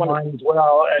online as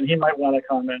well, and he might want to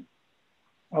comment.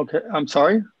 Okay, I'm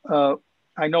sorry.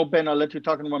 I know, Ben, I'll let you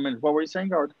talk in 1 minute. What were you saying,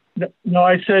 Gord? No,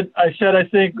 I said I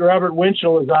think Robert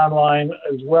Winchell is online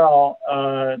as well.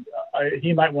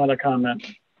 He might want to comment.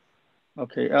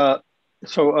 Okay,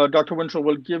 so Dr. Winchell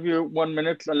will give you 1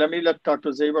 minute. Let me let Dr.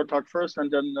 Zaber talk first, and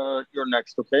then you're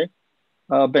next, okay?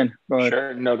 Ben, go ahead.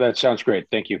 Sure, no, that sounds great.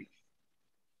 Thank you.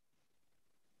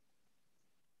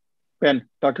 Ben,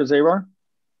 Dr. Zaber?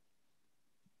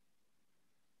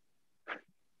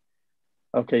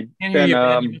 Okay, Ben.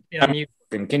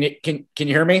 Can you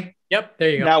hear me? Yep, there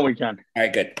you go. Now we can. All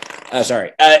right, good.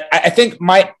 Sorry. I think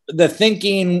the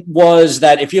thinking was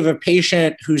that if you have a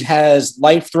patient who has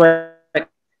life-threatening,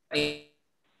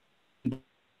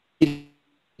 you're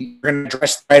going to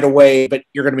address right away, but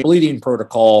you're going to be bleeding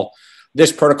protocol.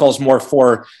 This protocol is more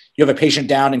for you have a patient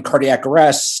down in cardiac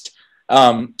arrest.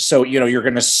 So you're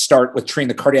going to start with treating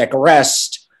the cardiac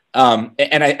arrest.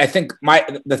 And I think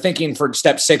the thinking for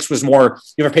step 6 was more,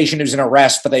 you have a patient who's in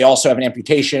arrest, but they also have an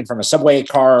amputation from a subway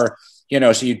car,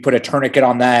 so you'd put a tourniquet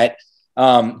on that.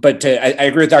 But I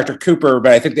agree with Dr. Cooper,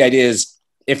 but I think the idea is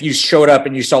if you showed up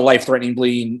and you saw life-threatening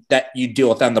bleeding, that you deal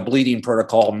with on the bleeding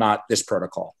protocol, not this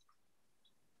protocol.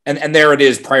 And there it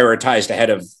is prioritized ahead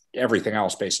of everything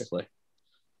else, basically.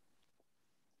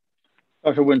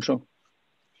 Dr. Winchell.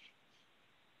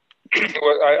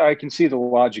 Well, I can see the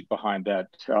logic behind that.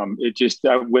 It just,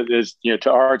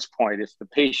 to Art's point, if the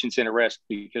patient's in arrest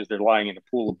because they're lying in a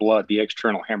pool of blood, the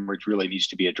external hemorrhage really needs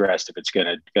to be addressed if it's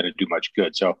going to do much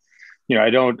good. So,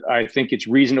 I think it's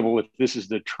reasonable if this is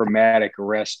the traumatic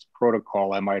arrest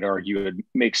protocol. I might argue it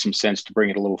makes some sense to bring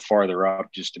it a little farther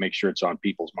up just to make sure it's on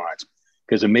people's minds.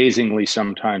 Because amazingly,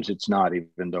 sometimes it's not,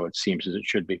 even though it seems as it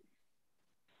should be.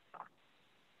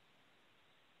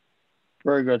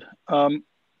 Very good.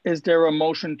 Is there a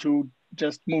motion to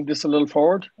just move this a little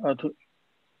forward?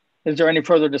 Is there any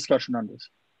further discussion on this?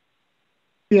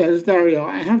 Yeah, it's Dario.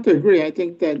 I have to agree. I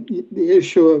think that the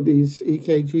issue of these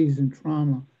EKGs and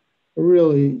trauma are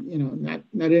really,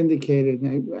 not indicated.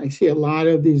 And I see a lot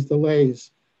of these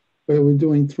delays where we're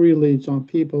doing 3 leads on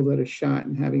people that are shot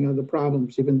and having other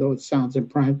problems, even though it sounds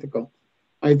impractical.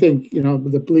 I think,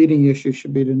 the bleeding issue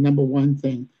should be the number one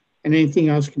thing, and anything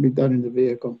else can be done in the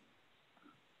vehicle.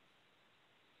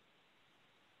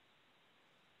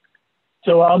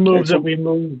 So I'll move that we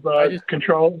move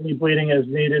control any bleeding as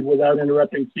needed without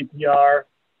interrupting CPR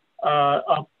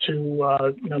up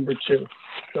to number 2.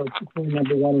 So it's between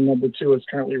number 1 and number 2 is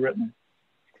currently written.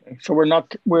 Okay. So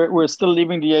we're still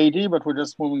leaving the AED, but we're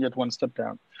just moving it one step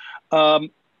down.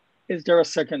 Is there a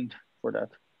second for that?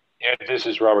 Yeah, this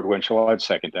is Robert Winchell. I'd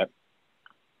second that.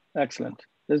 Excellent.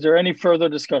 Is there any further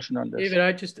discussion on this?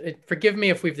 David, forgive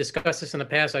me if we've discussed this in the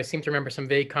past. I seem to remember some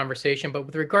vague conversation, but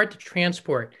with regard to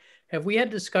transport, have we had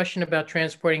a discussion about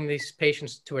transporting these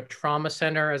patients to a trauma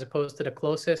center as opposed to the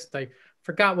closest? I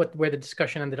forgot where the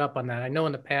discussion ended up on that. I know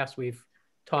in the past we've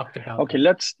talked about. Okay,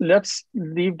 let's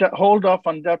leave that. Hold off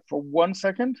on that for 1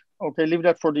 second. Okay, leave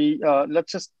that for the.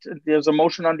 There's a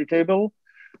motion on the table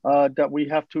that we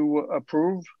have to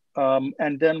approve,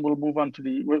 and then we'll move on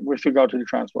to with regard to the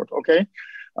transport. Okay,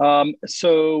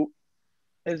 so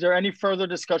is there any further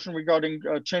discussion regarding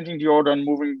changing the order and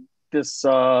moving this?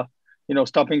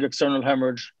 Stopping external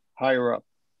hemorrhage higher up.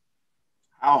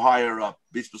 How higher up?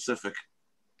 Be specific.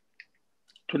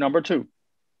 To number 2.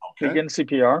 Okay. Begin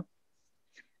CPR.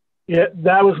 Yeah,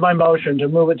 that was my motion, to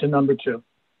move it to number 2.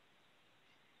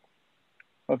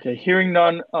 Okay, hearing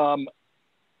none,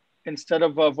 instead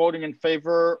of voting in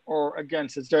favor or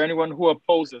against, is there anyone who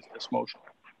opposes this motion?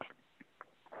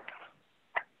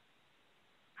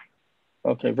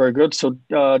 Okay, very good. So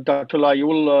Dr. Lai, you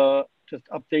will just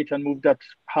update and move that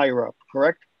higher up,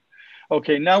 correct?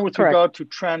 Okay, now with regard to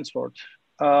transport,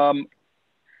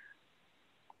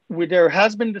 there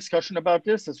has been discussion about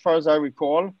this as far as I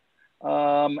recall.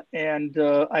 And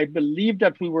I believe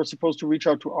that we were supposed to reach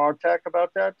out to RTAC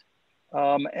about that.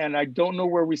 And I don't know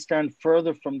where we stand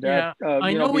further from that. Yeah,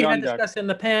 I know we had discussed it in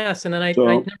the past, and then I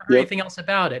never heard anything else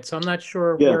about it. So I'm not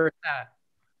sure where it's at.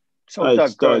 So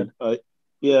Doug,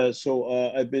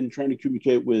 I've been trying to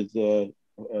communicate with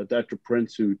Dr.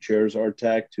 Prince, who chairs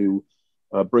RTAC, to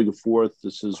bring it forth.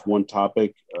 This is one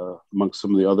topic amongst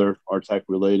some of the other RTAC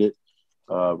related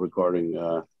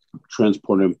regarding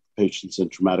transporting patients in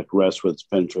traumatic arrest, whether it's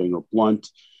penetrating or blunt.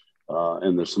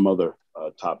 And there's some other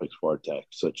topics for RTAC,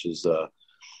 such as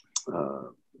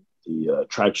the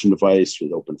traction device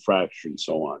with open fracture and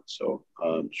so on. So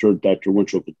I'm sure Dr.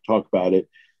 Winchell could talk about it,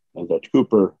 and Dr.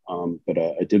 Cooper, but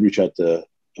I did reach out to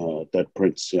Dr.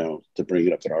 Prince, to bring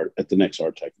it up at the next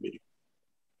RTAC meeting.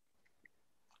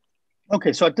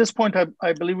 Okay, so at this point,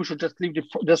 I believe we should just leave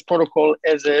this protocol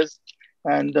as is,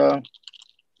 and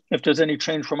if there's any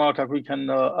change from RTAC, we can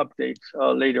update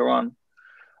later on.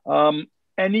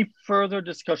 Any further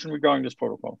discussion regarding this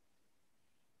protocol,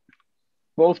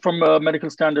 both from medical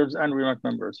standards and REMAC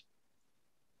members?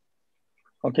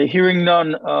 Okay, hearing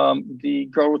none, the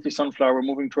girl with the sunflower, we're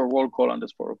moving to a roll call on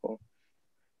this protocol.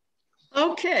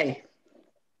 Okay,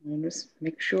 let me just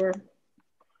make sure.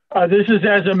 This is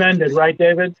as amended, right,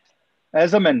 David?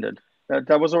 As amended.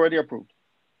 That was already approved.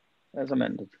 As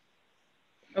amended.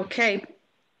 Okay.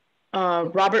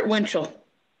 Robert Winchell.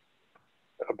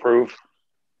 Approve.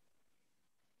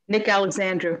 Nick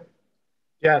Alexandru.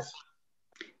 Yes.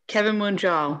 Kevin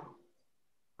Munjal.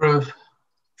 Approve.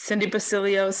 Cindy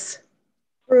Basilios.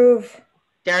 Approve.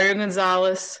 Dario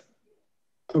Gonzalez.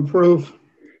 Approve.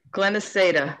 Glenn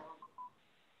Esteda.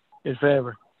 In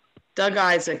favor. Doug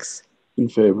Isaacs. In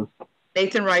favor.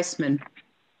 Nathan Reisman.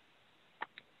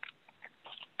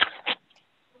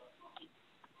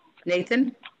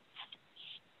 Nathan?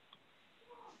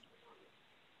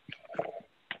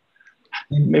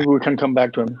 Maybe we can come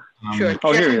back to him. Sure.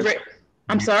 Oh, here he is.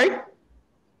 I'm sorry?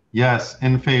 Yes,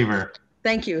 in favor.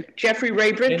 Thank you. Jeffrey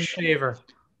Raybridge. In favor.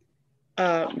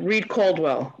 Reed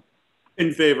Caldwell.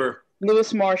 In favor.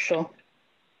 Lewis Marshall.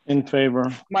 In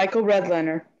favor. Michael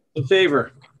Redlener. In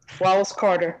favor. Wallace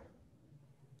Carter.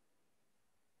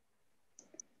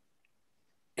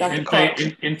 Dr. Carr.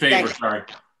 In favor, sorry.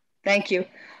 Thank you.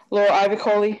 Laura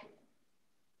Ivicoli.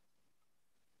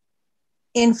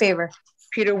 In favor.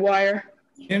 Peter Wire.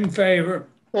 In favor.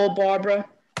 Paul Barbara.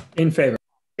 In favor.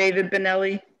 David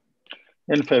Benelli.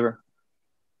 In favor.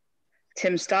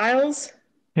 Tim Stiles.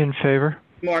 In favor.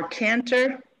 Mark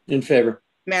Cantor. In favor.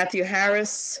 Matthew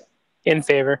Harris. In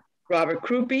favor. Robert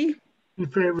Krupe. In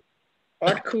favor.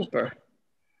 Art Cooper.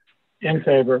 In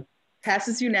favor.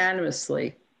 Passes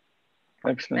unanimously.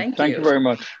 Excellent. Thank Thank you. you very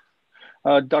much.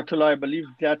 Dr. Lai, I believe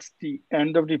that's the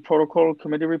end of the protocol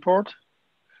committee report.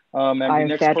 And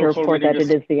I'm sad to report that it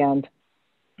is the end.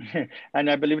 And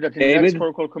I believe that the David? next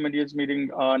protocol committee is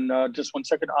meeting on, just 1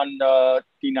 second, on the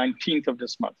 19th of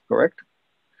this month, correct?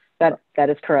 That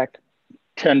is correct.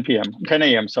 10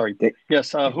 a.m., sorry.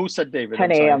 Yes, who said David?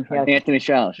 10 a.m., yes. Anthony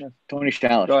Shalish, Yes. Tony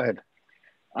Shalish. Go ahead.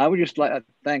 I would just like to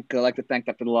thank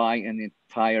Dr. Lai and the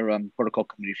entire protocol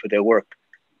committee for their work.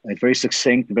 It's very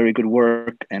succinct, very good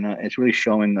work, and it's really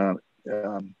showing,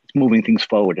 moving things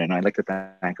forward, and I'd like to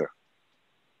thank her.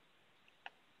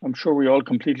 I'm sure we all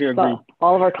completely agree. So,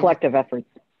 all of our collective efforts.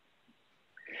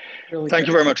 Really Thank good.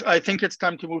 you very much. I think it's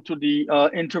time to move to the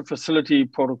inter-facility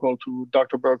protocol, to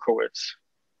Dr. Berkowitz,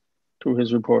 to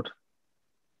his report.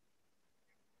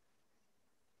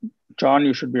 John,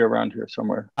 you should be around here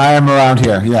somewhere. I am around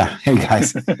here. Yeah. Hey,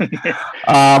 guys.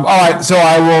 All right. So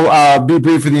I will be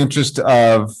brief in the interest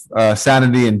of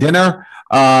sanity and dinner.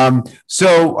 We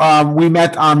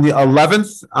met on the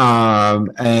 11th,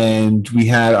 and we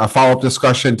had a follow-up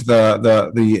discussion to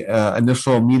the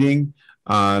initial meeting.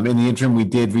 In the interim, we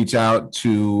did reach out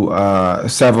to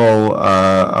several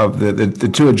of the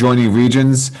two adjoining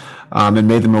regions and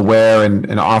made them aware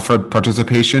and offered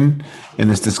participation in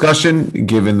this discussion,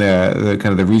 given the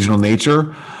kind of the regional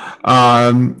nature. We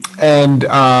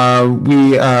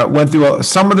went through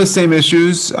some of the same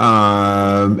issues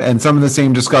and some of the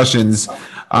same discussions,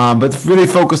 but really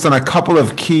focused on a couple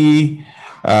of key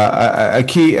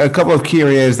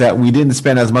areas that we didn't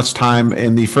spend as much time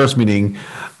in the first meeting.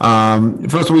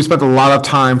 First of all, we spent a lot of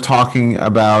time talking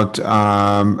about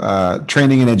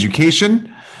training and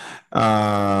education,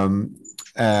 and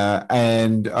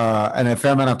a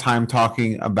fair amount of time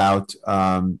talking about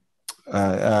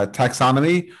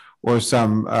taxonomy, or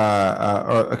some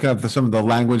of the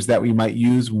language that we might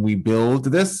use when we build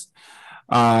this.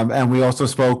 And we also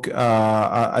spoke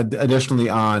additionally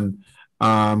on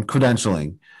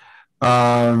credentialing.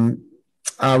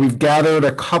 We've gathered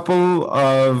a couple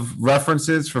of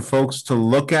references for folks to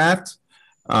look at,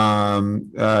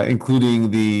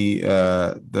 including the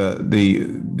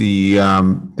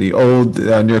old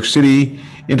New York City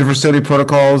interfacility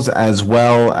protocols, as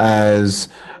well as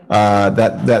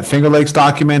that Finger Lakes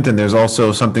document, and there's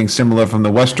also something similar from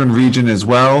the Western region as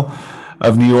well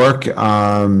of New York.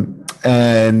 The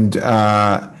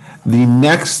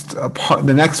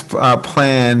next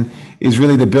plan is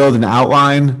really to build an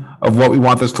outline of what we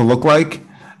want this to look like.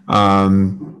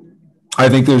 I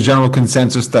think there's general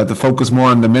consensus that to focus more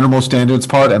on the minimal standards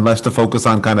part and less to focus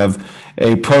on kind of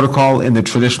a protocol in the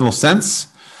traditional sense.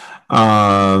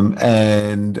 What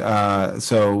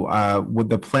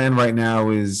the plan right now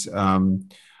is, I'm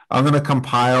going to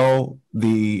compile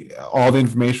all the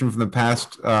information from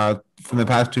the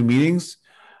past two meetings,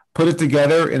 put it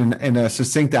together in a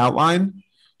succinct outline,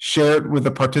 share it with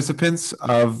the participants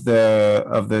of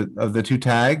the two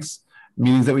tags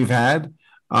meetings that we've had,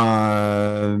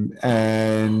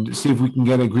 and see if we can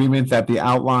get agreement that the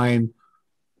outline,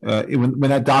 when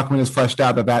that document is fleshed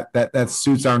out, that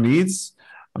suits our needs.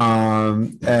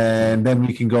 And then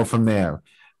we can go from there.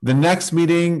 The next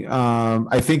meeting,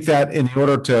 I think that in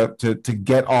order to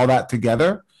get all that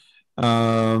together,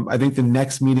 I think the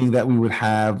next meeting that we would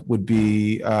have would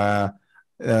be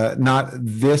not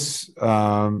this,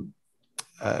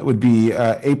 would be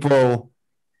April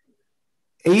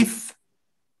 8th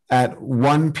at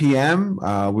 1 p.m.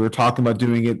 We were talking about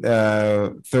doing it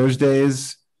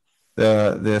Thursdays,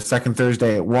 the second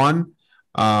Thursday at 1,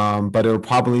 but it will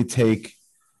probably take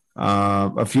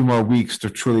a few more weeks to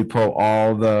truly pull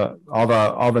all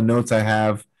the notes I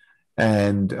have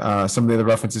and some of the other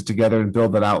references together and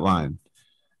build that outline.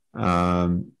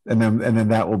 And then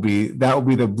that will be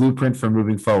the blueprint for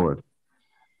moving forward.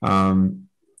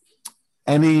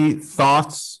 Any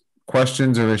thoughts,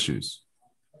 questions, or issues?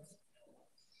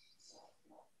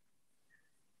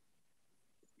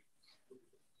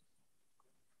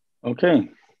 Okay.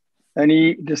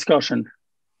 Any discussion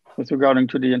with regarding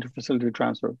to the interfacility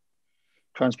transport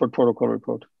protocol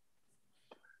report?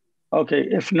 Okay,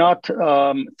 if not,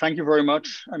 thank you very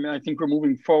much. I mean, I think we're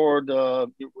moving forward. We're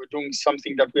doing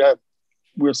something that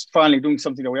we're finally doing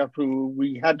something that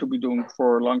we had to be doing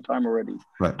for a long time already.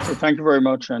 Right. So thank you very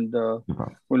much, and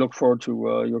we look forward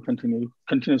to your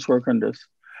continuous work on this.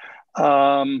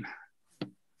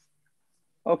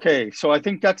 Okay, so I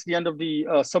think that's the end of the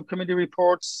subcommittee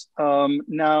reports.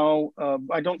 Now,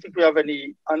 I don't think we have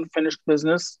any unfinished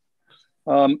business.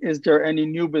 Is there any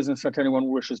new business that anyone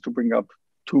wishes to bring up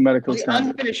to medical standards?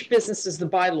 Unfinished business is the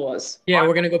bylaws. Yeah,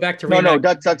 we're going to go back to No,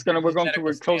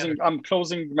 REMAC. I'm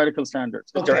closing medical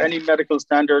standards. Is there any medical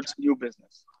standards new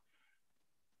business?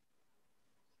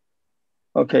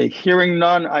 Okay, hearing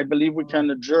none, I believe we can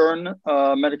adjourn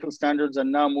medical standards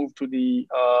and now move to the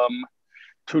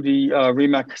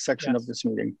REMAC section of this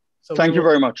meeting. So thank you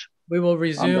very much. We will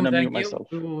resume. I'm Thank mute you. myself.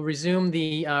 We will resume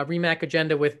the REMAC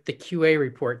agenda with the QA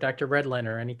report. Dr.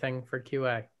 Redlener, anything for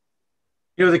QA?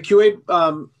 You know, the QA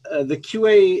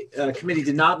committee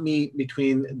did not meet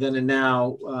between then and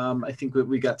now. I think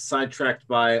we got sidetracked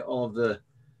by all of the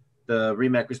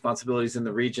REMAC responsibilities in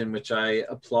the region, which I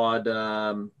applaud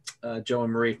Joe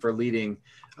and Marie for leading.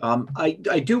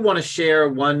 I do want to share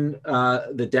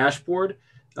the dashboard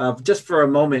just for a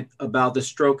moment about the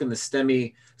stroke and the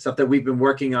STEMI stuff that we've been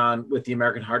working on with the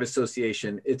American Heart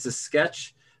Association. It's a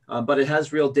sketch, but it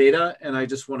has real data, and I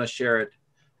just want to share it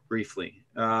briefly.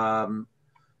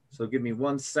 So give me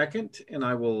 1 second, and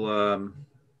I will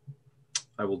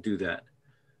do that.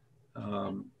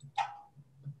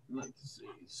 Let's see.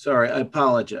 Sorry, I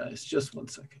apologize. Just 1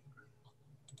 second.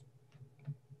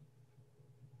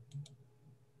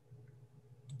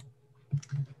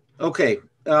 Okay,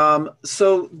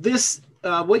 so this,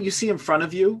 what you see in front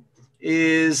of you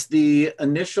is the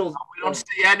initial. We don't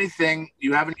see anything.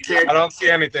 You haven't shared. I don't see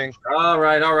anything. All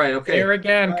right, okay. Here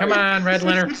again, come on,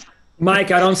 Redlener.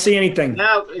 Mike, I don't see anything.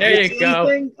 Now, there you go.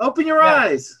 Anything? Open your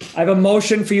eyes. I have a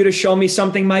motion for you to show me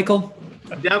something, Michael.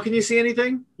 Now, can you see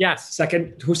anything? Yes.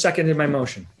 Who seconded my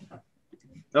motion?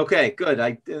 Okay, good.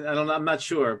 I don't know. I'm not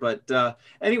sure, but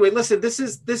anyway, listen. This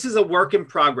is a work in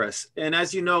progress, and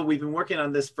as you know, we've been working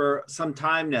on this for some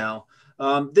time now.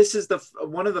 This is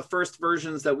one of the first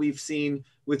versions that we've seen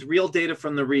with real data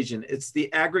from the region. It's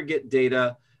the aggregate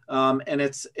data, and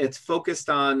it's focused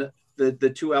on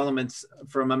the two elements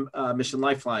from Mission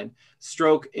Lifeline,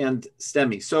 stroke and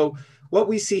STEMI. So what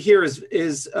we see here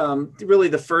is really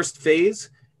the first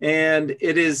phase, and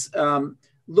it is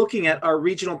looking at our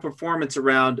regional performance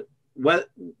around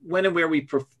when and where we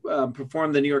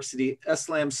perform the New York City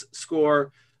SLAMS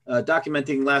score,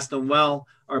 documenting last known well,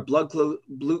 our blood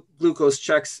glucose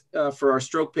checks for our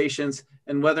stroke patients,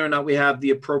 and whether or not we have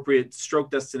the appropriate stroke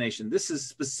destination. This is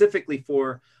specifically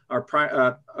for our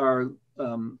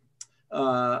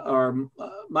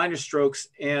minor strokes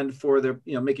and for their,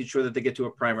 making sure that they get to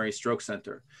a primary stroke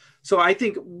center. So I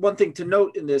think one thing to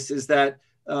note in this is that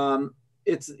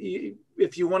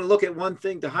if you want to look at one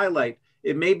thing to highlight,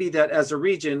 it may be that as a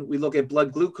region, we look at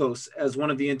blood glucose as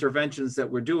one of the interventions that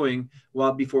we're doing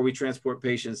before we transport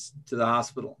patients to the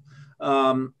hospital.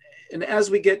 And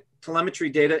as we get telemetry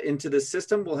data into the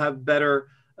system, we'll have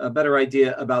a better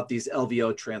idea about these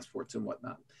LVO transports and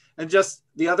whatnot. And just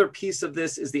the other piece of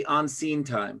this is the on-scene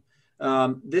time.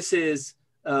 This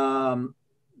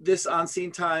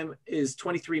on-scene time is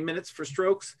 23 minutes for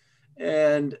strokes,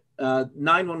 and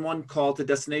 911 call to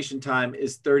destination time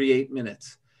is 38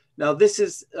 minutes. Now, this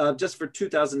is just for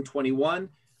 2021,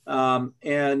 it's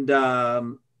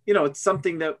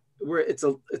something that it's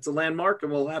a landmark,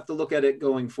 and we'll have to look at it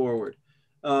going forward.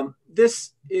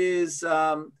 This is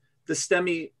the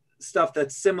STEMI stuff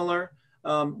that's similar.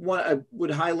 I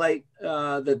would highlight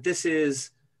that this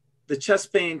is the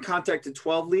chest pain contacted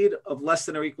 12 lead of less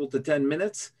than or equal to 10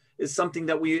 minutes is something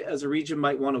that we as a region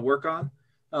might want to work on.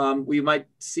 We might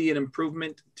see an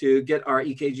improvement to get our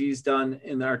EKGs done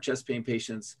in our chest pain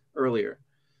patients earlier.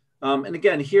 And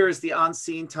again, here is the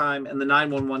on-scene time and the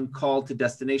 911 call to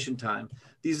destination time.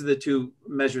 These are the two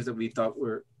measures that we thought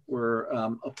were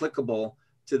applicable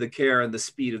to the care and the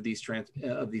speed of these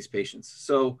patients.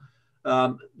 So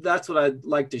that's what I'd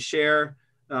like to share.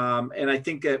 And I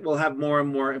think that we'll have more and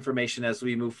more information as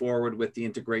we move forward with the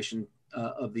integration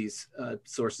of these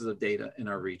sources of data in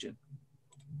our region.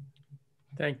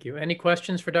 Thank you. Any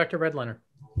questions for Dr. Redlener?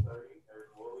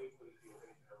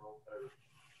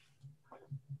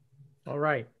 All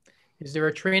right. Is there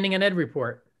a training and ed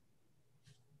report?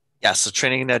 Yeah, so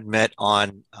Training and Ed met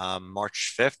on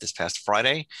March 5th, this past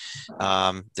Friday.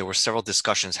 There were several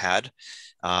discussions had.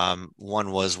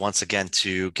 One was once again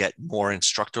to get more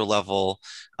instructor level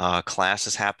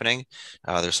classes happening.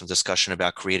 There's some discussion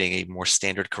about creating a more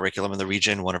standard curriculum in the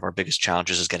region. One of our biggest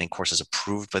challenges is getting courses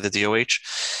approved by the DOH.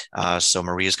 So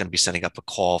Maria is going to be setting up a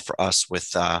call for us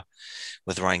with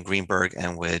Ryan Greenberg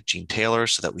and with Gene Taylor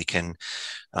so that we can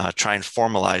try and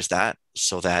formalize that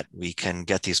so that we can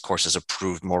get these courses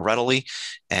approved more readily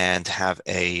and have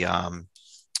a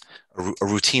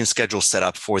routine schedule set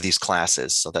up for these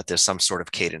classes so that there's some sort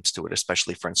of cadence to it,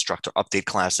 especially for instructor update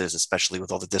classes, especially with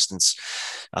all the distance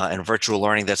and virtual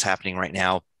learning that's happening right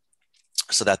now,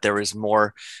 so that there is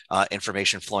more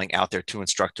information flowing out there to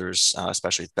instructors,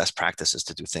 especially best practices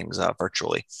to do things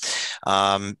virtually.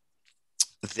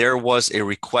 there was a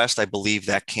request, I believe,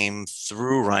 that came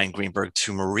through Ryan Greenberg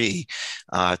to Marie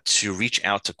to reach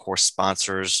out to course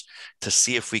sponsors to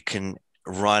see if we can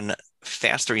run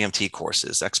faster EMT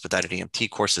courses, expedited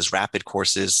EMT courses, rapid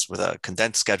courses with a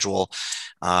condensed schedule.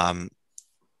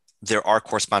 There are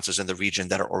course sponsors in the region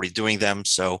that are already doing them.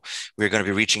 So we're going to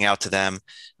be reaching out to them,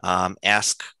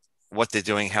 ask what they're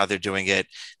doing, how they're doing it,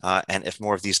 and if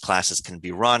more of these classes can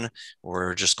be run.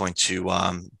 We're just going to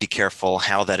be careful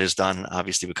how that is done,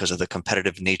 obviously, because of the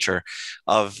competitive nature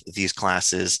of these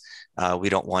classes. We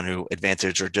don't want to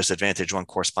advantage or disadvantage one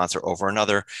course sponsor over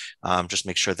another. Just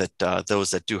make sure that those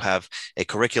that do have a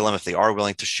curriculum, if they are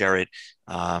willing to share it,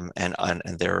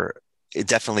 it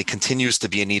definitely continues to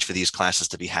be a need for these classes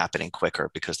to be happening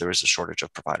quicker because there is a shortage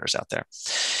of providers out there.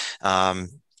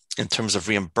 In terms of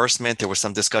reimbursement, there was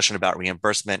some discussion about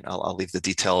reimbursement. I'll leave the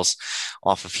details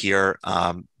off of here.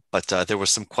 But there was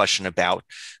some question about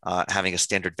having a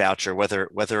standard voucher, whether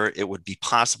it would be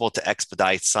possible to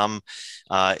expedite some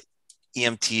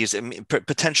EMTs,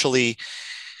 potentially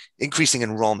increasing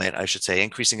enrollment, I should say,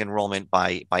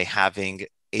 by having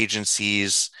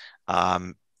agencies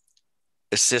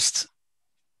assist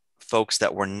folks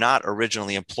that were not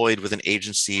originally employed with an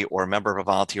agency or a member of a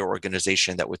volunteer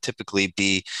organization that would typically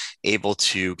be able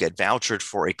to get vouchered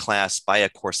for a class by a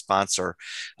course sponsor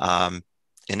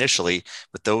initially,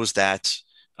 but those that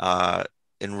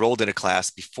enrolled in a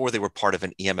class before they were part of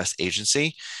an EMS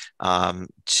agency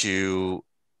to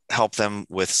help them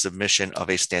with submission of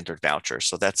a standard voucher.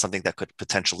 So that's something that could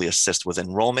potentially assist with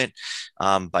enrollment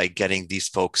by getting these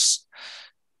folks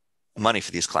money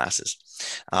for these classes.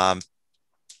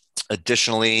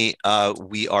 Additionally,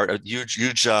 we are a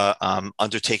huge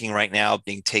undertaking right now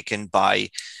being taken by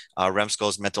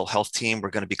REMSCO's mental health team. We're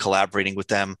going to be collaborating with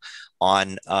them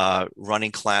on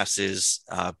running classes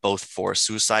both for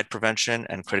suicide prevention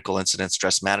and critical incident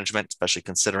stress management, especially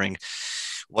considering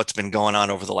what's been going on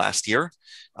over the last year.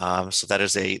 So that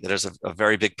is a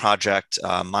very big project.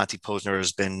 Monty Posner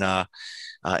has been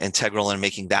integral in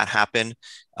making that happen.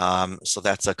 So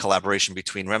that's a collaboration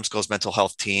between REMSCO's mental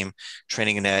health team,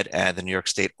 Training and Ed, and the New York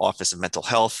State Office of Mental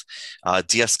Health.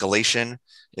 De-escalation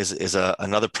is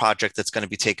another project that's going to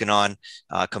be taken on,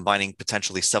 combining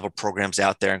potentially several programs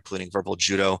out there, including verbal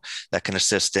judo, that can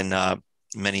assist in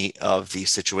many of the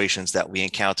situations that we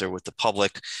encounter with the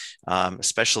public,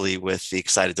 especially with the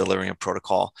excited delirium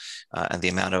protocol and the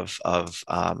amount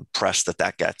of press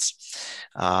that gets.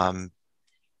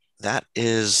 That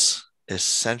is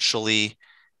essentially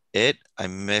it. I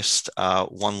missed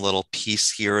one little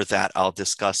piece here that I'll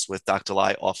discuss with Dr.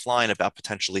 Lai offline about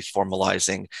potentially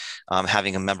formalizing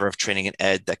having a member of Training and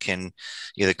Ed that can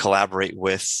either collaborate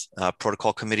with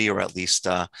protocol committee or at least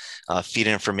feed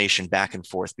information back and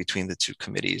forth between the two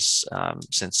committees,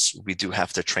 since we do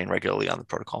have to train regularly on the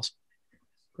protocols.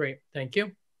 Great, thank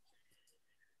you.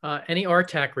 Any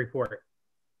RTAC report?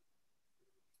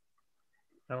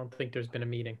 I don't think there's been a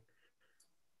meeting.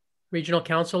 Regional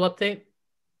Council update?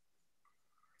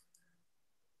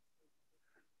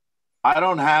 I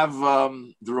don't have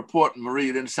the report, Marie,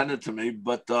 you didn't send it to me,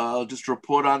 but I'll just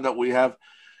report on that we have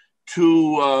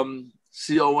 2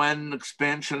 CON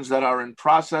expansions that are in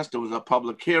process. There was a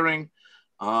public hearing,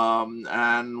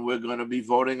 and we're going to be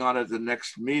voting on it at the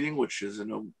next meeting, which is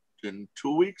in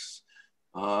 2 weeks.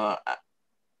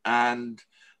 And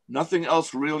nothing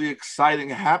else really exciting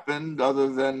happened other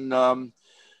than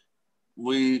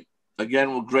we're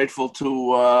grateful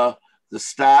to the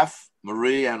staff,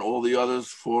 Marie and all the others,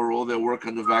 for all their work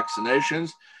on the vaccinations.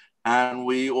 And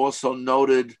we also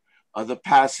noted the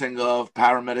passing of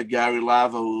paramedic Gary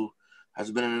Lava, who has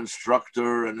been an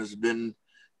instructor and has been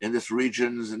in this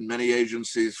region and many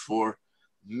agencies for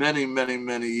many, many,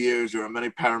 many years. There are many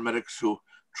paramedics who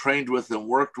trained with him,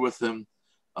 worked with him,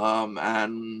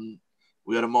 and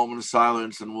we had a moment of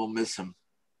silence, and we'll miss him.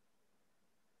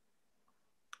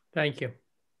 Thank you.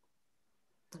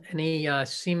 Any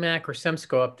CMAC or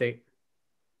REMSCO update?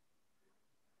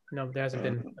 No, there hasn't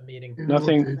been a meeting.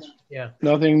 Nothing. Yeah.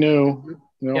 Nothing new.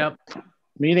 No. Yep.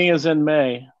 Meeting is in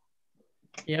May.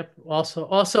 Yep. Also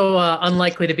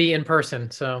unlikely to be in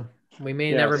person, so we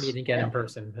may never meet again in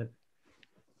person. But...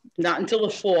 Not until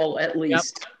the fall, at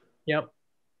least. Yep.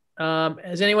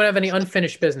 Does anyone have any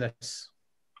unfinished business?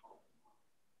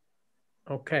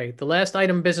 Okay. The last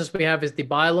item of business we have is the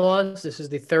bylaws. This is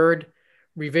the 3rd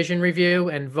revision review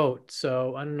and vote.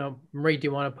 So I don't know, Marie, do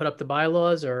you want to put up the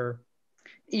bylaws or?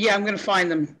 Yeah, I'm going to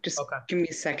find them. Just give me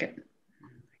a second. Oh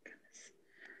my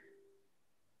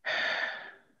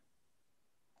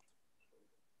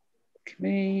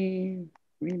goodness.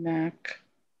 REMAC.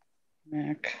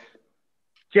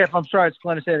 Jeff, I'm sorry, it's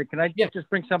Glenn to say that. Can I just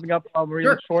bring something up while Marie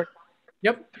looks for it?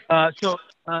 Yep. So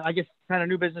I guess kind of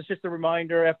new business, just a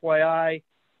reminder, FYI,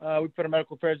 we put a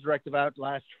medical affairs directive out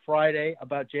last Friday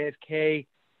about JFK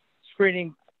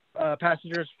screening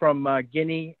passengers from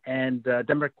Guinea and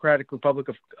Democratic Republic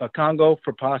of Congo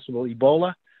for possible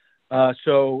Ebola.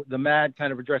 So the MAD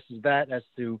kind of addresses that as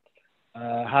to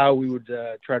how we would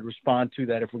try to respond to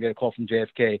that if we get a call from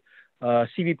JFK.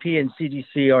 CBP and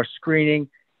CDC are screening,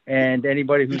 and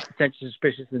anybody who's potentially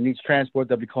suspicious and needs transport,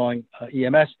 they'll be calling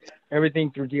EMS.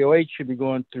 Everything through DOH should be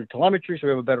going through telemetry, so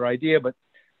we have a better idea, but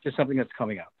just something that's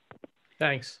coming out.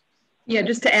 Thanks. Yeah,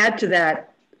 just to add to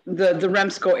that, the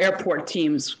REMSCO airport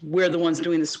teams, we're the ones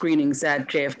doing the screenings at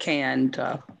JFK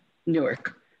and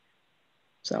Newark.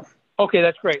 So. Okay,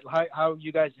 that's great. How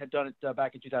you guys had done it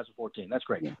back in 2014. That's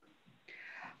great. Yeah.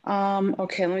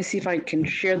 Okay, let me see if I can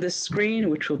share this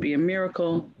screen, which will be a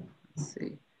miracle. Let's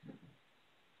see.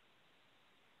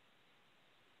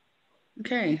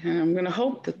 Okay, and I'm going to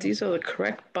hope that these are the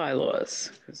correct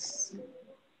bylaws.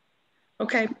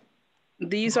 Okay,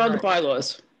 these are the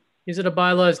bylaws. These are the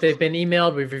bylaws. They've been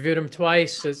emailed. We've reviewed them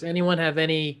twice. Does anyone have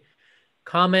any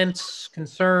comments,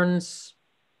 concerns?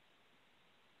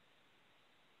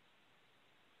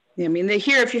 Yeah, I mean, they're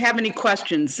here if you have any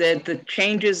questions. The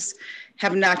changes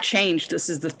have not changed. This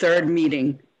is the third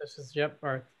meeting. This is, yep,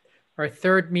 our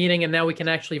third meeting, and now we can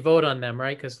actually vote on them,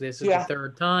 right? Because this is the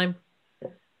third time.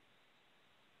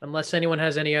 Unless anyone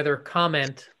has any other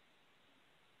comment,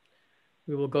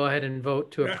 we will go ahead and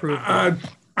vote to approve.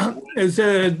 As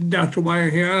Dr. Meyer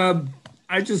here,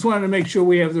 I just wanted to make sure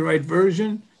we have the right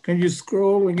version. Can you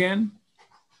scroll again?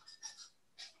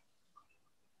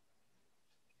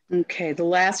 Okay, the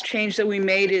last change that we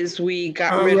made is we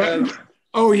got rid of.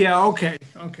 Oh yeah, okay,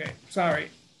 sorry.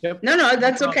 Yep. No,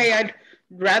 that's okay. I'd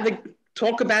rather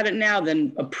talk about it now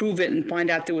than approve it and find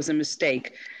out there was a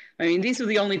mistake. I mean, these are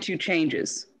the only two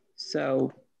changes,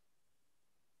 so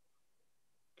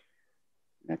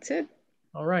that's it.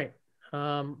 All right.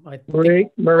 Marie?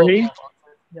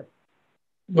 Yep.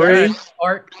 Marie?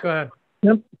 Art, go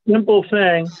ahead. Simple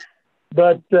thing,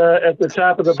 but at the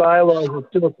top of the bylaws, it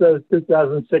still says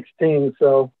 2016,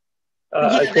 so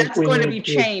I think that's going to be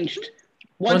changed.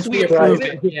 Once we approve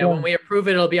it. Yeah, when we approve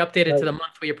it, it'll be updated to the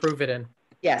month we approve it in.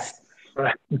 Yes.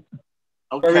 Right.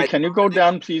 Okay. Marie, can you go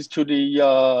down, please, to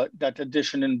the that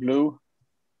edition in blue?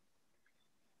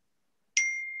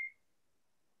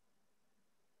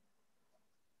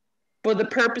 For the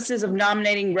purposes of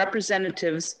nominating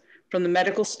representatives from the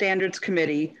Medical Standards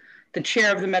Committee, the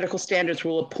chair of the Medical Standards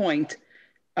will appoint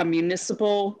a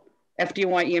municipal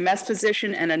FDNY EMS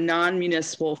physician and a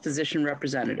non-municipal physician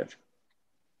representative.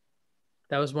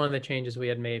 That was one of the changes we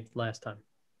had made last time.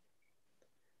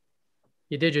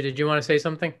 Did you want to say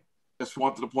something? Just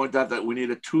wanted to point out that we need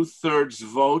a 2/3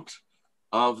 vote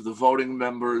of the voting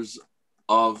members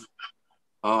of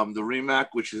the REMAC,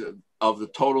 which is of the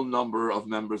total number of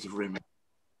members of REMAC.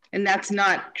 And that's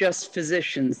not just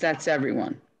physicians, that's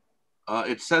everyone.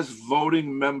 It says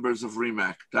voting members of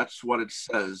REMAC. That's what it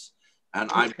says.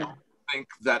 And okay. I don't think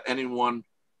that anyone,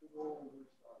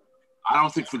 I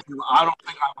don't think I'm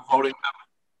a voting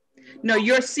member. No,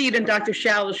 your seat and Dr.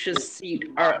 Shalish's seat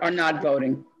are not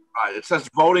voting. Right, it says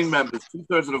voting members,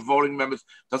 2/3 of the voting members.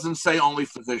 Doesn't say only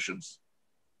physicians.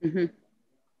 Mm-hmm.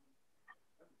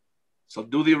 So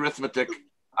do the arithmetic.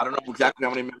 I don't know exactly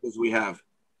how many members we have.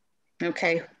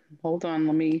 Okay, hold on,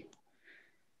 let me.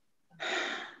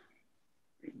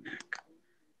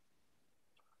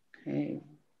 Okay,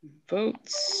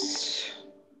 votes.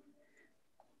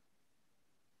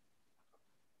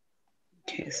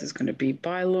 Okay, this is going to be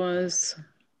bylaws.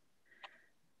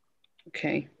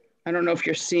 Okay, I don't know if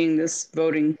you're seeing this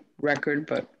voting record,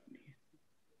 but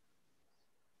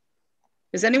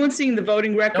is anyone seeing the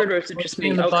voting record, or is it just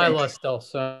me? The bylaws still,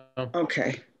 so.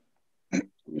 Okay, let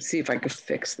me see if I could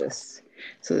fix this.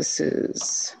 So this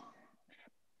is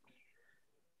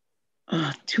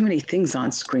too many things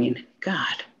on screen.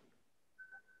 God,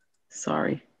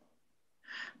 sorry.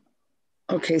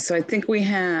 Okay, so I think we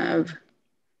have,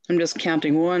 I'm just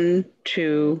counting 1,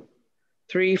 2,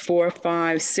 3, 4,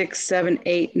 5, 6, 7,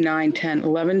 8, 9, 10,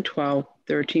 11, 12,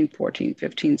 13, 14,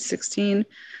 15, 16,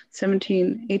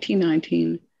 17, 18,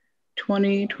 19,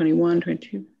 20, 21, 22,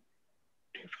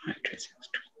 25, 26, 20.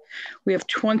 We have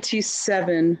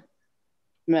 27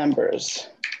 members.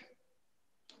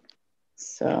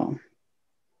 So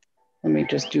let me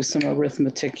just do some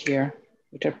arithmetic here,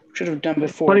 which I should have done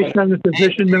before. 27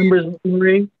 physician members,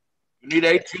 Marie? You need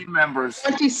 18 members.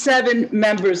 27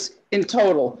 members in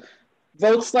total.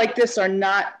 Votes like this are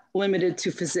not limited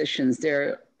to physicians.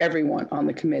 They're everyone on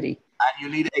the committee. And you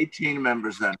need 18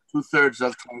 members then. 2/3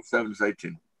 of 27 is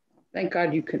 18. Thank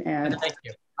God you can add. Thank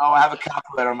you. Oh, I have a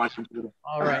calculator on my computer.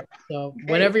 All right. So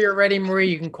whenever you're ready, Marie,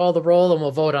 you can call the roll and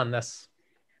we'll vote on this.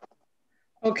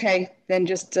 Okay, then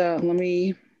just let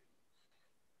me.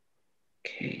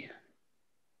 Okay.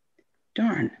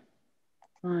 Darn.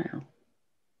 File.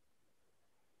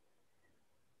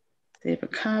 Save a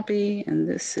copy, and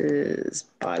this is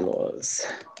bylaws.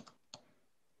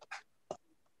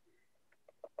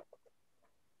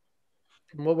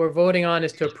 And what we're voting on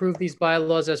is to approve these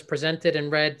bylaws as presented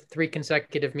and read 3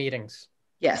 consecutive meetings.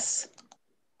 Yes.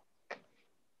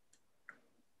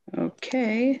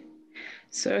 Okay,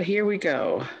 so here we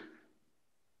go.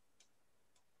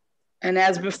 And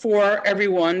as before,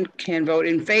 everyone can vote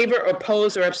in favor,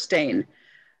 oppose, or abstain.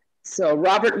 So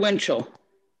Robert Winchell.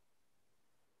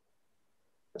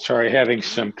 Sorry, having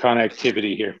some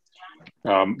connectivity here,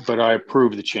 but I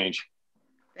approve the change.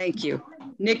 Thank you.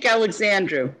 Nick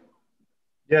Alexandru.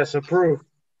 Yes, approve.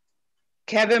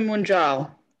 Kevin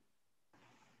Munjal.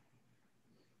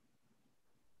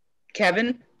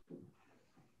 Kevin?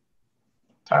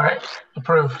 All right,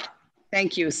 approve.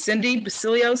 Thank you. Cindy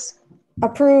Basilios?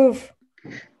 Approve.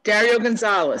 Dario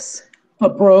Gonzalez?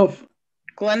 Approve.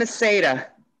 Glenn Aceda?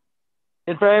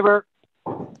 In favor.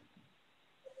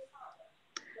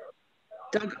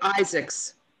 Doug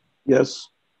Isaacs? Yes.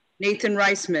 Nathan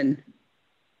Reisman?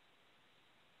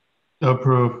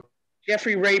 Approve.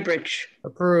 Jeffrey Raybridge?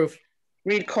 Approve.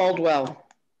 Reed Caldwell?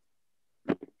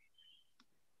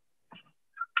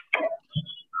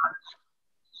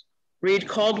 Reed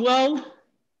Caldwell?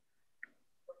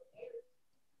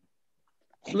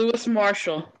 Lewis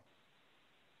Marshall?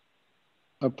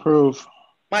 Approve.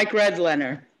 Mike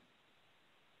Redlener?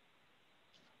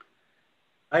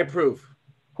 I approve.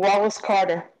 Wallace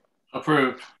Carter?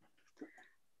 Approved.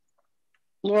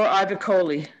 Laura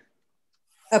Ivacoli?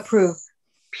 Approve.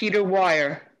 Peter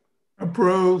Wire?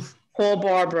 Approve. Paul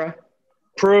Barbara?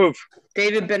 Approve.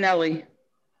 David Benelli?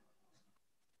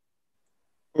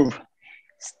 Approve.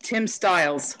 Tim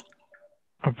Stiles?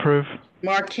 Approve.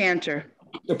 Mark Cantor?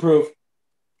 Approve.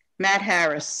 Matt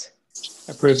Harris?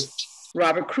 Approve.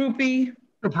 Robert Krupe?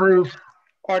 Approve.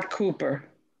 Art Cooper?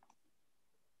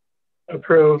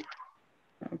 Approve.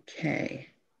 Okay.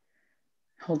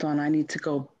 Hold on, I need to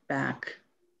go back.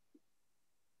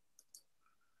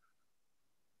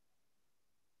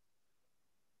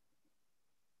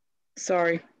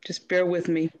 Sorry, just bear with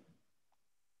me.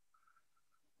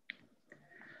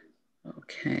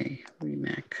 Okay,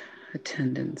 REMAC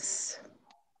attendance.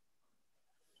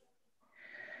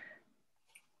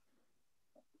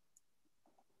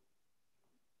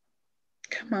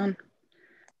 Come on.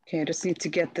 Okay, I just need to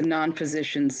get the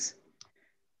non-positions.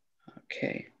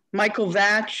 Okay, Michael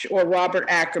Vatch or Robert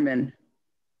Ackerman?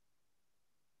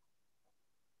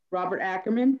 Robert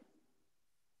Ackerman?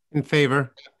 In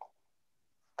favor.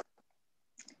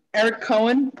 Eric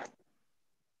Cohen?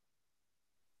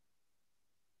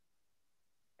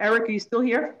 Eric, are you still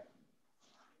here?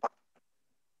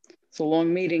 It's a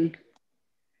long meeting.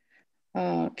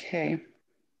 Okay.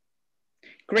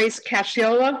 Grace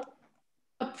Casciola?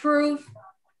 Approve.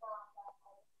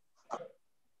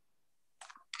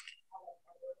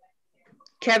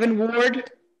 Kevin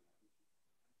Ward?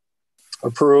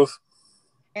 Approve.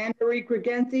 Anne Marie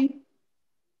Gregenti?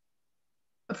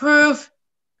 Approve.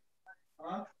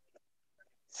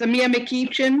 Samia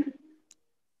McEachin?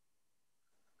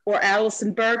 Or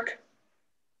Allison Burke?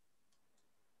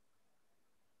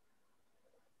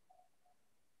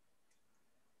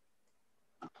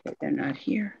 Okay, they're not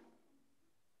here.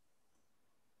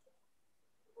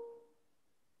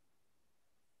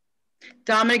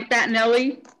 Dominic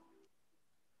Battinelli?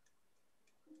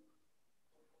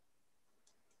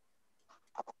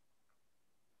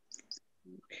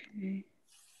 Okay.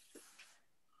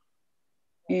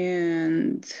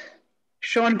 And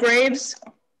Sean Graves?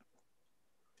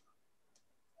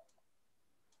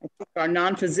 I think our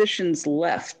non-physicians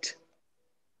left.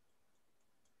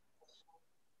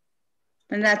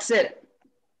 And that's it.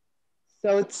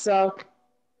 So it's, let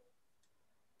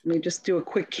me just do a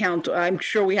quick count. I'm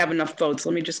sure we have enough votes.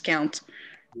 Let me just count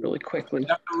really quickly. You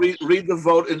have to read the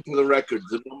vote into the record,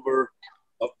 the number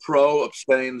of pro,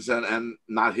 abstains, and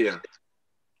not here.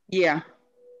 Yeah.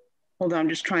 Hold on, I'm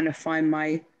just trying to find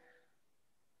my,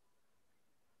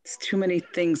 it's too many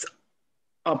things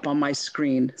up on my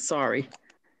screen. Sorry.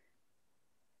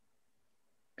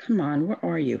 Come on, where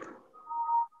are you?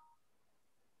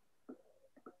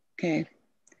 Okay.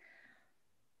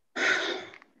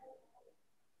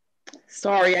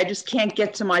 Sorry, I just can't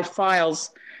get to my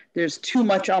files. There's too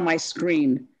much on my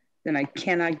screen, and I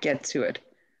cannot get to it.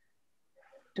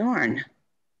 Darn.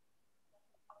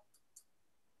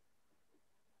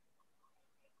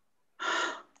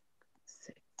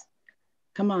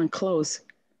 Come on, close.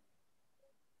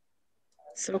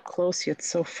 So close yet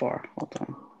so far. Hold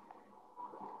on.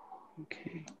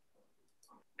 Okay.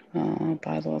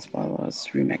 Bylaws,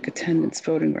 REMAC attendance,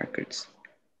 voting records.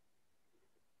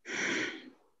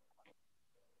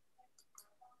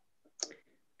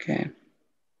 Okay.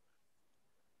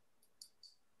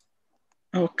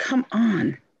 Oh, come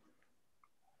on.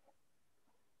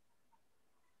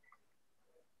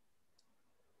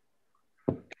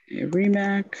 Okay,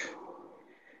 REMAC,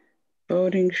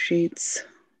 voting sheets.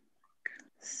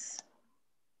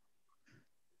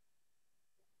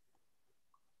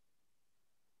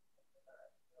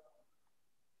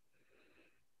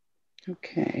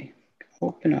 Okay,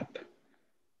 open up.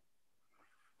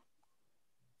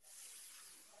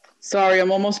 Sorry,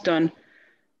 I'm almost done.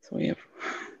 So we have.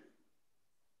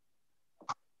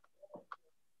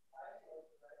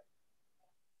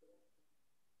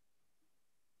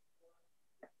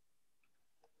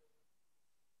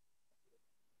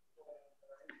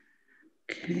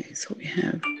 Okay, so we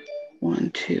have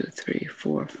 1, 2, 3,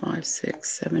 4, 5,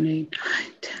 6, 7, 8,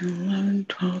 9, 10, 11,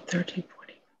 12, 13,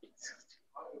 14,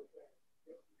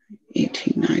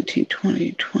 18, 19,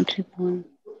 20, 21.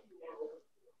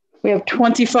 We have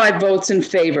 25 votes in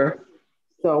favor.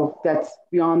 So that's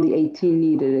beyond the 18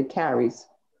 needed. It carries.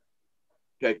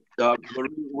 Okay, Marie,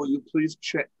 will you please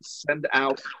send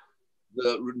out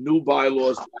the new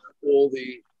bylaws, all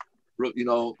the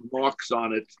marks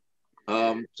on it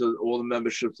to all the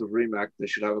memberships of REMAC? They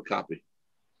should have a copy.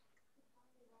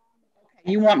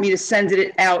 You want me to send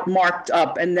it out marked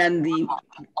up and then the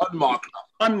unmarked?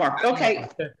 Unmarked. Okay.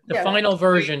 The final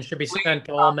version should be sent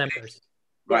to all members.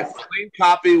 Right, yes. Clean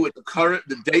copy with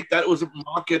the date that was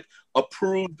marked,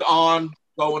 approved on,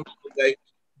 going to the date,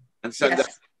 and send that.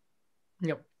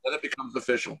 Yep. Then it becomes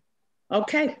official.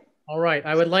 Okay. All right.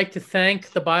 I would like to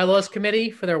thank the Bylaws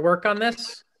Committee for their work on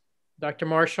this, Dr.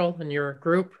 Marshall and your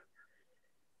group.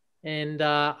 And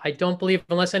I don't believe,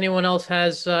 unless anyone else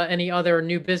has any other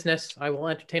new business, I will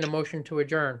entertain a motion to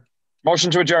adjourn.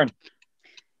 Motion to adjourn.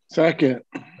 Second.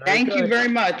 Thank you very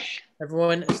much.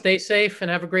 Everyone stay safe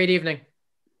and have a great evening.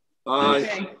 Bye.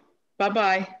 Okay.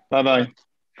 Bye-bye. Bye-bye.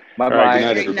 Bye-bye. Good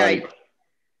night, Great everybody. night.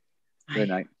 Good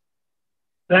night.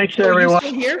 Thanks, So everyone. you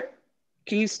still here?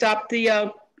 Can you stop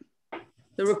the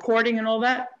recording and all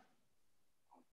that?